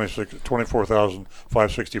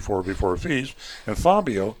 $24,564 before fees, and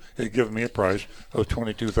Fabio had given me a price of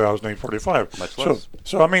 $22,845. Much less.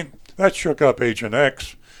 So I mean, that shook up Agent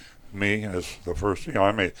X, me as the first.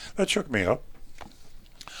 That shook me up.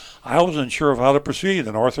 I wasn't sure of how to proceed,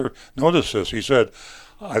 and Arthur noticed this. He said,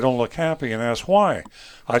 I don't look happy, and asked why.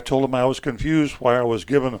 I told him I was confused why I was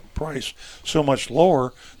given a price so much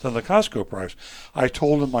lower than the Costco price. I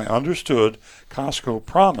told him I understood Costco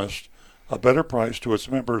promised a better price to its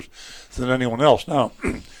members than anyone else. Now,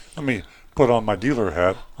 let me put on my dealer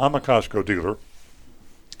hat. I'm a Costco dealer,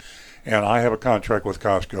 and I have a contract with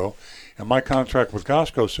Costco, and my contract with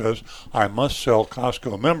Costco says I must sell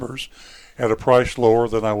Costco members at a price lower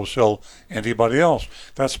than I will sell anybody else.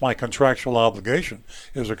 That's my contractual obligation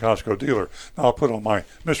as a Costco dealer. Now, I'll put on my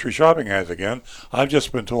mystery shopping hat again. I've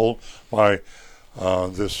just been told by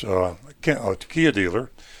this Kia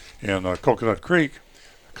dealer in Coconut Creek,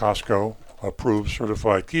 Costco approved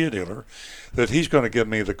certified Kia dealer, that he's going to give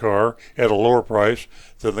me the car at a lower price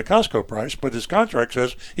than the Costco price, but his contract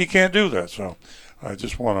says he can't do that. So I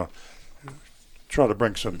just want to try to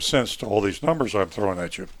bring some sense to all these numbers I'm throwing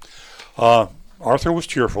at you. Arthur was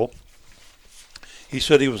cheerful. He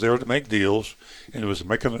said he was there to make deals, and he want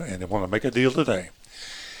to make a deal today.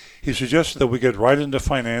 He suggested that we get right into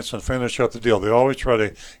finance and finish up the deal. They always try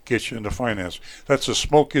to get you into finance. That's the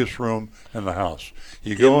smokiest room in the house.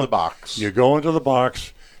 You go in the box. You go into the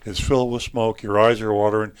box. It's filled with smoke. Your eyes are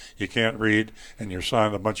watering. You can't read, and you're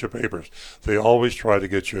signing a bunch of papers. They always try to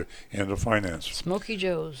get you into finance. Smoky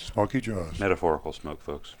Joe's. Smoky Joe's. Metaphorical smoke,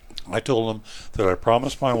 folks. I told them that I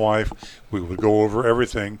promised my wife we would go over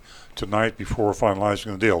everything tonight before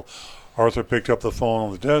finalizing the deal. Arthur picked up the phone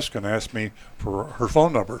on the desk and asked me for her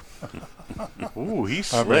phone number. Ooh, he's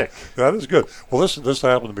slick. That is good. Well, this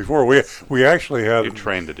happened before. We actually had... You're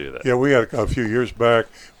trained to do that. Yeah, we had a few years back,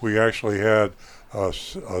 we actually had a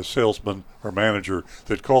salesman or manager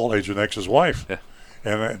that called Agent X's wife. Yeah.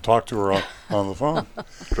 And talked to her on the phone.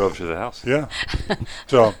 Drove to the house. Yeah.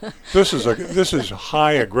 So this is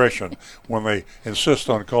high aggression when they insist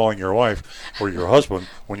on calling your wife or your husband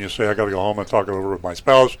when you say, I got to go home and talk it over with my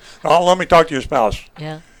spouse. Oh, let me talk to your spouse.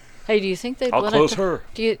 Yeah. Hey, do you think they'd I'll want close her.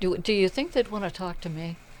 Do you think they'd want to talk to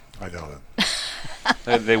me? I doubt it.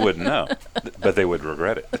 They wouldn't know, but they would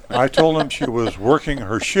regret it. I told him she was working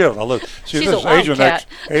her shift. See, She's this a is Agent X. wildcat.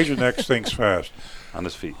 Agent X thinks fast. On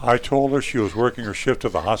his feet. I told her she was working her shift to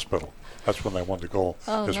the hospital. That's when they wanted to call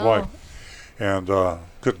his wife. And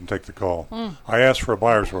couldn't take the call. I asked for a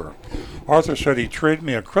buyer's order. Arthur said he'd trade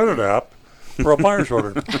me a credit app for a buyer's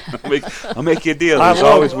order. I'll make you a deal. He's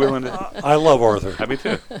always willing to. I love Arthur. Me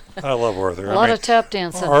too. I love Arthur. A lot of tap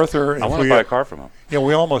dancing. Arthur, I want to buy a car from him. Yeah,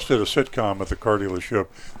 we almost did a sitcom at the car dealership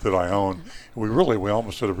that I own. We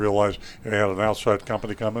almost did have realized if they had an outside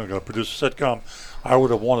company coming and going to produce a sitcom, I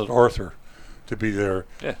would have wanted Arthur to be there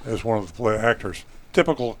as one of the actors.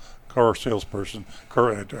 Typical car salesperson,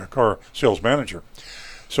 car sales manager.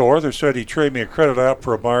 So Arthur said he'd trade me a credit app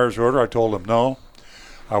for a buyer's order. I told him no.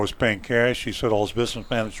 I was paying cash. He said all his business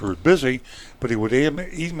managers were busy, but he would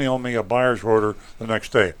email me a buyer's order the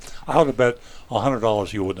next day. I would have bet $100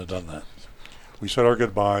 he wouldn't have done that. We said our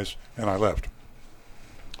goodbyes, and I left.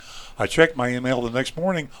 I checked my email the next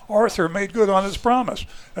morning. Arthur made good on his promise.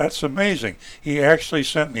 That's amazing. He actually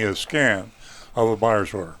sent me a scan of a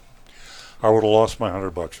buyer's order. I would have lost my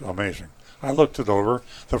 $100. Amazing. I looked it over.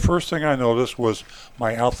 The first thing I noticed was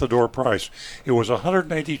my out-the-door price. It was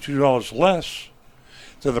 $182 less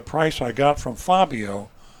than the price I got from Fabio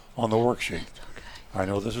on the worksheet. I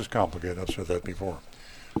know this is complicated. I've said that before.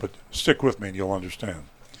 But stick with me and you'll understand.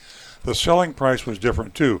 The selling price was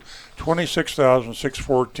different too.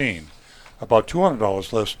 $26,614, about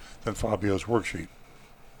 $200 less than Fabio's worksheet.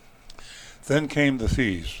 Then came the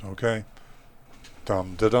fees, okay?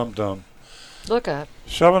 Dum-da-dum-dum. Look at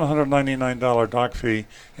 $799 doc fee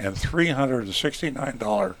and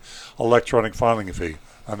 $369 electronic filing fee,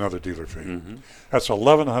 another dealer fee. That's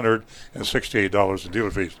 $1,168 in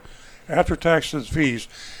dealer fees. After taxes and fees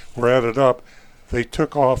were added up, they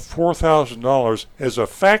took off $4,000 as a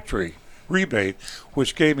factory rebate,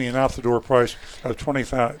 which gave me an out-the-door price of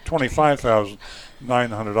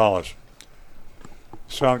 $25,900.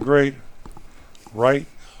 Sound great? Right?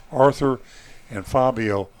 Arthur and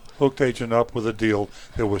Fabio hooked Agent up with a deal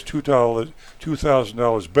that was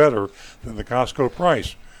 $2,000 better than the Costco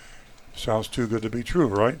price. Sounds too good to be true,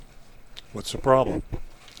 right? What's the problem?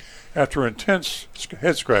 After intense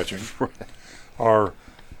head scratching, our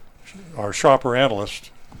shopper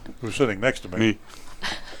analyst, who's sitting next to me,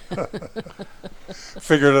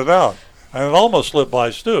 figured it out. And it almost slipped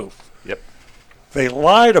by Stu. Yep. They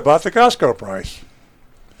lied about the Costco price.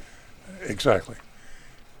 Exactly.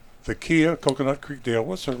 The Kia Coconut Creek deal,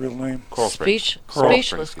 what's their real name? Coral Springs.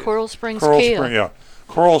 Speechless. Coral Springs Kia.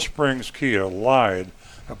 Coral Springs Kia lied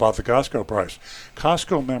about the Costco price.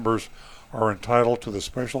 Costco members are entitled to the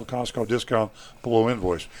special Costco discount below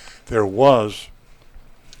invoice. There was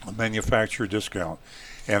a manufacturer discount,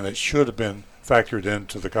 and it should have been factored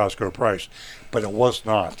into the Costco price, but it was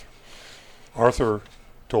not. Arthur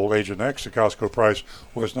told Agent X the Costco price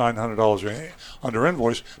was $900 under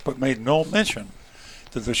invoice, but made no mention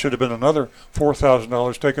that there should have been another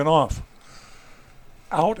 $4,000 taken off.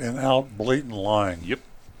 Out and out blatant lying. Yep.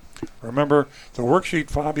 Remember the worksheet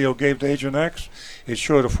Fabio gave to Agent X? It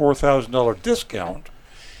showed a $4,000 discount.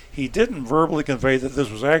 He didn't verbally convey that this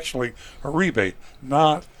was actually a rebate,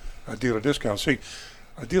 not a dealer discount. See,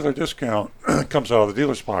 a dealer discount comes out of the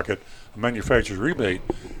dealer's pocket. A manufacturer's rebate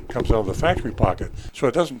comes out of the factory pocket. So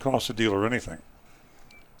it doesn't cost the dealer anything.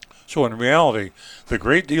 So in reality, the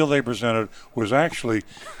great deal they presented was actually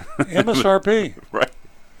MSRP. Right.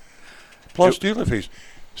 Plus dealer fees.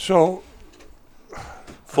 So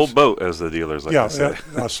full boat, as the dealers like to say.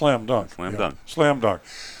 Slam dunk. Slam dunk. Slam dunk.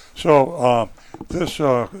 So this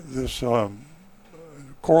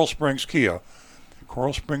Coral Springs Kia,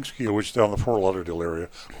 which is down the Fort Lauderdale area,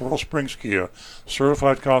 Coral Springs Kia,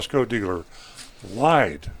 certified Costco dealer,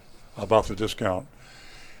 lied about the discount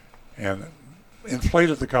and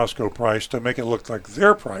inflated the Costco price to make it look like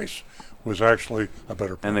their price was actually a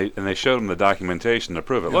better price. And they showed them the documentation to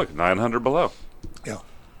prove it. Yeah. Look, 900 below. Yeah.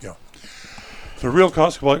 The real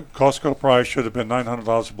Costco price should have been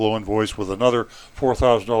 $900 below invoice with another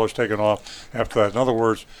 $4,000 taken off after that. In other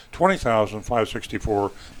words,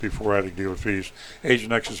 $20,564 before adding dealer fees.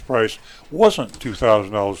 Agent X's price wasn't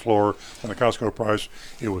 $2,000 lower than the Costco price.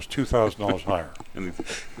 It was $2,000 higher.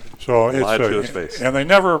 So lied to his it's face. and they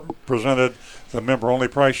never presented the member-only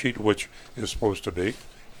price sheet, which is supposed to be.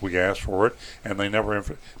 We asked for it, and they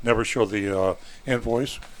never showed the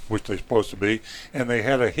invoice, which they're supposed to be, and they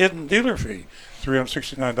had a hidden dealer fee,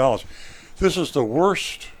 $369. This is the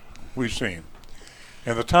worst we've seen.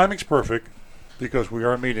 And the timing's perfect because we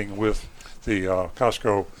are meeting with the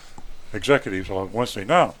Costco executives on Wednesday.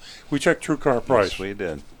 Now, we checked TrueCar price. Yes, we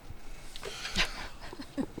did.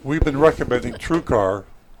 We've been recommending TrueCar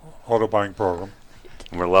auto buying program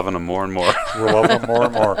We're loving them more and more. We're loving them more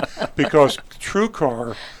and more because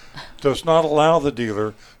TrueCar does not allow the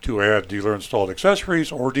dealer to add dealer-installed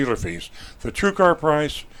accessories or dealer fees. The TrueCar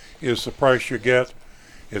price is the price you get.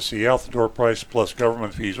 It's the out-the-door price plus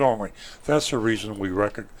government fees only. That's the reason we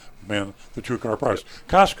recommend the TrueCar price.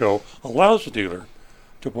 Costco allows the dealer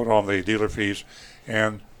to put on the dealer fees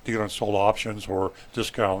and dealer-installed options or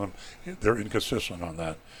discount them. They're inconsistent on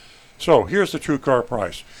that. So here's the TrueCar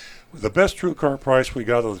price. The best TrueCar price we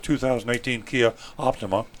got of the 2018 Kia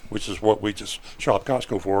Optima, which is what we just shopped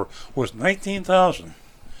Costco for, was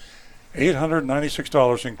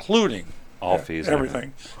 $19,896, including all fees,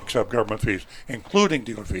 everything except government fees, including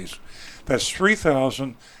dealer fees. That's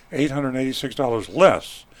 $3,886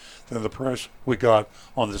 less than the price we got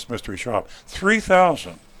on this mystery shop.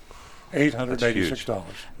 $3,886.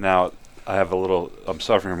 Now, I'm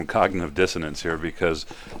suffering from cognitive dissonance here because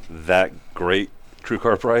that great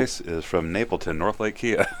TrueCar price is from Napleton, North Lake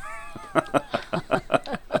Kia.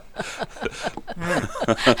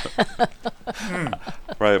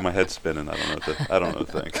 Right, my head's spinning. I don't know what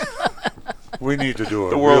to think. We need to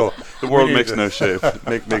do the world makes no shape.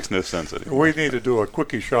 Makes no sense anymore. We need to do a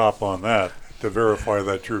quickie shop on that to verify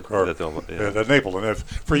that TrueCar at Napleton.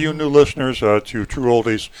 For you new listeners to True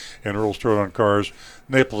Oldies and Earl Stewart on Cars,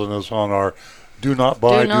 Napleton is on our do not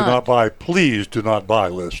buy, please do not buy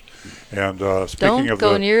list. And speaking don't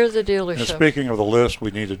go near the dealership. And speaking of the list, we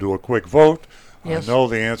need to do a quick vote. Yes. I know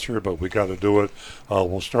the answer, but we got to do it.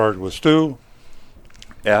 We'll start with Stu.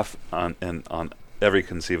 F on every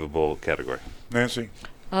conceivable category. Nancy?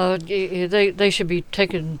 They should be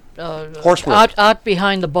taken out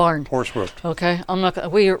behind the barn. Horsewhipped. Okay, I'm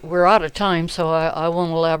not. We're out of time, so I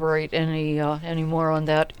won't elaborate any more on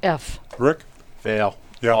that. F. Rick? Fail.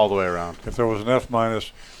 Yeah, all the way around. If there was an F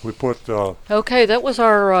minus, we put. Okay, that was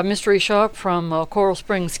our mystery shop from Coral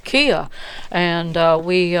Springs Kia, and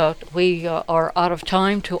we are out of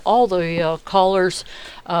time. To all the callers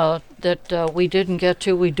that we didn't get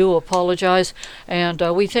to, we do apologize, and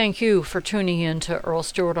we thank you for tuning in to Earl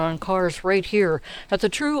Stewart on Cars right here at the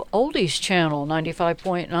True Oldies channel,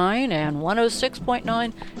 95.9 and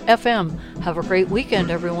 106.9 FM. Have a great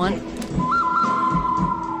weekend, everyone.